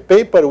paper, a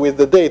paper with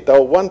the data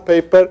of one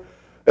paper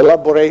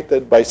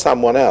elaborated by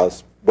someone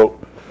else? But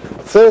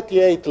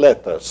 38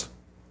 letters.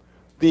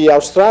 The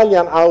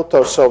Australian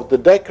authors of the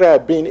DECRA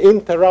have been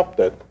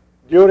interrupted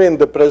during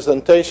the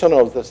presentation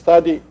of the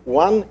study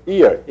 1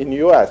 year in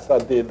US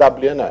at the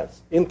WNS,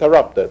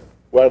 interrupted,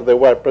 where they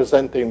were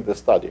presenting the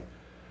study.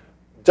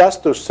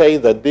 Just to say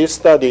that this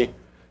study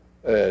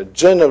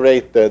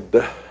generated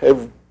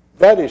a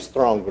very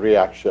strong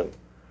reaction.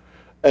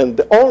 And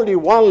only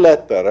one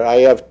letter I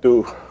have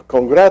to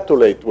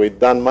congratulate with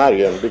Dan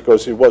Marian,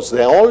 because he was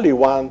the only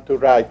one to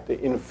write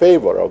in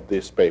favor of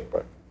this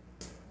paper.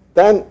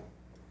 Then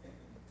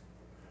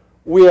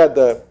we had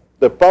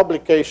the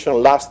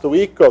publication last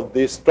week of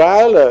this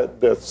trial.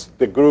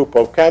 The group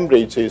of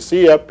Cambridge is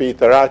here,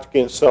 Peter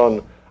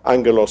Atkinson,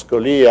 Angelos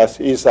Kolias,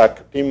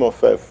 Isaac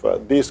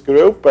Timofev, this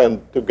group, and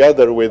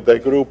together with the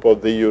group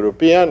of the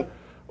European,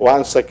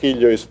 Juan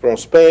Saquillo is from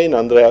Spain,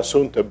 Andreas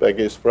Unterberg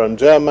is from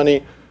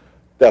Germany,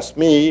 that's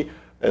me,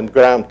 and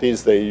Graham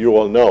Tisdale, you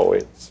all know,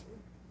 it's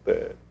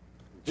the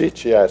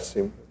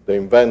GGS, the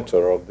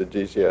inventor of the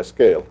GGS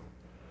scale.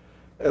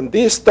 And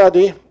this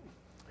study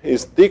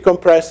is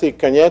decompressive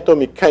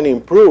kinetomy can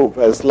improve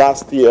as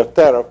last year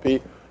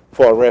therapy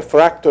for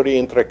refractory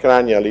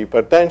intracranial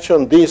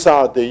hypertension. These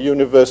are the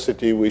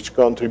university which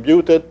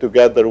contributed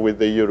together with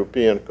the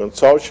European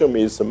Consortium.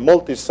 It's a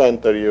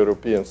multi-center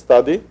European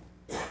study.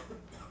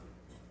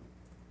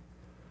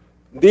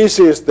 This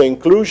is the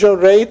inclusion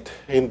rate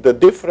in the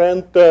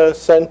different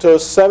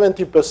centers.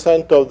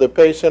 70% of the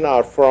patients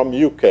are from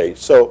UK.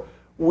 So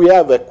we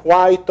have a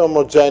quite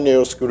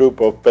homogeneous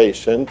group of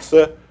patients.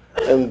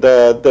 And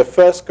the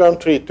first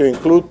country to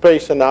include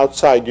patients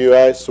outside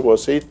US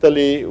was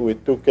Italy,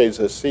 with 2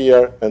 cases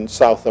here, and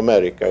South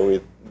America,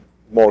 with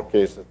more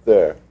cases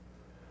there.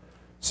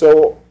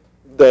 So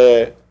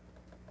the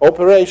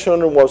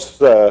operation was,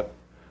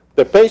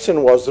 the patient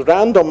was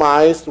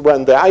randomized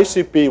when the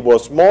ICP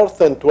was more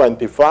than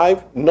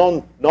 25,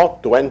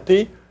 not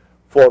 20,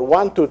 for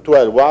 1 to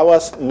 12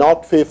 hours,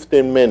 not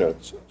 15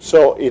 minutes.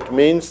 So it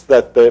means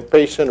that the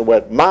patient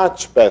were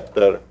much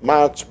better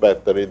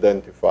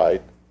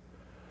identified.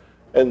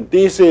 And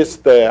this is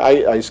the,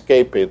 I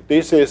skip it,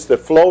 this is the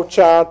flow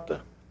chart.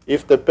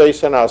 If the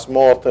patient has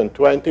more than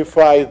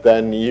 25,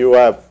 then you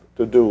have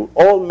to do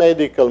all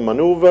medical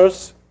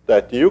maneuvers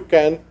that you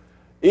can.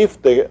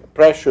 If the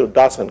pressure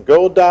doesn't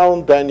go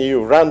down, then you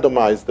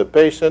randomize the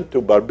patient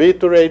to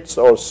barbiturates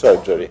or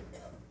surgery.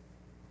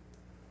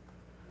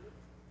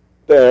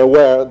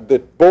 Where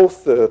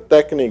both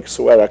techniques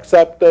were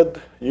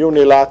accepted,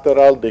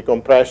 unilateral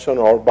decompression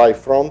or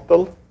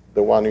bifrontal,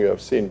 the one you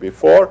have seen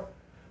before.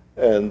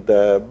 And,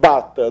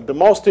 but the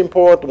most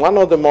important, one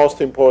of the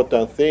most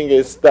important things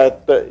is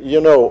that,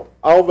 you know,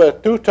 over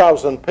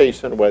 2,000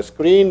 patients were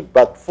screened,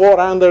 but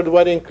 400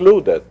 were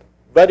included,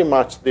 very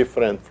much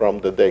different from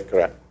the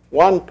DECRA.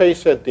 One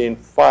patient in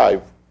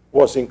 5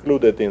 was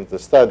included in the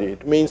study.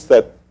 It means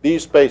that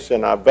these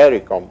patients are very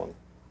common.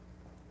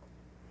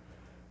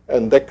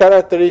 And the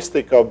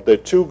characteristic of the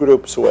two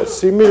groups were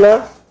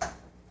similar.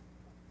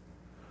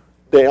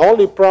 The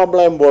only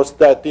problem was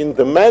that in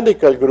the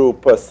medical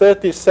group,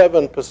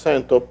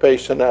 37% of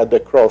patients had a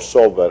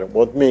crossover,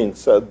 what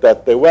means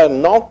that they were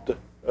not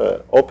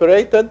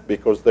operated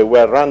because they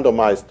were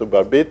randomized to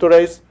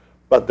barbiturates,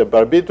 but the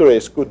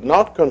barbiturates could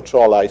not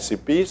control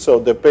ICP, so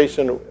the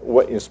patient,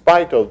 in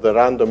spite of the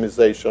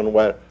randomization,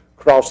 were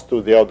crossed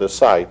to the other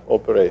side,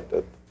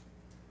 operated.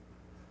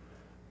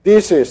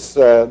 This is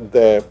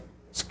the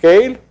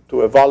scale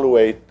to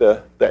evaluate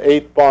the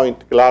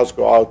 8-point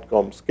Glasgow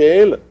outcome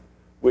scale,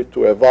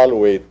 to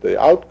evaluate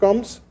the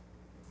outcomes.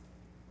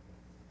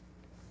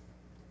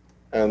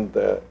 And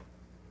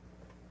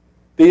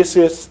this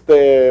is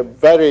the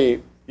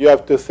very, you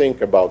have to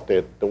think about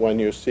it when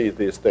you see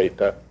this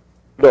data.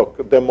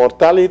 Look, the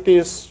mortality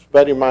is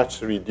very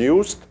much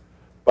reduced,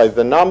 but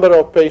the number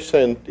of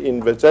patients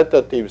in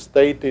vegetative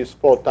state is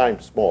 4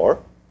 times more.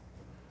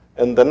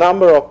 And the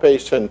number of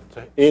patients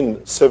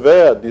in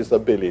severe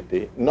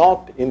disability,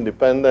 not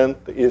independent,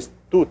 is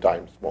 2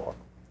 times more.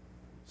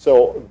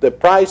 So the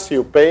price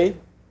you pay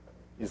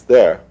is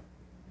there.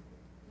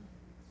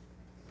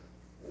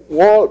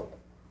 Well,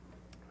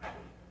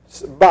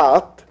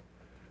 but,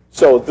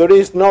 so there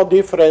is no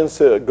difference.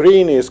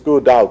 Green is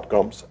good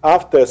outcomes.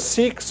 After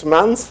 6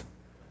 months,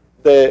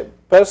 the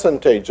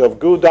percentage of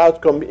good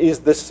outcome is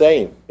the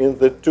same in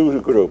the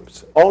two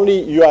groups.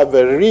 Only you have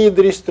a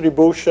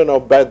redistribution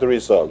of bad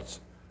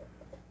results.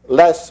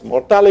 Less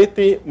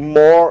mortality,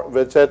 more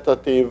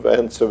vegetative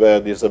and severe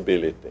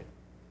disability.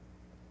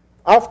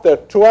 After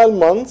 12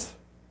 months,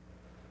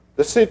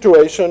 the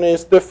situation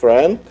is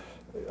different.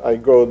 I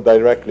go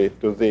directly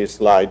to this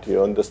slide,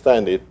 you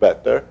understand it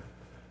better.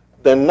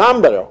 The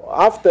number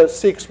after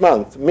 6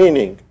 months,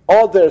 meaning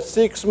other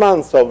 6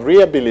 months of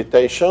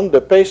rehabilitation,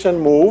 the patient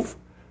move,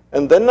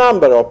 and the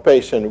number of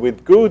patients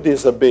with good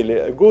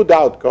disability, good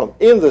outcome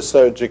in the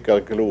surgical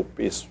group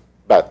is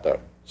better.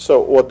 So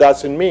what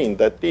does it mean?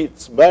 That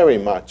it's very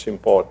much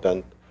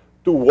important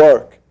to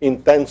work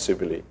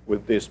intensively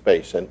with this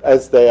patient,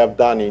 as they have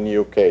done in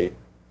UK.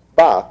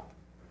 But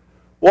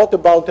what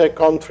about a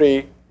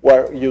country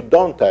where you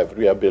don't have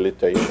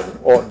rehabilitation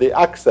or the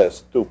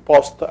access to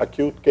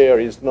post-acute care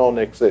is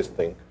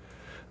non-existing?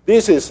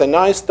 This is a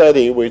nice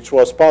study which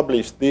was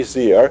published this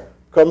year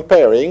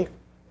comparing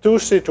 2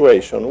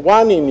 situations.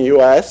 One in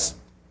US,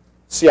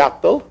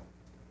 Seattle,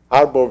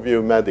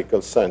 Harborview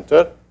Medical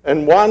Center,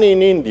 and one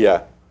in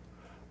India,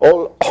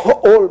 All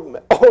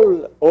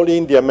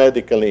India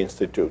Medical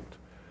Institute.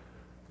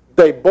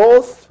 They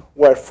both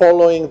were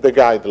following the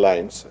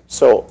guidelines.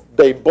 So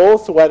they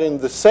both were in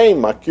the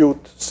same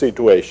acute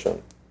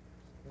situation.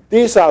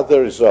 These are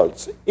the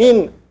results.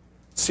 In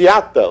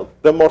Seattle,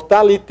 the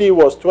mortality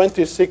was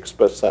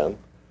 26%,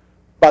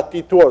 but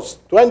it was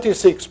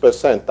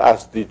 26%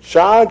 as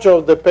discharge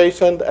of the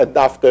patient and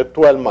after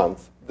 12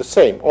 months. The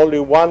same, only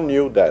 1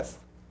 new death.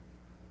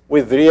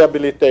 With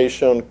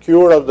rehabilitation,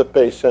 cure of the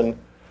patient,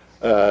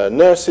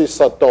 nurses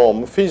at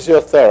home,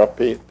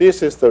 physiotherapy,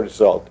 this is the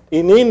result.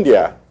 In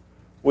India,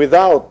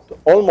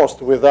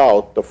 almost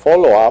without the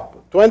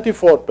follow-up,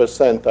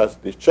 24% as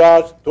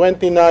discharged,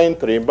 29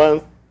 3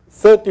 months,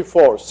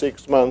 34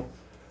 6 months,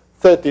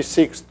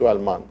 36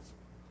 12 months.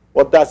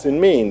 What does it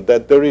mean?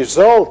 That the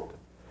result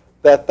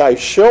that I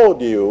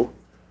showed you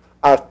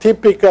are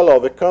typical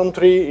of a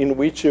country in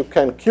which you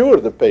can cure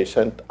the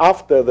patient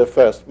after the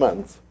first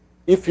month.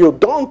 If you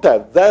don't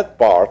have that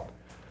part,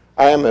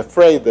 I am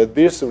afraid that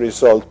this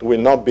result will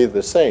not be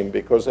the same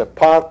because a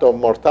part of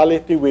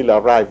mortality will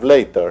arrive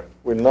later,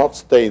 will not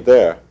stay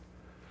there.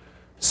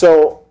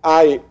 So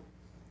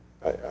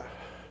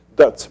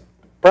that's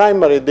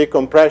primary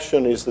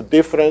decompression is a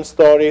different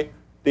story.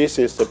 This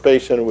is a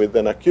patient with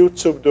an acute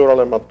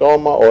subdural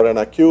hematoma or an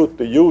acute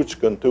huge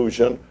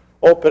contusion,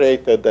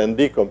 operated and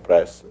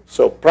decompressed.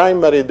 So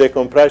primary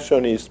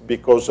decompression is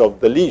because of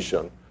the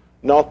lesion,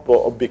 not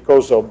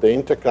because of the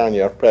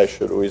intracranial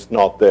pressure who is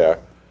not there.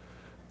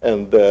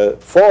 And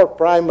for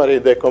primary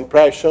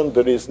decompression,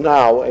 there is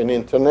now an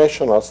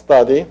international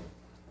study.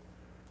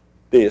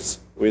 This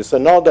with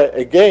another,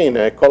 again,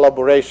 a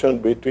collaboration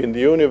between the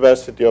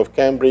University of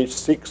Cambridge,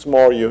 6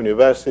 more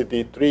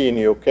universities, 3 in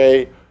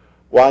UK,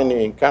 1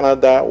 in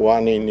Canada,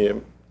 1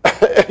 in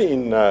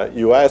in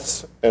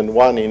US and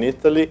one in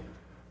Italy,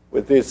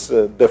 with this,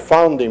 the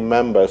founding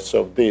members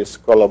of this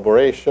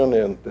collaboration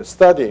and the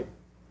study.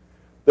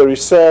 The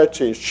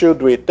research is,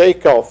 should we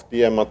take off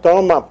the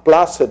hematoma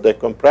plus a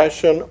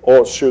decompression,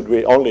 or should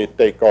we only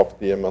take off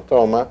the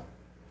hematoma?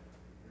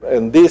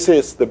 And this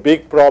is the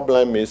big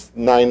problem, is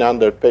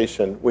 900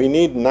 patients. We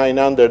need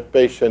 900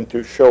 patients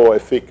to show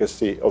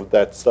efficacy of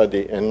that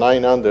study, and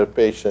 900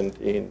 patients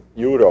in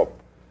Europe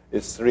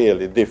is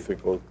really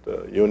difficult.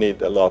 You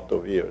need a lot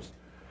of years.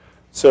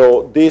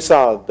 So these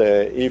are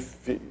the,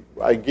 if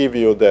I give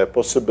you the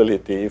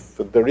possibility, if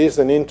there is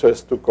an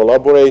interest to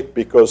collaborate,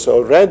 because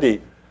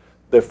already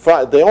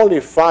the only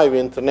 5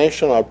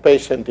 international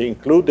patients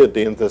included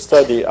in the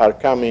study are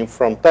coming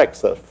from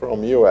Texas,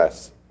 from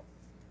US.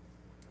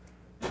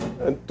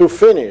 And to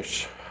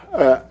finish,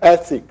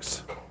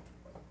 ethics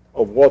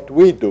of what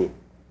we do.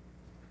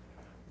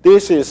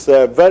 This is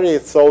a very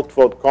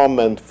thoughtful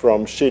comment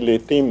from Shirley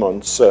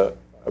Timmons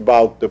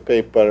about the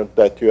paper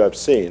that you have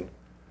seen.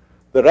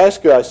 The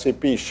rescue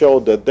ICP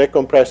showed that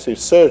decompressive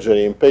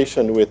surgery in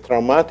patients with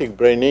traumatic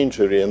brain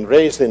injury and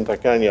raised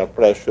intracranial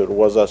pressure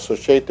was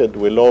associated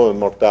with lower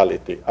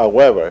mortality.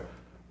 However,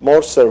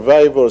 more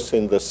survivors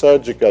in the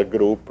surgical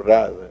group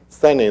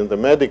than in the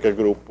medical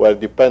group were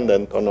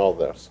dependent on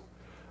others.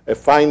 A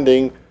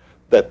finding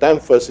that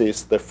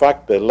emphasizes the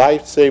fact that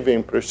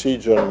life-saving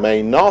procedure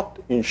may not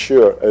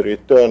ensure a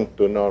return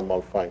to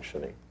normal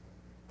functioning.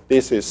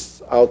 This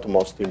is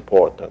utmost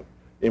important.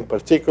 In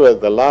particular,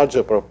 the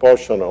larger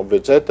proportion of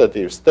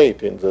vegetative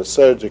state in the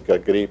surgical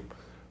group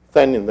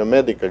than in the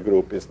medical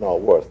group is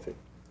not worth it.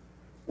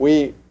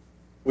 We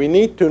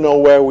need to know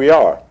where we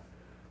are.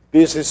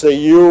 This is a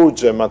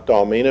huge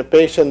hematoma. In a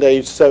patient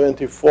age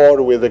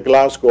 74 with a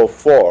Glasgow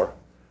 4,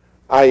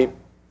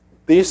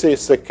 this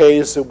is a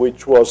case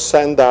which was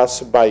sent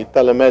us by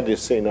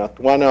telemedicine at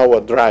 1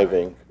 hour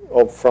driving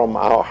from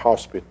our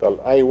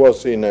hospital. I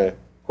was in a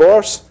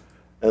course,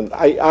 and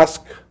I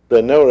asked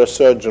the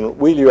neurosurgeon,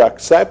 will you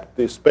accept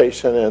this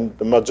patient? And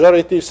the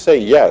majority say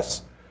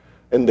yes.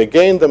 And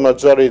again, the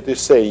majority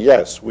say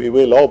yes, we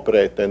will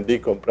operate and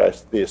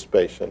decompress this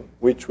patient,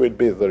 which will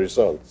be the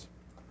results.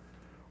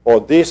 Or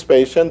this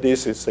patient,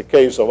 this is a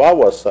case of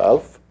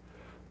ourselves.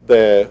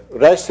 The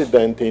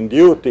resident in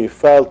duty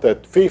felt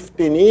that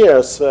 15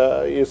 years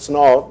is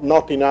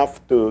not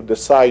enough to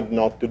decide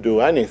not to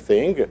do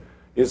anything.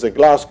 Is a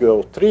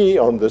Glasgow 3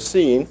 on the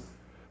scene,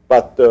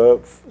 but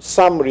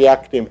some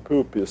reacting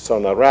pupils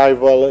on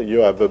arrival. You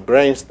have a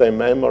brainstem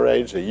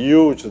hemorrhage, a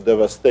huge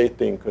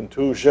devastating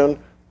contusion.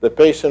 The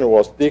patient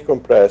was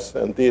decompressed,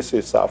 and this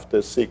is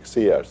after 6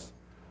 years.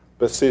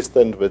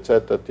 Persistent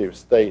vegetative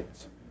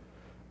states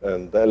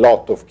and a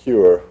lot of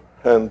cure.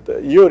 And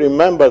you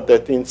remember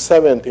that in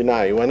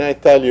 79, when I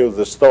tell you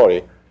the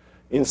story,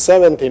 in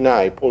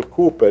 79, Paul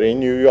Cooper in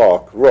New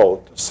York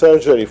wrote,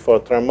 surgery for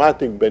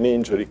traumatic brain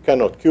injury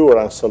cannot cure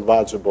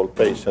unsalvageable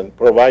patients,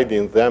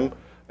 providing them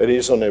a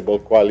reasonable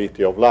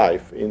quality of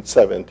life. In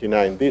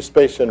 79, this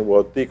patient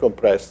was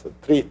decompressed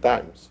 3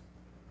 times.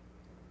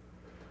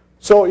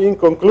 So in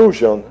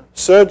conclusion,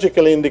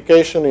 surgical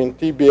indication in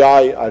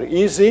TBI are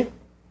easy,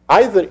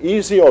 either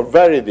easy or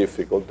very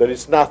difficult. There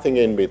is nothing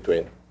in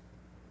between.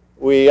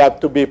 We have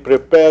to be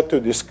prepared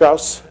to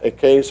discuss a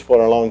case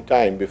for a long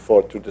time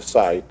before to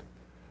decide.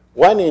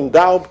 When in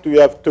doubt, you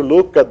have to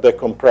look at the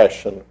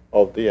compression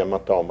of the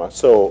hematoma.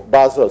 So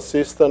basal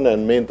cistern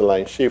and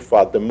midline sheath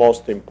are the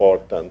most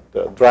important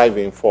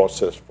driving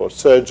forces for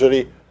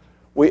surgery.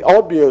 We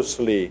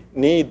obviously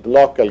need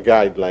local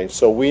guidelines,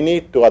 so we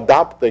need to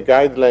adapt the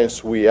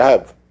guidelines we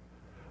have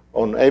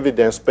on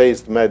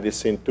evidence-based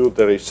medicine to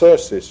the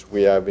resources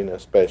we have in a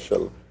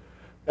special.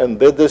 And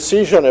the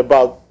decision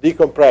about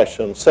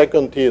decompression,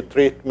 second-tier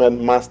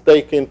treatment, must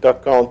take into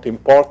account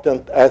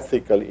important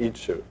ethical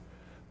issues.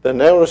 The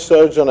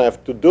neurosurgeon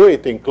have to do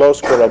it in close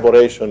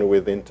collaboration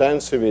with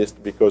intensivists,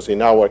 because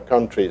in our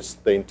countries,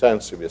 the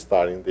intensivists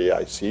are in the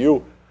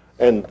ICU,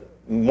 and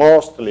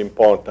mostly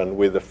important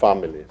with the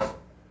families.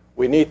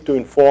 We need to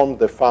inform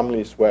the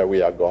families where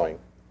we are going.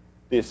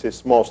 This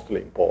is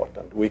mostly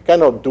important. We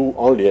cannot do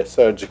only a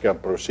surgical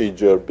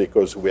procedure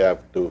because we have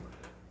to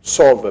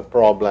solve a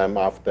problem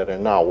after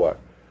an hour.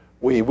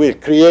 We will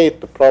create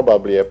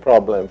probably a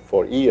problem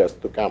for years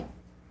to come.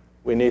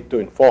 We need to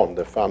inform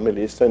the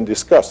families and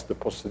discuss the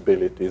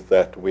possibilities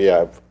that we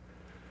have.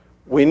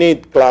 We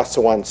need class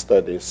 1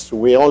 studies.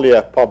 We only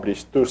have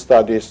published 2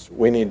 studies.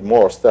 We need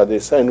more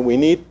studies, and we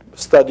need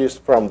studies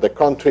from the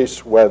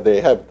countries where they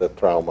have the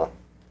trauma.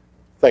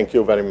 Thank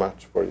you very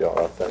much for your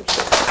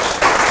attention.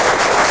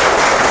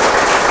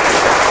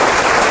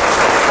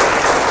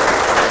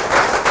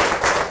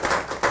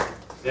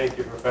 Thank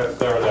you,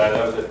 Professor.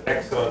 That was an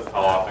excellent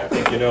talk. I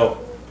think, you know,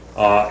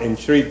 in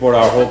Shreveport,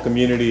 our whole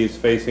community is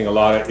facing a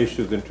lot of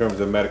issues in terms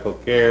of medical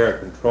care,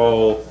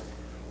 control,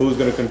 who's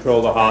going to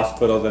control the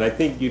hospitals. And I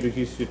think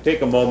you should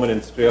take a moment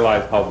and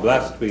realize how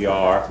blessed we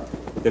are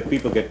that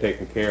people get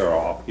taken care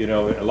of. You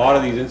know, a lot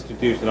of these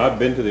institutions, I've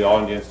been to the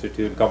All-India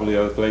Institute, a couple of the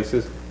other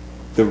places,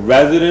 the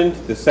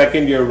resident, the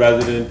second-year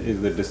resident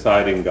is the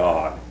deciding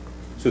God.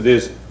 So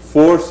there's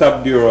 4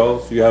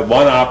 subdurals, you have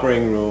 1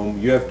 operating room,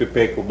 you have to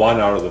pick 1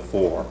 out of the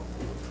 4.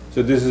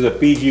 So this is a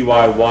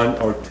PGY 1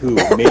 or 2,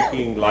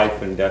 making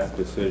life and death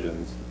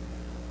decisions.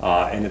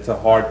 And it's a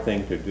hard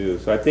thing to do.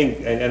 So I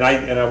think, and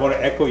I want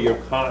to echo your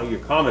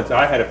comments.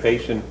 I had a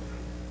patient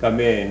come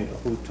in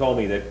who told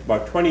me that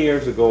about 20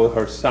 years ago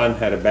her son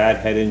had a bad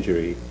head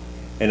injury,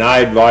 and I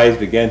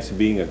advised against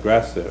being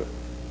aggressive.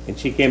 And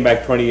she came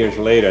back 20 years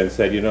later and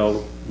said, you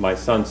know, my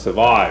son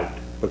survived,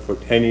 but for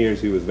 10 years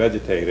he was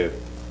vegetative.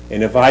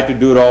 And if I had to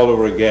do it all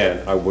over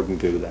again, I wouldn't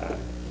do that.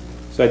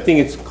 So I think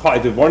it's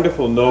a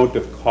wonderful note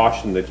of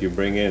caution that you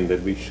bring in,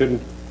 that we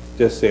shouldn't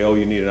just say, oh,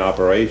 you need an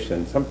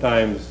operation.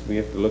 Sometimes we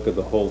have to look at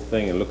the whole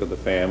thing and look at the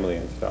family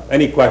and stuff.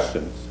 Any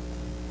questions?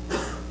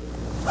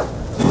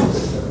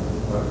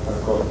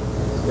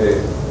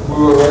 We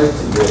were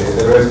writing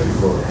the rescue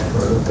for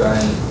a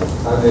time,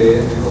 and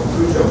the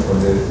conclusion from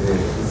the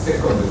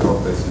second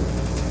decompression,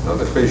 not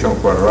the patient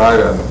who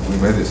arrived and we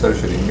made the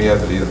surgery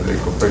immediately and the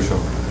decompression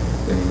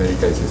in many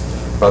cases,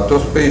 but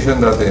those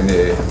patients that in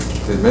the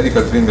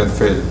medical treatment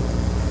failed,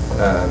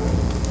 and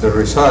the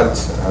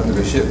results and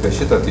the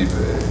vegetative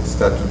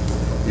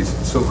status is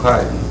so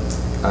high,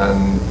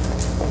 and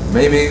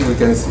maybe we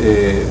can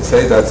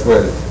say that as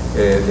well.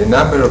 The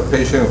number of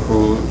patients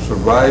who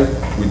survive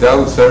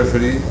without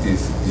surgery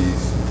is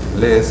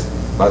less,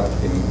 but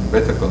in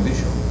better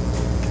condition.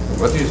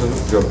 What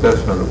is your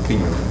personal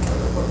opinion?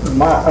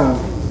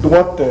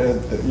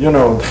 You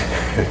know,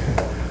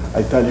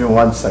 I tell you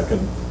 1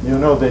 second. You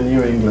know the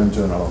New England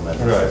Journal of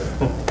Medicine.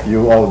 Right.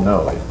 You all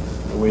know it.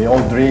 We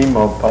all dream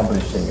of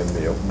publishing in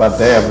the, but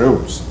they have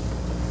rules.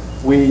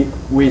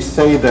 We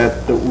say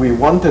that we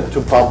wanted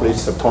to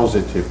publish a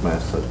positive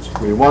message.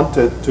 We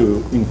wanted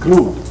to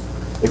include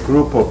a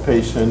group of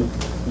patients,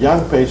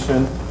 young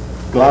patients,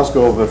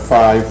 Glasgow over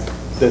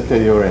 5,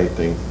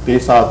 deteriorating.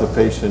 These are the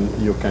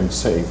patients you can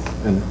save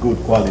and good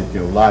quality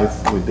of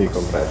life with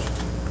decompression.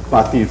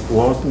 But it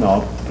was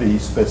not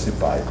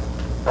pre-specified.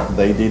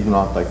 They did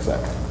not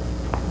accept,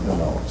 you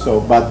know.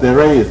 So, but there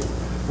is,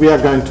 we are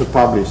going to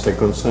publish a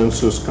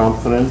consensus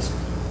conference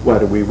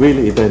where we will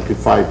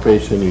identify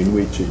patients in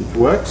which it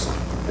works,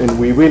 and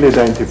we will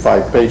identify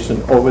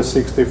patients over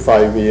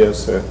 65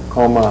 years,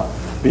 coma,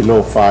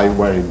 below 5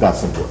 where it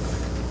doesn't work.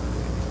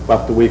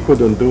 But we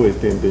couldn't do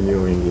it in the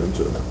New England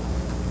Journal.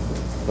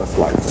 That's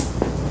life.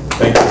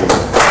 Thank you.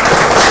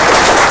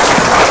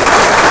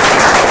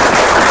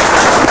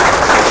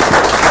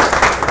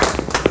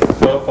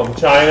 So from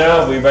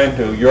China, we went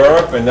to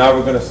Europe, and now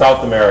we're going to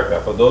South America.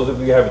 For those of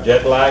you who have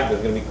jet lag,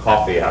 there's going to be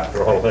coffee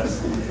after all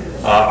this.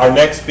 Our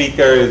next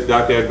speaker is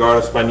Dr.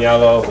 Edgardo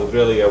Spagnuolo, who's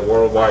really a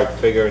worldwide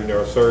figure in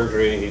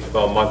neurosurgery. He's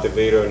from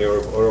Montevideo in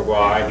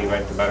Uruguay. He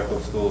went to medical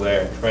school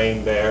there and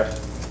trained there,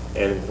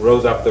 and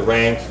rose up the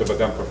ranks to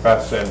become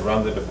professor and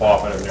run the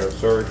Department of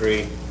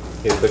Neurosurgery.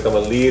 He's become a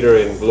leader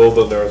in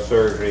global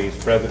neurosurgery. He's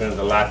president of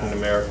the Latin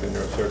American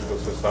Neurosurgical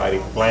Society,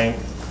 FLANC.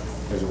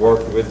 He's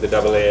worked with the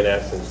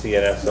AANS and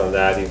CNS on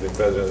that. He's the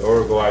president of the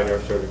Uruguay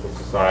Neurosurgical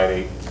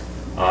Society.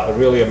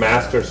 Really a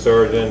master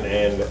surgeon,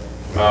 and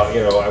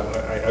you know,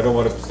 I don't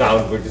want to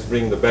sound, we're just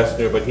bringing the best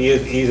neuro, but he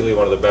is easily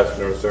one of the best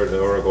neurosurgeons in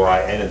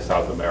Uruguay and in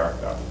South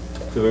America.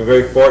 So we're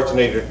very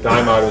fortunate to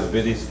time out of his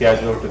busy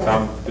schedule to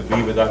come to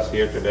be with us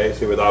here today.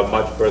 So without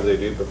much further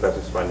ado, Professor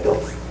Spagnuolo.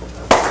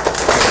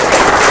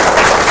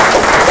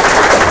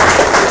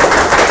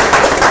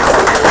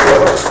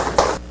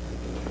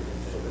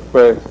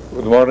 Well,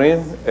 good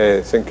morning.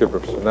 Thank you,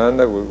 Professor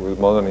Nanda. Good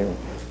morning,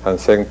 and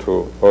thanks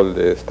to all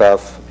the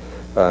staff.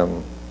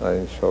 I'm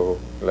so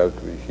glad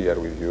to be here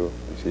with you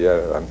this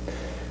year and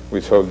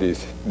with all the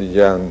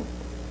young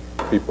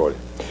people.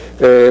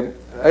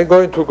 I'm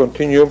going to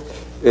continue,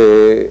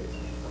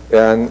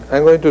 and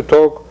I'm going to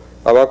talk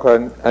about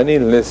an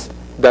illness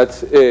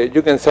that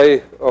you can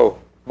say, oh,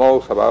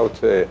 most about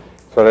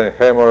Subarachnoid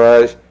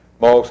hemorrhage,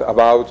 most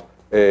about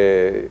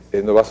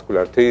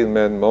endovascular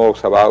treatment,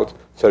 most about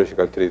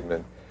surgical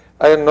treatment.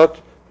 I am not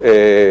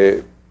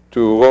to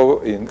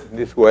go in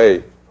this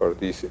way for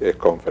this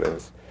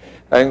conference.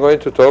 I'm going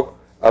to talk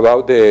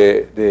about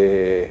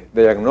the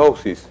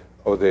diagnosis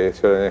of the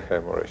Subarachnoid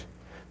hemorrhage,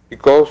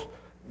 because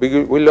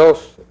we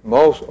lost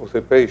most of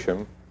the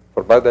patients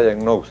for bad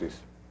diagnosis,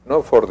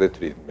 not for the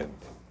treatment.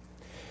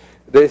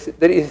 There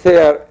is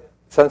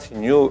something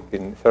new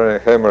in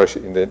Subarachnoid hemorrhage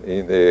in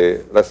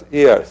the last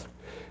years.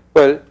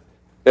 Well,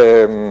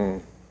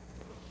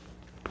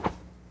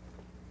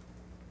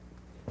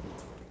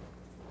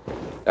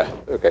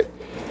 okay.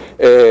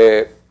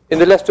 In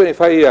the last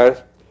 25 years,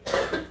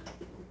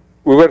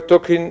 we were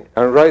talking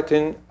and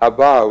writing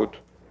about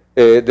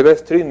the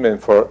best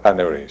treatment for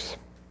aneurysms.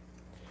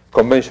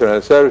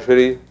 Conventional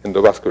surgery,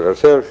 endovascular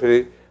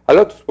surgery, a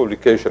lot of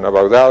publication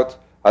about that,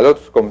 a lot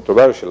of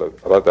controversial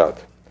about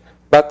that.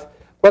 But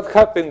what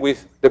happened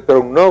with the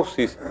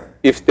prognosis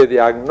if the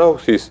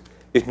diagnosis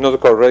is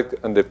not correct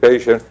and the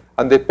patient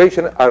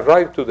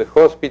arrived to the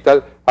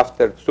hospital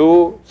after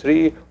 2,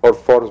 3, or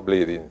 4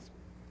 bleedings?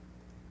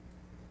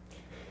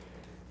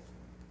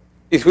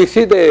 If we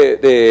see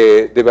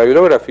the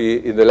bibliography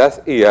in the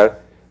last year,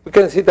 we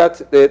we can see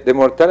that the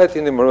mortality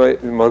and the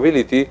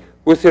morbidity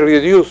was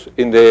reduced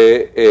in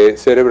the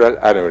cerebral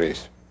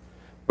aneurysm.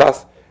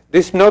 But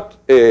this not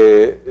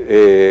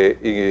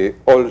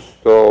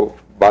also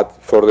but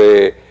for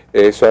the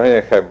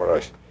Subarachnoid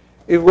hemorrhage.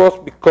 It was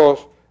because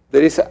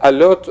there is a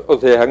lot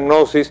of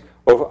diagnosis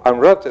of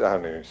unwrapped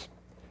aneurysm.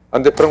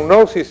 And the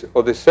prognosis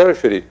of the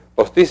surgery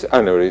of this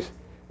aneurysm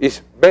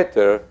is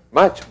better,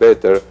 much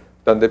better,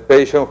 than the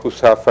patient who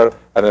suffered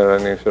an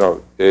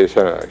aneurysm.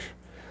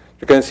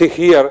 You can see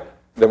here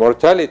the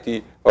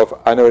mortality of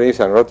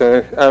aneurysm and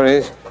rotten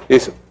aneurysm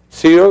is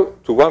 0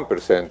 to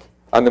 1%,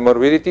 and the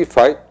morbidity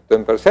 5 to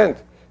 10%.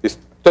 It's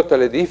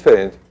totally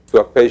different to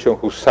a patient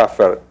who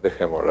suffered the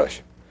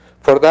hemorrhage.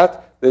 For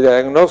that, the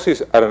diagnosis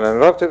of an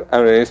unwrapped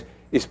aneurysm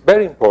is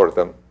very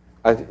important.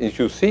 And as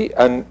you see,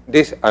 and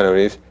this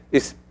aneurysm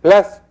is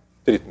plus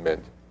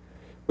treatment.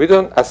 We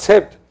don't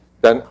accept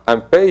that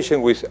a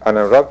patient with an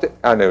unwrapped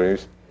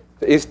aneurysm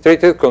is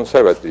treated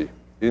conservatively.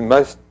 We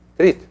must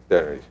treat the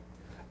aneurysm.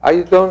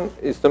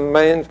 It's the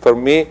main for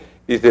me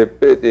is the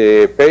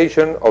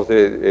patient or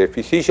the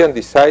physician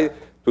decide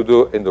to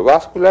do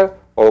endovascular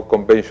or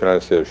conventional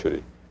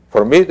surgery.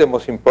 For me, the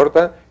most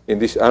important in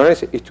this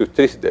aneurysm is to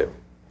treat them.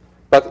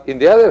 But in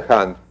the other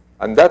hand,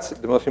 and that's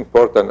the most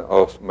important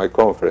of my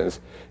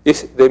conference,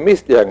 is the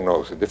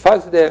misdiagnosis, the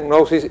false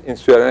diagnosis in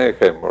Subarachnoid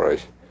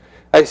hemorrhage.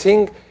 I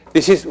think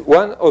this is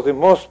one of the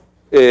most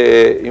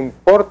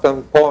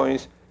important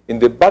points in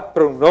the bad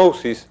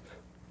prognosis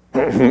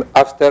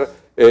after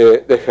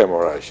the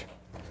hemorrhage.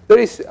 There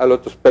is a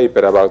lot of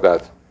paper about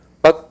that,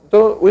 but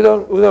we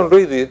don't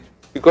read it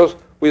because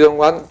we don't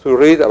want to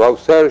read about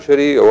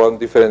surgery or on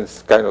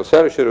different kind of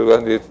surgery, we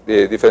want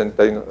the different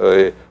kind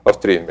of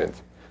treatment.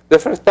 The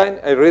first time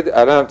I read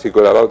an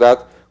article about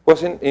that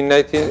was in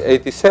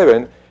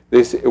 1987.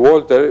 This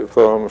Walter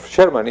from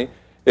Germany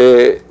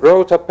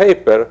wrote a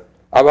paper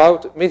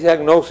about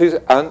misdiagnosis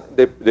and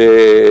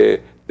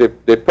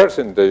the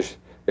percentage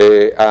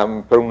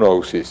and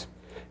prognosis.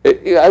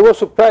 I was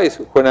surprised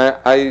when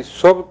I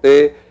saw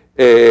the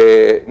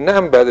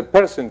number, the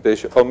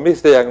percentage of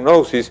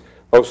misdiagnosis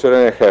of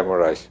Subarachnoid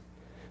hemorrhage.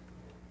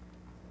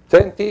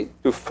 20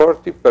 to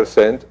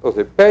 40% of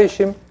the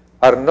patients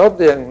are not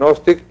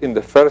diagnostic in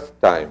the first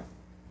time.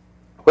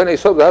 When I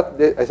saw that,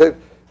 I said,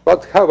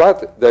 but how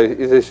bad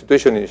is the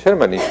situation in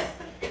Germany?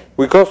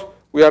 Because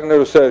we are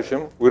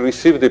neurosurgeons, we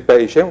receive the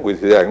patient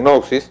with the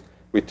diagnosis,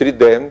 we treat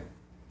them.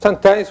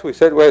 Sometimes we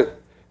said, well,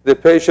 the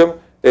patient,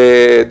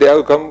 the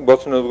outcome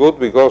was not good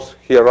because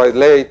he arrived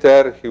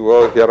later, he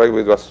arrived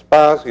with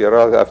vaspas, he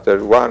arrived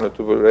after 1 or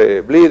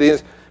 2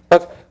 bleedings,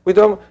 but we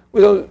don't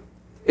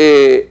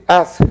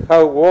ask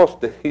how was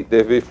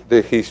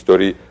the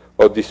history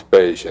of these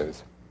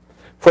patients.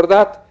 For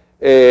that,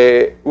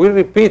 we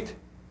repeat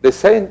the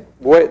same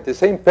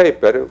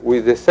paper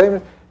with the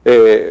same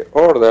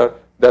order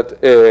that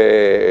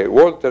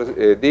Walter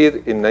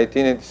did in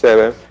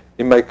 1987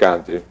 in my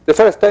country. The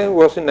first time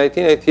was in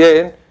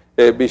 1988.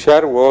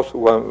 Bishar was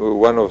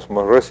one of the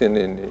most recent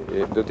in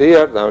the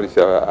year. Now he's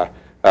a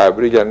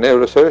brilliant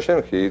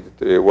neurosurgeon. He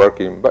works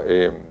in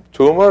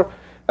tumor.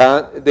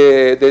 And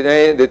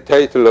the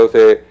title of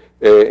the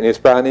in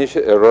Spanish,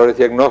 errores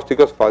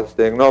diagnósticos, false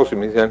diagnosis,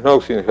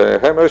 misdiagnosis in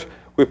hemorrhage.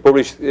 We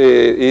published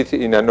it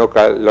in a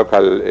local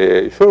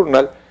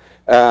journal.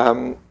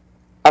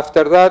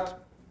 After that,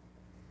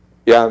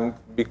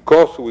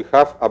 because we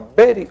have a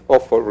very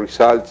awful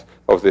results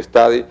of the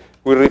study,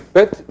 we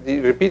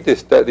repeat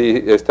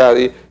the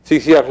study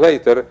 6 years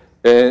later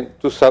in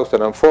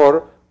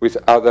 2004 with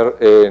other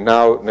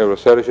now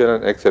neurosurgeon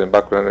and excellent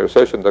background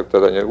neurosurgeon,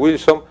 Dr. Daniel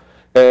Wilson.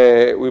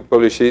 We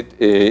published it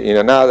in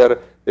another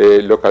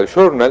local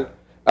journal,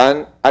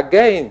 and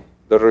again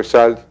the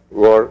results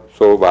were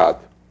so bad.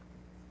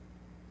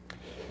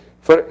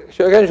 So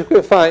again, you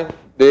can find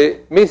the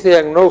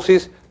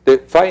misdiagnosis, the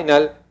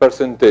final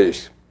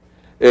percentage.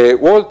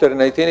 Walter in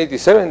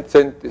 1987,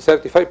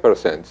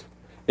 35%.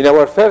 In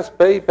our first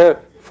paper,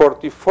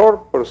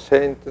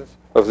 44%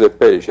 of the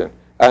patient,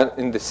 and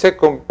in the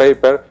second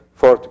paper,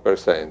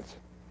 40%.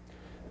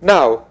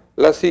 Now,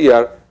 last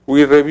year,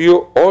 we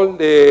review all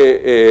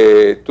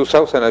the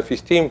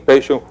 2015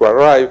 patients who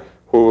arrived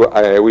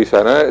with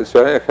an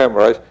Subarachnoid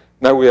hemorrhage.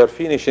 Now we are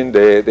finishing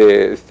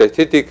the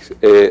statistics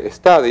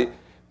study,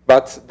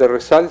 but the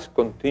results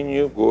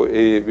continue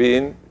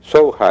being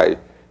so high.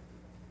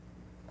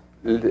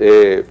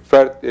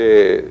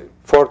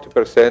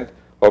 40%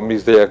 of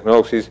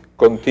misdiagnosis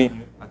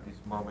continue at this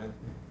moment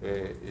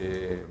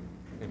in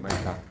my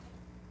country.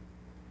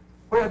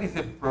 Where is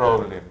the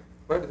problem?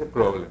 Where is the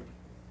problem?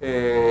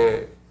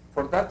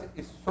 For that,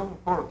 it's so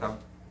important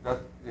that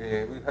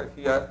we have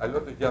here a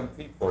lot of young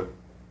people,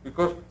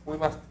 because we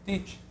must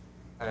teach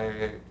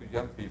to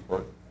young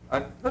people,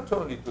 and not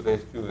only to the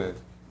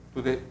students,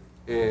 to the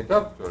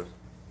doctors.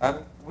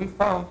 And we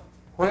found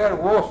where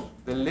was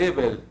the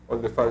level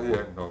of the first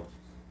diagnosis.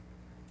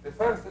 The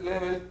first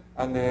level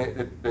and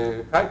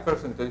the high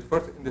percentage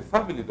first in the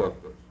family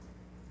doctors.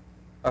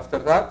 After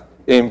that,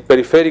 in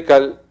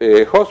peripheral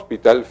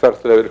hospital,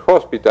 first level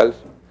hospitals,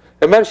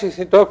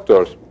 emergency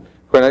doctors,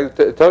 when I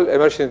told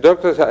emergency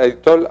doctors, I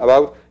told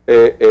about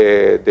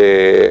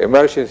the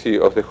emergency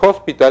of the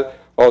hospital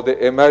or the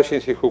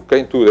emergency who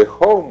came to the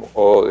home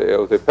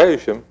of the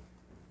patient.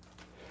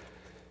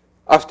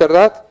 After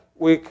that,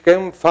 we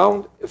can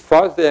found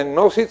false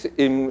diagnosis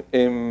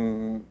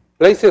in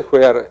places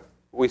where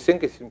we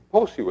think it's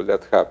impossible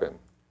that happen.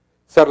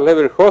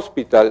 Third-level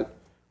hospital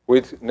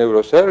with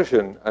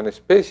neurosurgeon and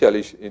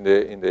specialists in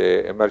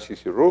the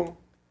emergency room,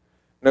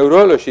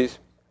 neurologists,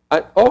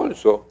 and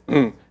also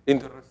in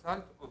the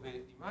result of the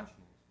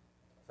imaging.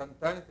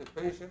 Sometimes the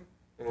patient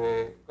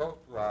goes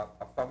to a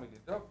family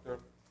doctor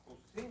who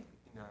thinks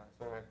in a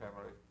cerebral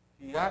hemorrhage.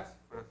 He asks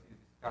for a CT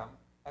scan,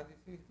 and the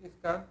CT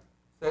scan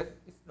says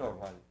it's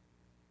normal.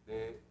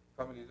 The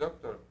family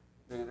doctor,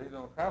 they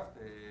don't have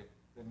the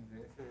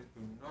necessity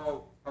to know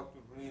how to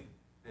read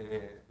the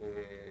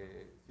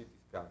CT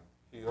scan.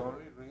 He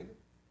only reads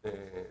the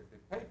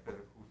paper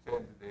who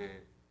sent the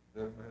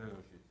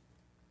neurologist.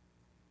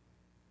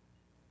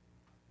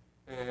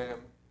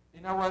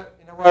 In our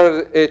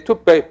two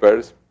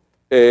papers,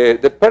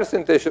 the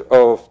percentage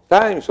of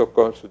times of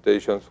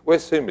consultations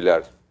was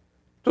similar.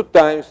 2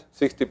 times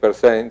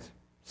 60%,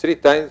 3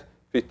 times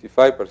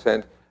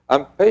 55%,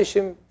 and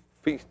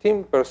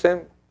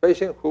 15%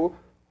 patients who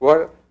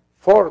were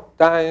 4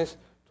 times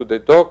to the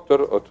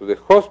doctor or to the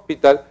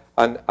hospital,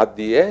 and at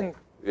the end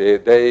they are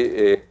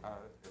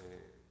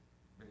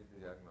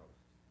diagnosed.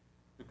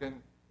 You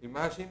can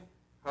imagine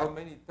how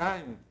many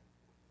times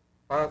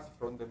pass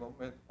from the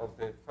moment of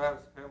the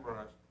first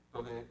hemorrhage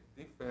to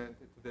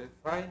the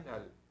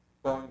final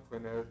point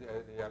when they are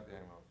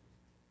diagnosed.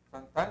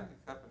 Sometimes it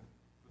happens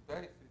 2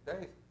 days, 3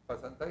 days,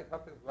 but sometimes it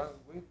happens 1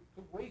 week,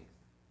 2 weeks.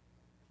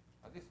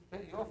 And this is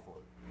very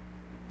awful.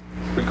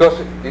 Because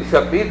it's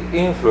a big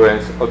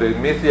influence of the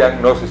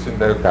misdiagnosis in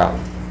the account.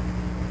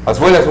 As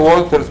well as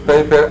Walter's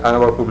paper and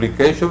our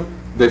publication,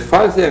 the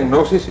false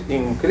diagnosis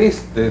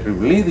increased the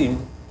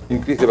bleeding,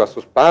 increased the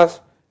vasospasm,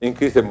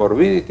 increase the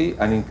morbidity,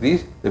 and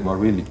increase the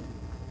mortality.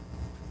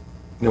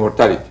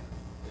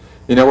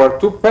 In our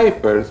two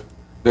papers,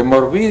 the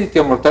morbidity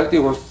and mortality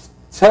was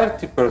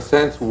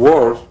 30%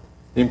 worse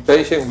in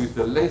patients with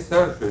delayed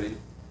surgery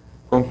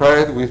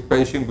compared with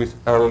patients with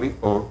early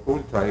or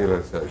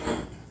ultra-early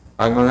surgery.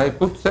 And when I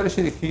put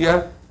surgery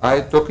here,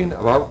 I'm talking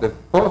about the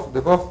both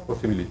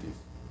possibilities,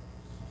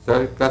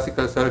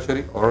 classical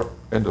surgery or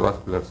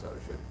endovascular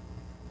surgery.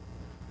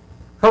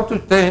 How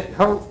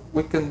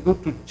we can do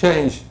to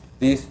change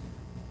this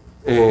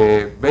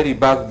very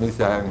bad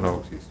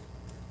misdiagnosis?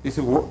 This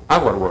is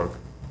our work.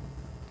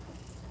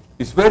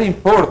 It's very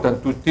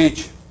important to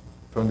teach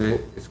from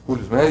the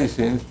school's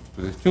medicine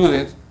to the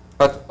students,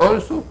 but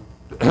also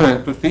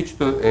to teach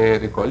to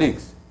the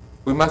colleagues.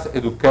 We must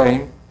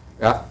educate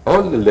at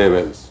all the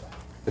levels.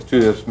 The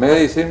students'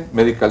 medicine,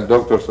 medical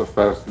doctors of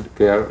first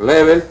care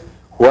level,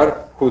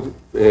 who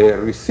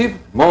receive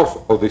most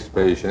of these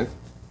patients,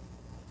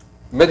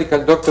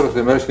 medical doctors of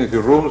the emergency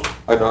rooms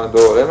and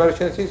other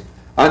emergencies,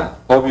 and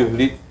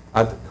obviously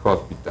at the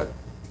hospital.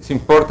 It's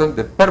important,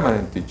 the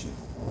permanent teaching.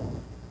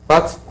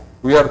 But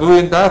we are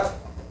doing that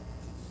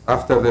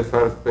after the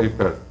first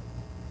paper.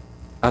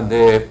 And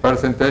the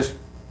percentage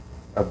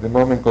at the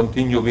moment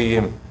continue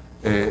being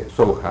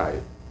so high.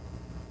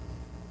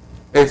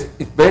 It's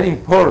very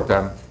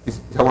important,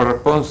 it's our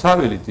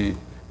responsibility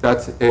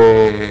that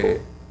a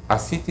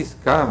CT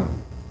scan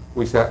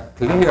with a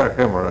clear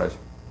hemorrhage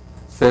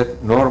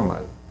set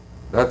normal.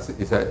 That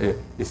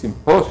is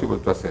impossible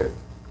to accept.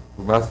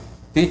 We must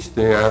teach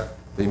the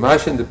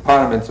imaging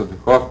departments of the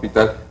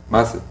hospital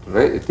must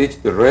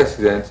teach the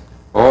residents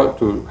all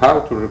to how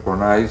to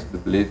recognize the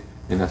bleed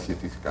in a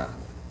CT scan.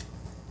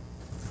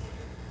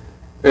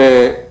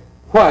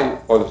 Why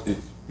all of this?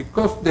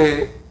 Because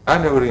the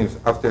aneurysms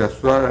after a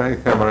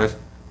subarachnoid hemorrhage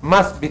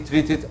must be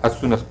treated as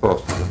soon as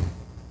possible.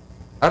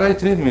 Early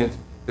treatment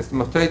is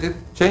demonstrated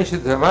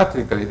changes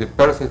dramatically the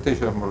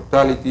percentage of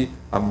mortality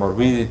and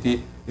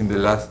morbidity in the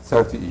last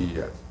 30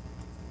 years.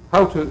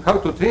 How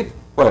to treat?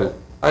 Well,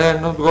 I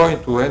am not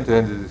going to enter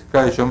into the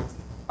discussion.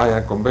 I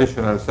am a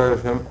conventional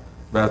surgeon,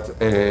 but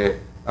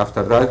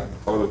after that,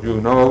 all of you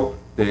know,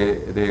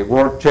 the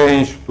word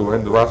changed to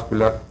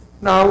endovascular.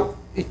 Now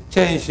it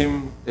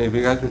changing, it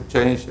began to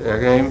change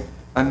again,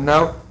 and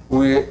now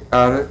we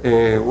are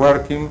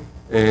working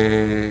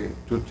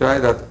to try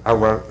that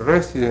our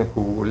residents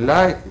who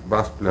like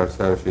vascular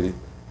surgery,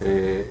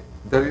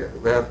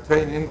 we are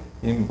training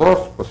in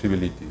both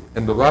possibilities,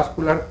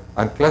 endovascular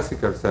and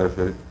classical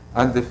surgery,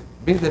 and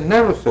be the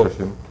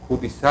neurosurgeon who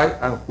decide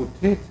and who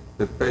treat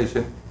the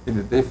patient in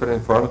a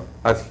different form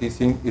as he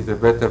thinks is a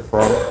better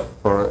form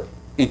for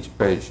each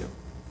patient.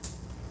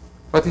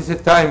 What is the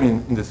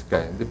timing in the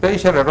scan? The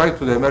patient arrives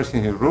to the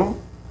emergency room,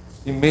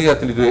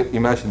 immediately to the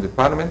imaging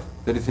department.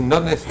 There is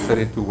not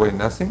necessary to wait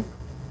nothing.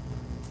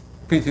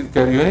 Critical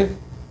care unit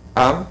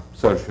and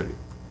surgery.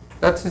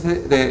 That's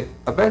a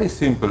very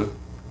simple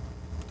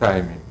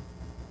timing.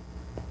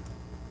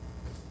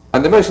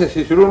 And the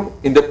emergency room,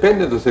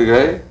 independent of the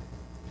grade,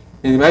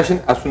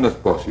 imagine as soon as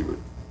possible.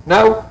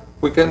 Now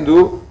we can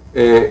do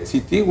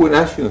CT with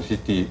Asian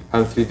CT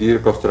and 3D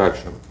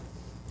reconstruction.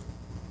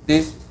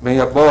 This may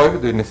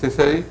avoid the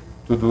necessity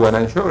to do an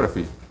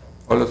angiography.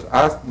 All of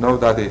us know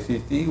that a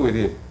CT with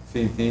a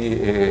CT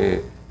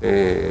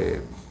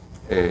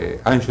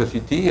angio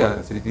CT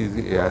and 3D is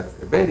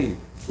a very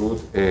good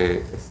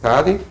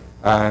study,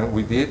 and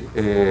we did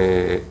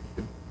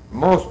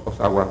most of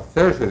our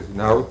surgeries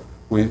now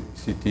with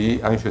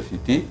CT, angio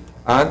CT,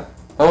 and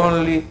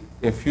only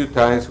a few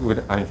times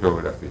with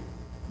angiography.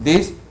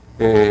 This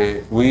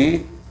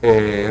we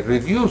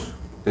reduce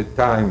the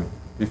time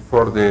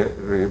before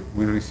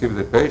we receive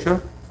the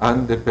patient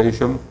and the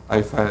patient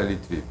I finally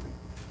treat.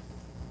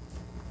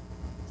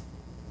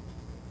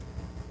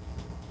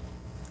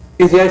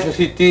 Is the angio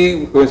CT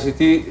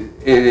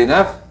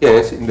enough?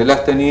 Yes. In the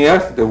last 10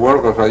 years, the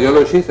work of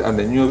radiologists and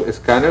the new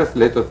scanners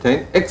let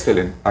obtain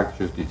excellent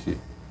angio CT,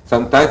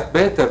 sometimes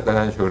better than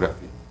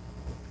angiography.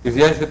 If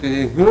the angio CT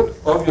is good,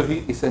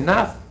 obviously it's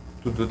enough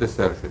to do the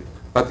surgery.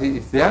 But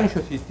if the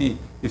angio CT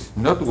is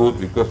not good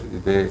because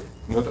it's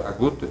not a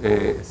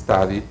good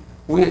study,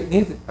 we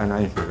need an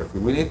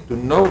angiography. We need to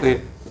know the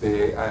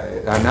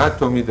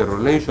anatomy, the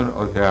relation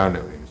of the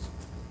aneurysms.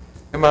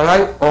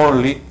 MRI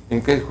only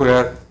in case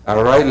where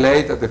arrived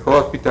late at the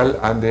hospital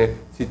and the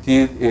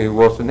CT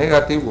was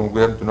negative. When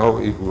we want to know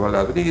if we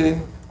are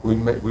bleeding,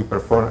 we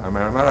perform an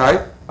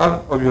MRI,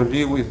 and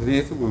obviously with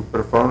this we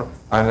perform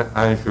an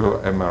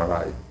angio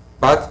MRI.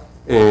 But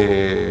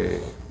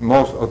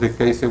most of the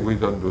cases we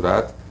don't do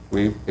that.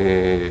 We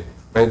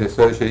make the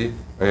surgery,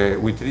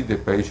 we treat the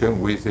patient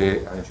with the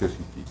angio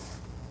CT.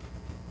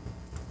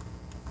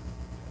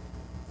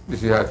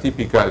 This is a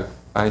typical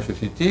angio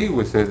CT.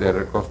 We say the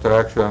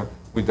reconstruction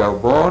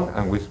without bone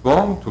and with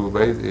bone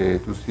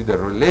to see the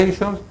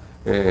relations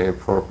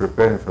for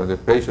preparing for the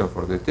patient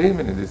for the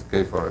treatment, in this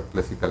case for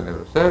classical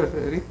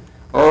neurosurgery.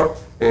 Or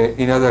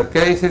in other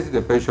cases,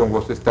 the patient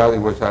was studied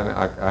with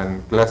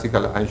a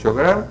classical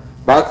angiogram,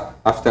 but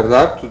after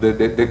that,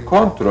 the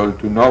control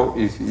to know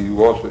if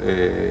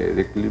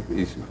the clip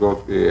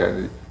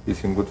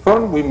is in good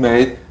form, we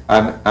made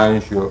an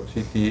angio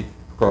CT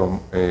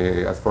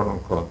as form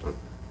of control.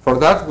 For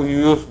that, we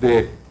use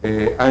the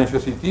angio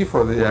CT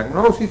for the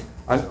diagnosis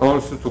and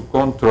also to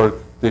control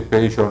the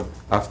patient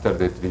after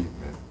the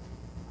treatment.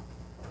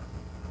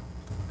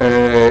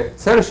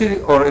 Surgery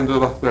or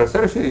endovascular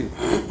surgery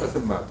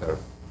doesn't matter.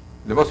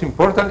 The most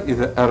important is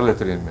the early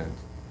treatment.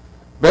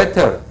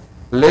 Better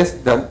less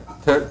than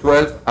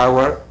 12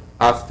 hours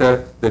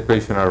after the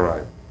patient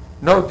arrives.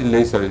 No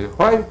delay surgery.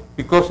 Why?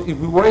 Because if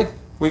we wait,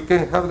 we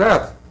can have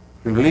that.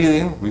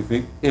 Bleeding with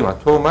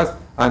hematomas,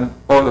 and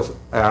all of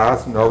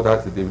us know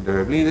that the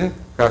bleeding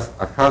has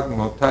a high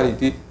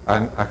mortality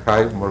and a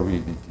high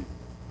morbidity.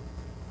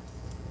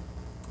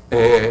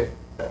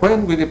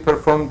 When we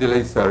perform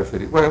delayed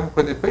surgery? Well,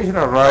 when the patient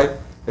arrives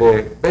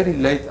very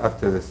late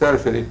after the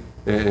surgery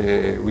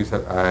with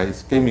a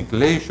ischemic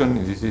lesion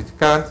in the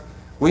scans,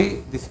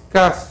 we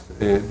discuss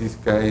this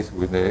case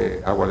with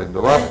our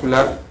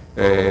endovascular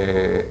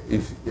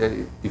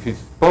if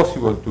it's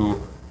possible to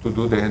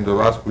do the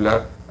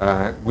endovascular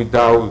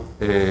without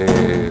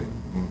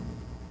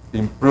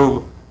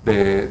improve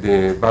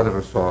the bad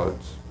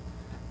results.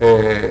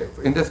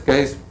 In this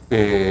case,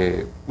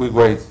 we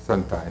wait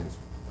sometimes.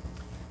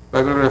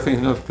 Bibliography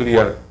is not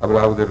clear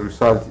about the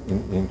results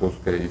in those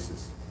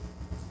cases.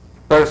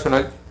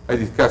 Personally, I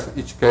discuss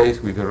each case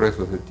with the rest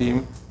of the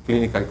team,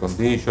 clinical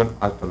condition,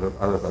 other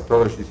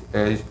pathologies,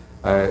 age,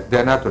 the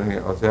anatomy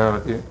of the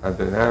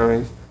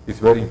aneurysm is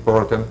very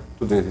important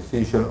to the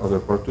decision of the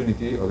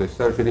opportunity of the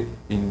surgery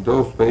in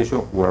those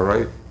patients who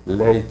arrive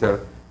later,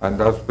 and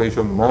those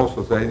patients, most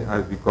of them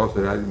are because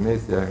they are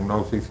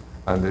misdiagnosis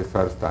and the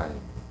first time.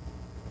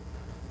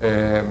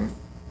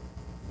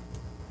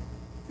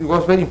 It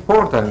was very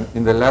important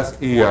in the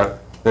last year,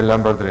 the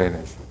lumbar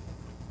drainage.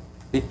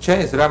 It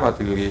changed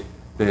dramatically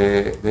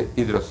the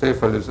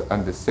hydrocephalus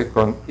and the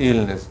second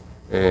illness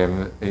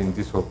in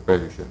these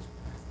patients.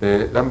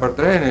 The lumbar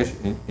drainage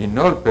in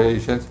all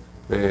patients,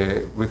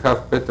 we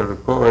have better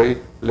recovery,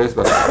 less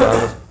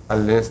vascular,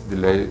 and less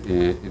delayed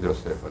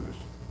hydrocephalus.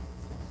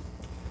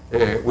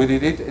 We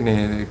did it in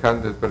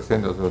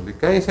 100% of the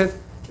cases.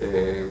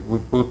 We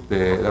put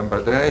the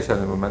lumbar drainage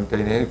and we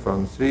maintain it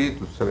from 3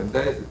 to 7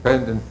 days,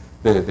 depending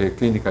the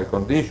clinical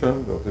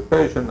condition of the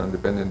patient and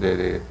depending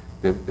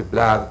the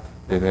blood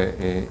in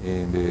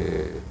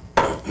the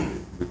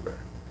repair.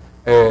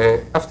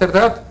 After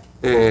that,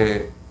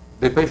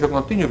 the patient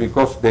continue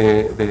because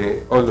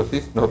all of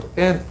this not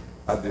end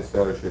at the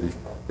surgery.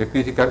 The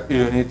critical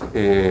unit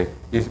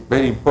is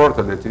very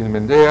important, the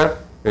treatment there.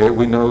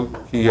 We know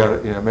here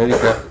in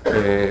America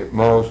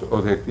most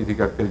of the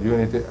critical care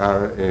units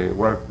are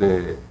work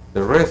the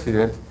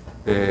resident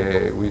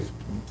with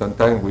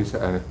sometimes with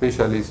a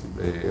specialist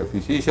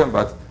physician,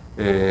 but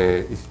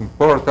it's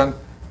important,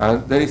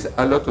 and there is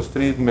a lot of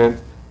treatment,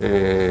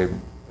 a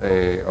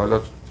lot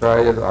of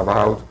trials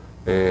about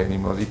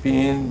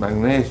nimodipine,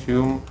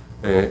 magnesium,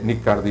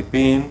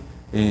 nicardipine,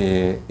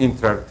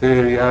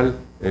 intraarterial,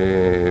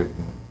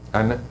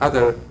 and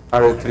other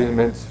are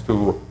treatments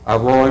to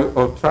avoid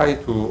or try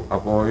to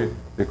avoid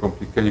the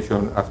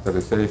complication after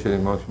the surgery. The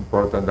most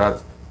important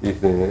that is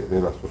the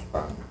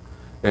vasospasm.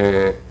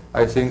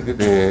 I think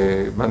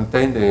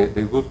maintain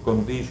the good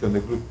condition,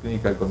 the good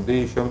clinical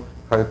condition,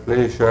 high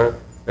pressure,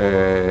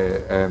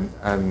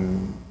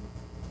 and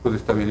good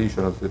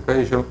stabilization of the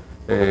patient,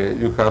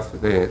 you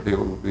have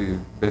the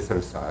best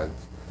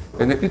results.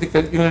 And the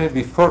critical unit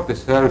before the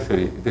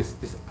surgery, this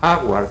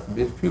hours,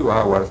 a few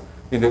hours,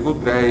 in the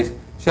good grace,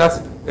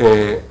 just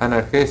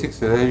analgesic,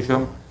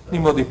 sedation,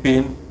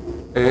 nimodipine.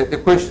 The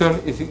question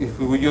is if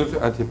we use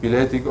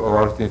antiepileptic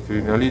or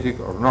antifibrinolytic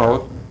or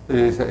not.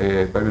 There is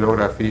a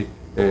bibliography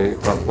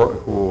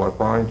who are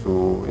pointing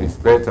to it's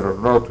better or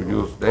not to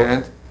use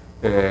them.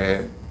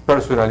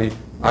 Personally,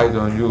 I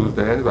don't use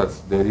them, but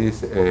there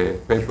is a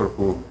paper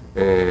who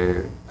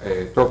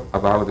talk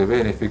about the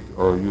benefit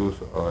of use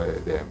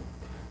them.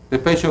 The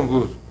patient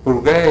who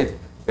purgate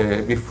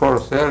before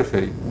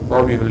surgery,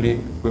 obviously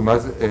we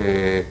must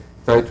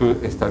try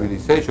to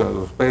stabilization of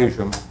those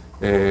patients.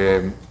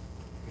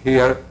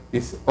 Here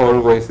is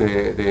always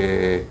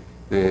the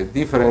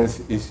difference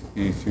is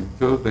if you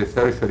do the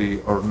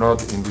surgery or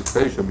not in this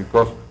patient,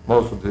 because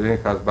most of them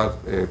has bad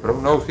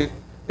prognosis.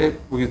 It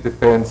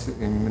depends.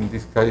 In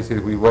this case,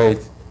 we wait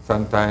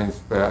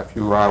sometimes a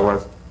few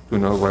hours to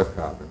know what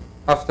happened.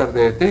 After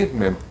the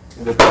treatment,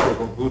 in the patient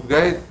of good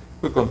grade,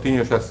 we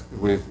continue just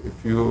with a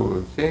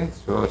few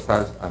things, so such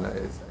as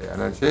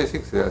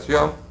analgesic,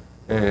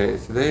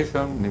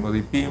 sedation,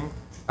 nimodipine,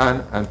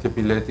 and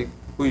antiepileptic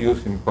we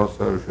use in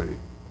post-surgery.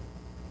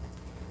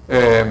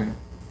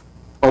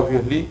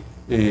 Obviously,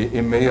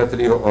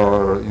 immediately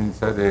or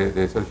inside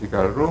the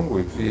surgical room,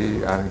 we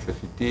see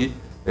angiosity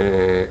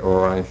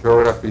or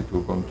angiography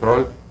to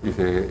control is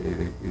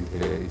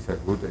a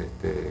good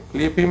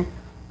clipping.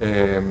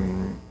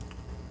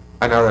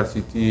 Another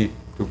CT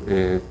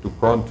to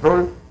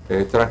control.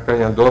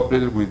 Transcranial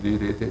Doppler, we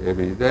did it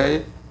every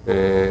day.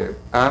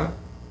 And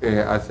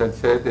as I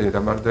said, the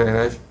thermal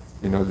drainage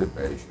in all the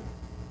patients.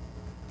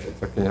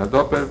 Transcranial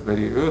Doppler,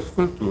 very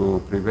useful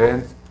to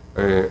prevent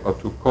or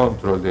to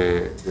control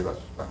the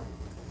vasospasm.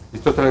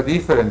 It's totally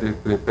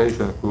different the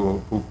patients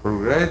who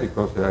progress,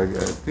 because they are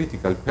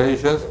critical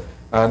patients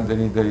and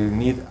they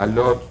need a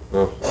lot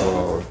of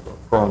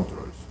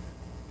controls.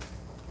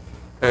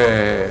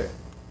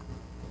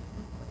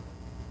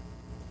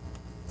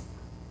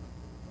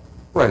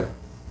 Well,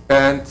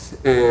 and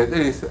there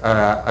is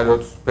a lot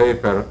of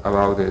paper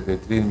about the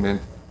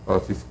treatment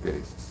of these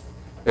cases.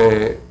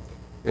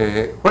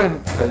 When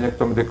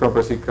craniectomy, the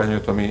comprehensive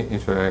craniotomy in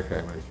cerebral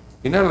hemorrhage.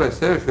 In early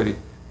surgery,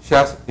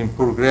 just in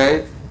poor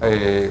grade,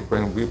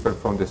 when we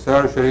perform the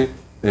surgery,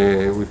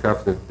 we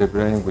have the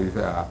brain with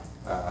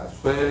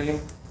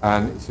swelling,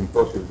 and it's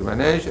impossible to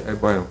manage.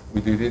 Well,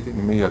 we did it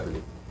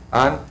immediately.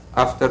 And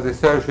after the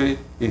surgery,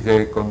 if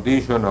the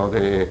condition of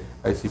the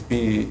ICP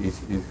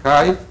is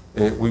high,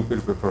 we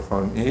will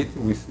perform it.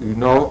 We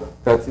know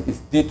that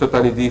it's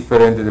totally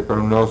different the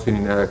prognosis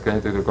in a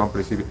cranial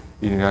compressive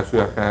in a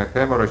subarachnoid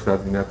hemorrhage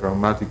than in a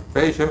traumatic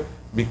patient,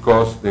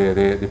 because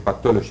the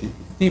pathology is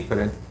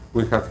different.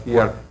 We have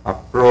here a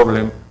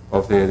problem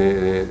of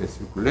the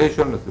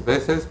circulation of the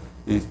vessels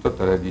is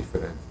totally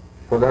different.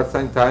 For that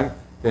same time,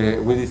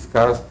 we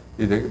discussed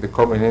the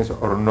convenience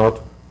or not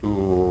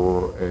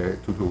to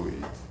do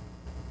it.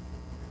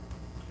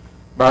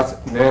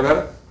 But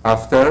never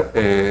after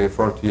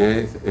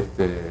 48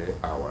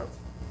 hours.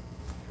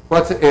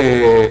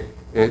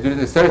 During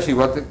the surgery,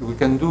 what we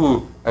can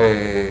do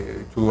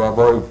to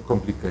avoid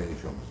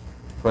complications?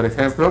 For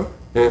example,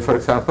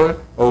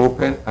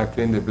 open and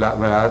clean the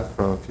blood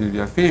from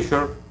Philian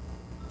fissure.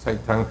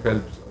 Sometimes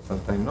helps,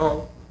 sometimes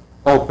no.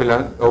 Open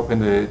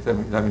the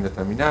lamina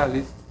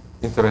terminalis,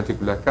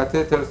 interventricular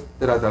catheters.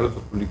 There are a lot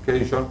of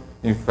publications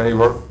in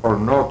favor or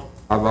not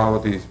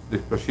about this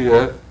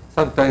procedure.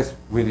 Sometimes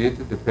we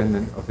did,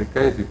 depending on the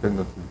case, depending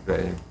on the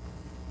brain.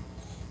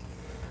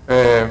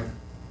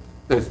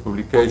 There's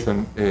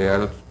publication, a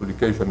lot of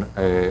publication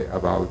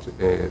about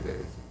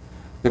this.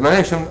 The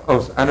management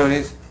of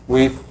aneurysm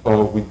with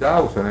or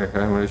without cerebral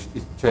hemorrhage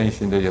is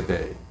changing day to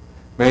day.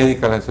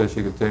 Medical and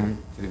surgical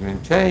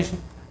treatment change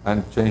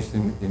and change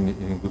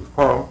in good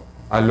form.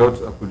 A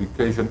lot of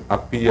publications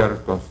appear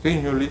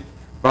continually,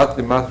 but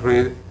we must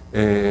read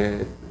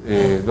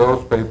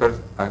those papers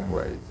and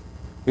wait.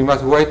 We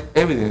must wait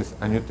evidence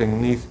and new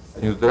techniques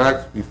and new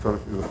drugs before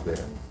use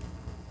them.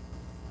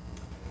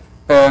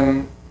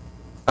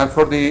 And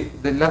for the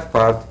last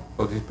part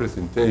of this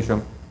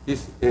presentation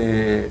is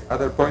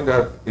other point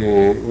that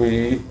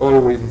we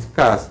always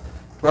discuss,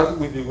 what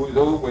we do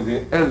with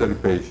the elderly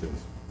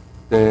patients.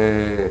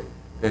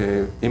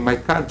 In my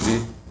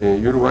country,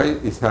 Uruguay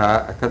is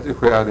a country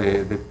where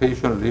the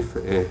patient live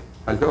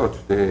a lot.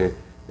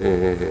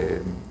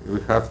 We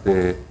have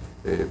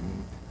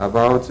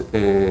about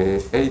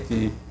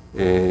 80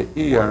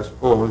 years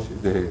old,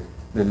 the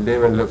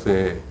level of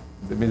the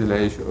middle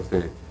age of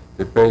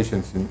the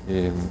patients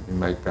in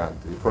my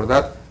country. For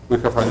that, we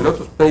have a lot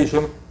of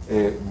patients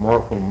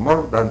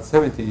more than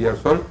 70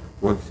 years old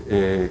with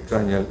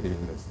cranial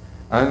illness.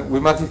 And we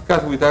must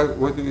discuss with that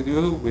what do we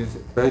do with a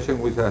patient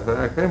with a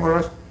cerebral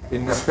hemorrhage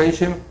in a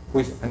patient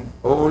with an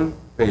old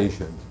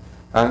patient.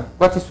 And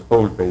what is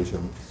old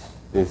patient?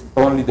 Is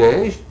only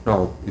the age?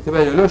 No, it's a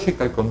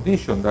biological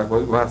condition that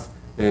we must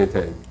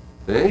take.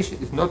 The age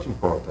is not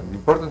important.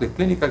 Important the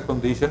clinical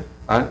condition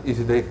and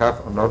if they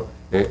have or not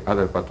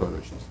other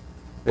pathologies.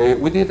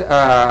 We did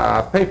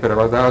a paper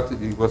about that.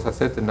 It was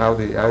accepted now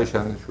the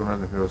Asian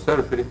Journal of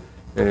Neurosurgery.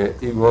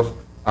 It was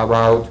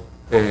about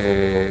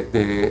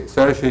the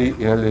surgery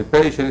in elderly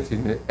patients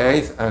in the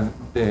 8th and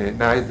the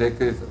 9th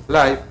decades of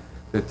life.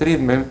 The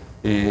treatment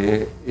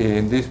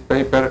in this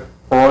paper,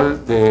 all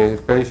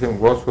the patient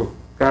was for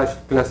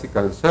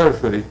classical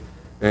surgery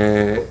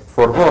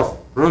for both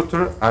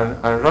rotor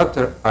and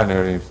rotor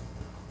aneurysms,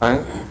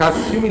 and has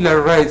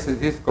similar rates.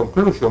 This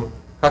conclusion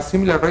has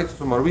similar rates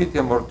of morbidity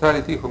and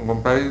mortality when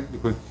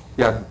compared with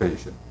young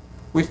patients.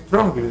 We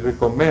strongly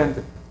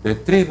recommend the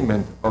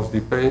treatment of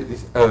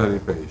this elderly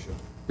patient.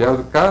 The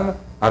outcomes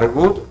are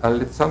good and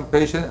let some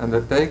patients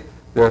undertake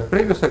their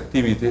previous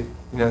activity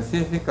in a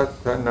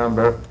significant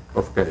number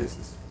of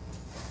cases.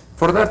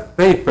 For that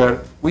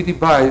paper, we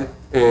divide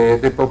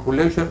the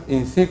population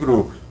in 6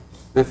 groups.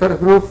 The first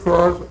group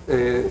was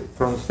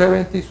from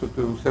 70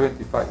 to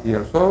 75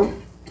 years old,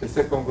 the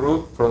second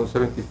group from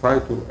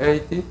 75 to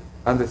 80,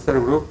 and the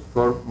third group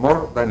for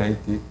more than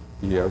 80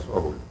 years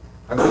old.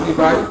 And we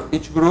divide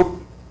each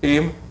group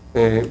in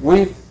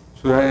with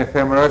cerebral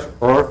hemorrhage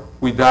or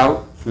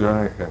without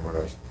cerebral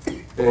hemorrhage.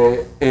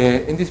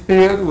 In this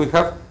period, we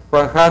have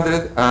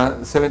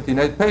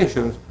 179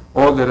 patients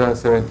older than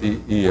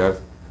 70 years,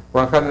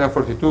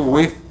 142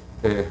 with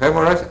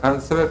hemorrhage,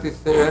 and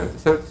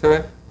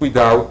 37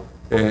 without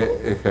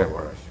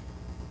hemorrhage.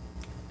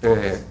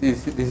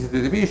 This is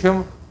the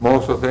division.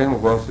 Most of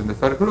them was in the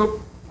first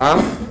group,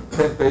 and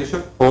 10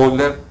 patients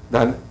older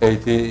than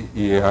 80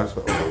 years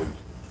old.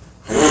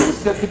 This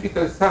is a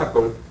typical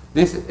example.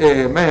 This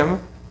man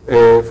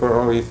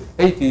with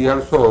 80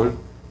 years old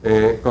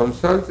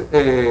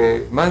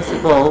consulted months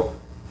ago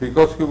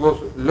because he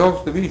was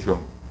lost the vision.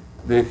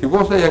 He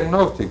was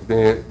diagnosed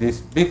this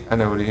big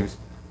aneurysm,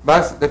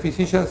 but the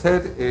physician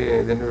said,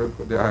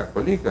 the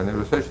colleague, the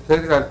neurosurgeon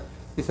said that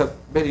he's a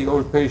very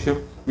old patient,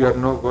 we are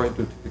not going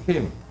to treat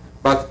him.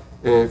 But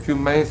a few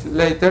months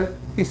later,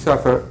 he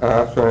suffered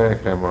a cerebral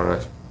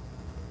hemorrhage.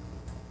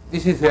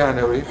 This is the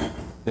aneurysm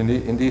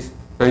in this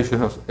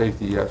patient of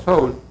 80 years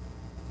old.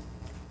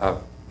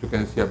 You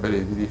can see a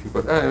very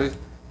difficult aneurysm.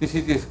 This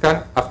is the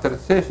scan after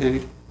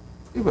surgery.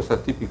 It was a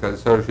typical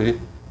surgery.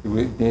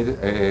 We need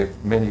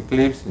many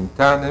clips in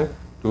tandem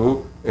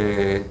to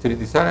treat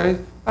this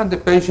aneurysm, and the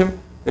patient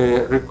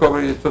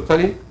recovered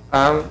totally,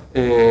 and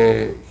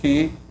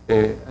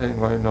I'm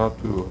going not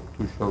to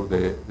show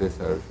the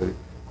surgery,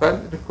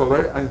 but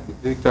recovered and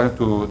returned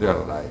to their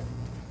life.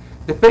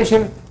 The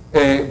patient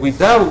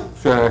without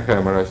cerebral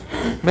hemorrhage,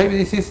 maybe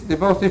this is the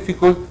most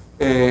difficult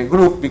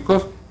group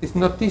because it's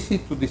not easy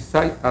to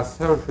decide a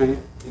surgery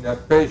in a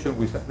patient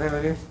with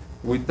aneurysm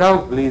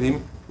without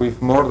bleeding with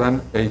more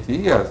than 80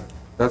 years.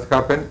 That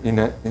happened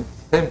in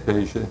 10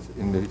 patients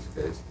in this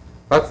case.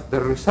 But the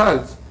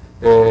results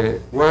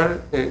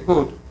were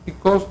good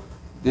because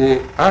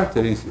the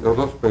arteries of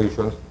those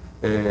patients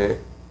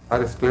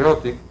are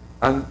sclerotic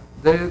and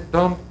they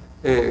don't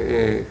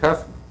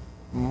have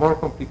more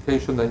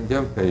complications than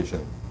young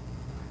patients.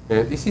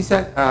 This is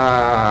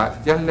a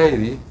young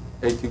lady,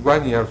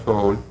 81 years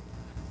old.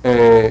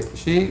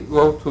 She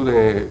goes to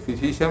the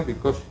physician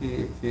because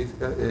she's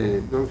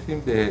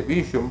losing the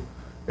vision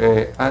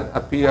and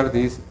appear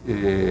this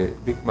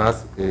big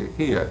mass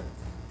here.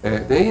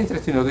 The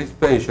interesting of this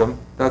patient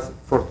that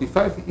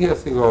 45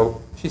 years ago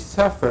she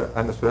suffered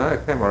an cerebral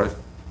hemorrhage.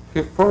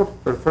 She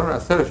performed a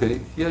surgery.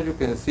 Here you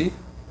can see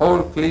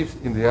all clips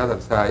in the other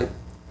side,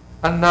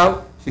 and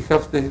now she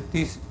has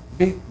this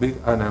big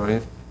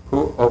aneurysm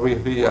who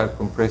obviously are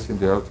compressing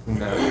the optic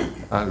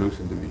nerve and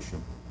losing the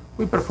vision.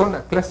 We performed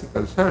a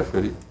classical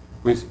surgery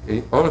with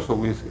also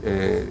with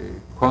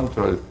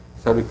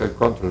cervical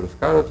control of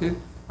carotid,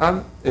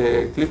 and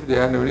clip the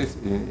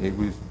aneurysm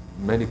with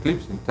many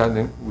clips in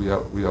tandem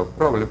without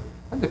problem,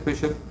 and the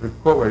patient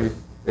recovered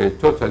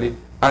totally,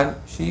 and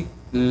she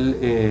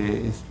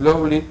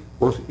slowly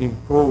was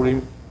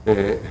improving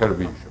her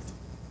vision.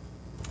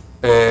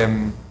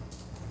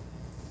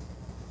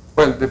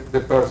 Well,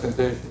 the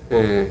percentage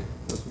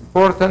was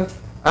important,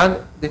 and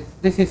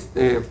this is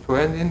to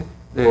ending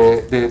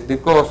the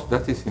cost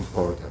that is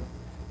important.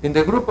 In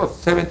the group of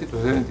 70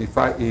 to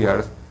 75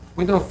 years,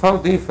 we don't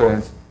found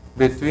difference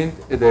between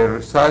the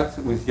results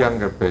with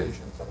younger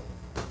patients.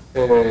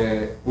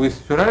 With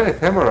cerebral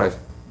hemorrhage,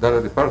 that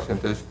is the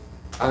percentage,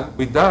 and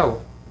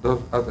without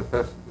those other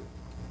percentages.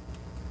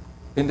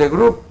 In the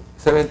group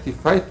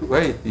 75 to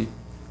 80,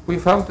 we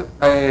found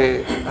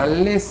a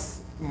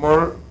less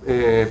more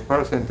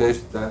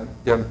percentage than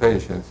young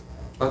patients,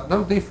 but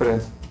no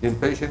difference in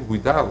patients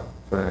without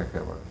cerebral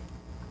hemorrhage.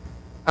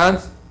 And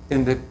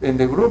in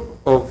the group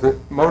of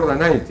more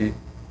than 80,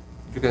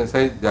 you can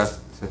say just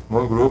it's a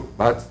small group,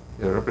 but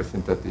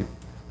representative.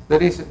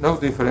 There is no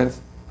difference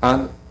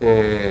and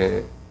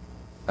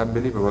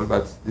unbelievable,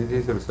 but this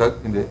is a result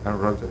in the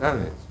unrolled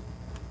analysis.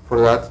 For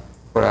that,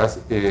 for us,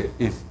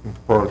 it's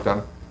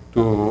important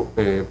to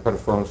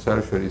perform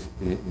surgeries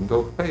in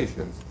those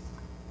patients,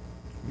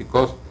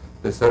 because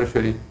the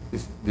surgery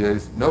there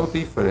is no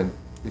different.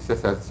 This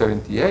is a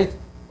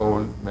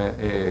 78-year-old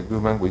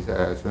woman with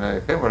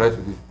Subarachnoid hemorrhage,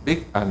 with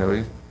big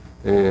aneurysm.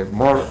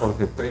 More of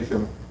the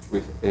patient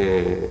with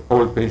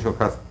old patient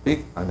has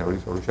big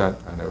aneurysm or Shan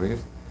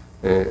aneurysm.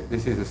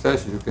 This is the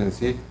surgery. You can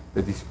see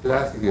the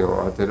dysplastic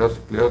or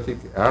atherosclerotic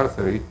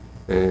artery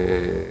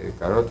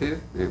carotid,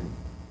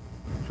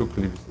 two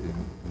clips in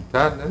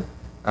tandem,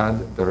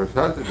 and the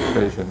result of the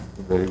patient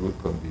in very good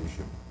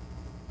condition.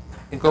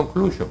 In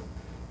conclusion,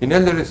 in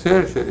elderly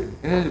surgery,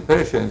 in elderly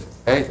patients,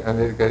 8 and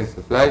 8 cases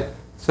of life,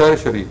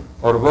 surgery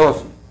or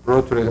both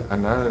rotary and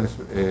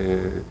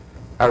analysis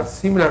are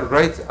similar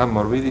rates and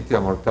morbidity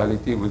and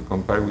mortality we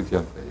compare with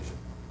young patients.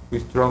 We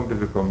strongly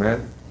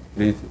recommend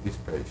treat these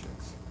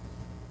patients.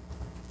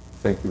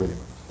 Thank you very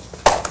much.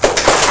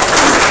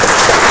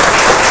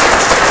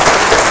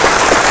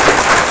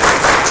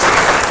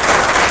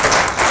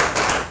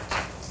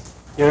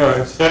 You know,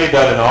 a study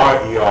done in our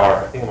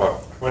ER, I think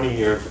about 20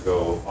 years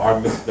ago, our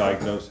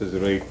misdiagnosis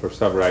rate for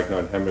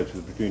subarachnoid hemorrhage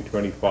was between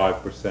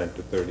 25%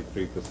 to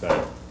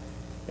 33%.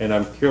 And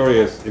I'm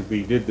curious, if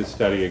we did the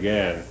study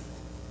again,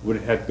 would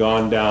it have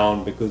gone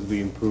down because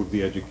we improved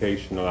the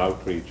educational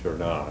outreach or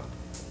not?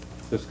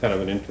 Just kind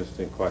of an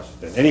interesting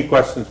question. Any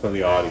questions from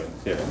the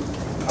audience? Yeah.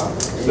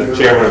 The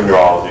chairman of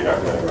neurology,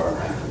 Dr. Edgardo.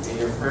 In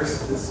your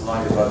first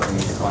slide about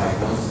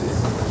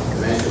misdiagnosis,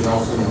 you mentioned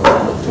also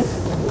neurologists.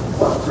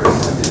 What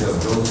percentage of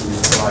those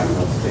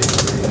misdiagnosed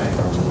patients really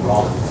are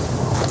neurologists?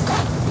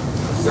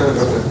 7%.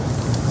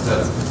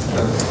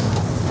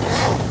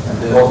 And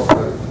then,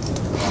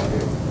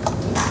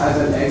 as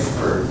an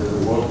expert, as a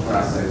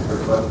world-class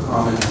expert, what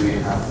comments do you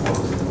have for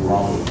the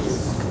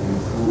neurologists to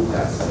improve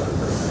that 7%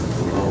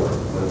 to lower?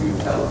 What do you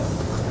tell us?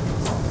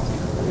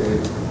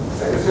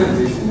 I said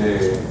this in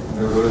the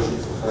Neurological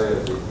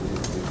Society.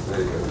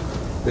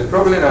 The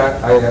problem I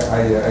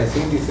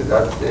think is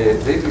that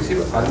they receive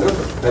a lot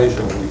of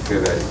patients with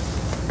headache.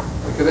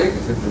 Headache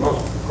is the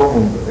most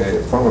common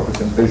form of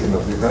presentation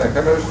of Subarachnoid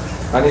hemorrhage,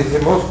 and it's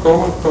the most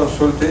common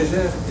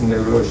consultation in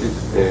neurologic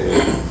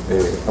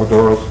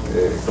outdoors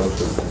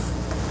consultation.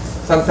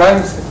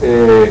 Sometimes,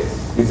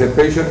 if the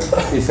patient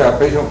is a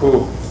patient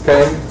who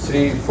came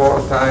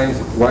 3-4 times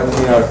 1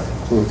 year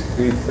with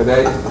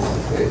headache,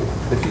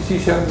 the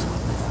physician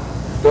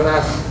don't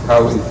ask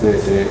how is the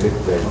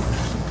headache.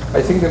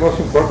 I think the most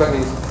important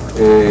is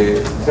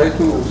try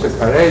to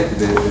separate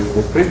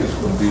the previous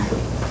condition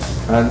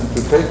and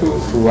to try to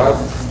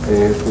ask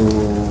to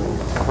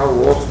how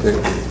was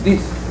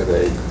this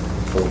headache,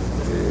 so,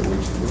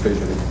 which the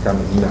patient is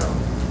coming now.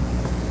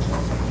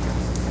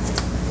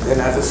 Then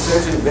as a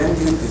surgeon, when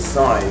do you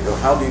decide, or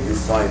how do you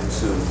decide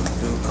to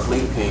do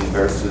clipping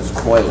versus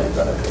coiling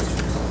on a patient?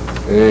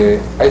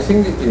 I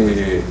think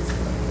it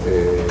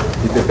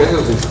depends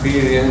on the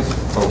experience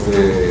of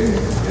the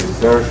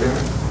surgeon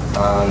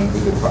and the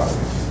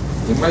department.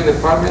 In my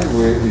department,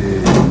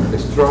 we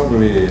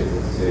strongly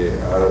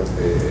are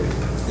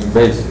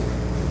invasive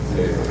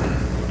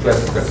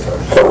classical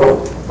surgery,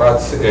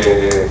 but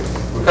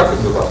we have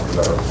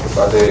endovascular also.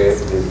 But the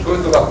two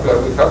endovascular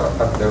we have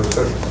at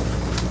neurosurgery,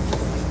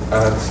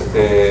 and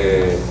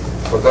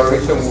for that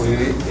reason we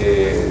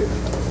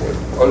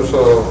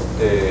also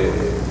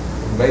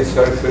made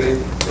surgery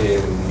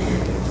in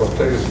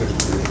posterior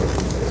circulation.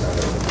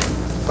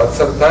 But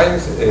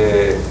sometimes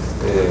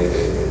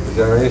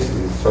it's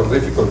so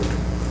difficult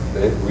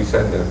that we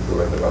send them to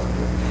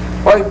endovascular.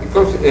 Why?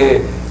 Because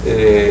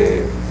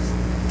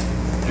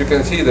you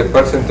can see the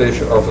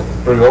percentage of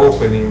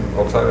reopening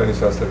of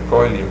sinus after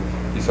coiling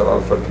is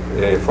about 40%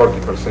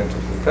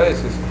 of the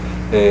cases.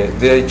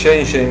 They are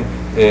changing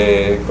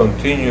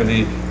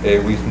continually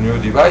with new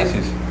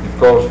devices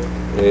because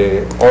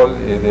all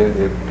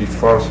the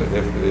before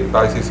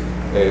devices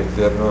they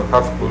do not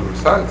have good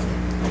results,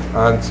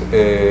 and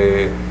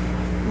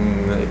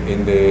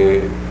in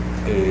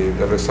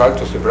the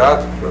result of the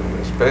blood from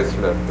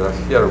Spätzle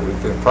last year, we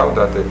found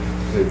that the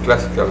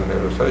classical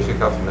neurosurgery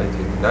has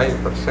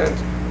 99%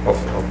 of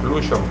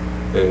occlusion,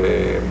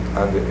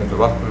 and the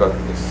endovascular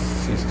is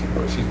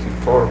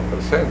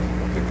 64%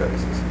 of the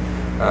cases.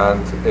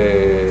 And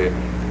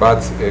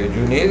but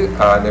you need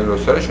a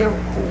neurosurgeon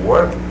who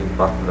works in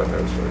vascular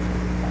neurosurgery.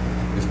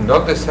 It's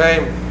not the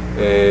same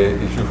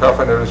if you have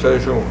a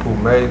neurosurgeon who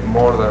made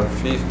more than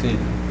 50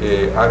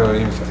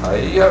 aneurysms a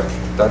year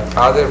than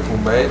other who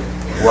made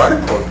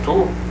 1 or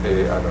 2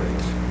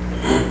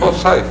 aneurysms. Both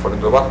sides, for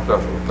endovascular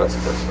or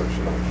classical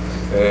surgery.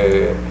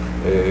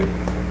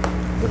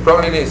 The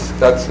problem is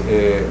that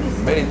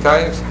many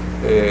times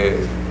a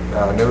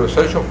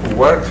neurosurgeon who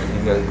works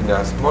in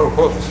a small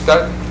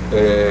hospital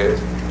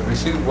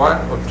receives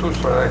 1 or 2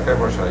 Subarachnoid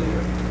hemorrhages a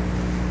year,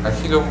 and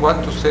he don't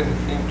want to send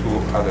him to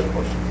other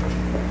hospitals,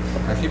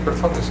 and he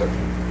performs the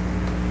surgery.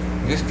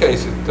 In this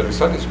case, the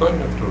result is going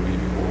to be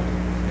good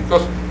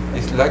because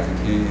it's like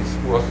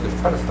it was the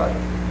first time.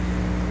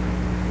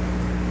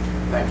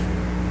 Thank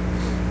you.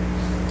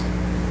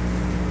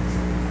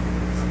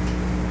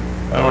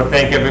 I want to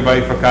thank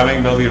everybody for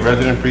coming. There'll be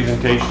resident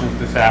presentations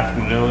this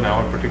afternoon. I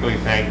want to particularly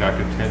thank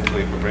Dr.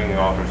 Tinsley for bringing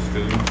all her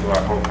students, who I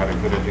hope had a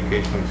good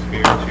educational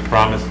experience. She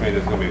promised me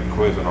there's going to be a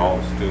quiz on all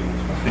the students.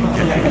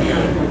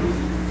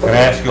 Can I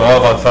ask you all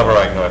about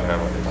subarachnoid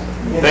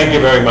hemorrhage? Thank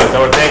you very much. I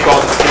want to thank all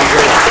the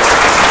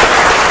speakers.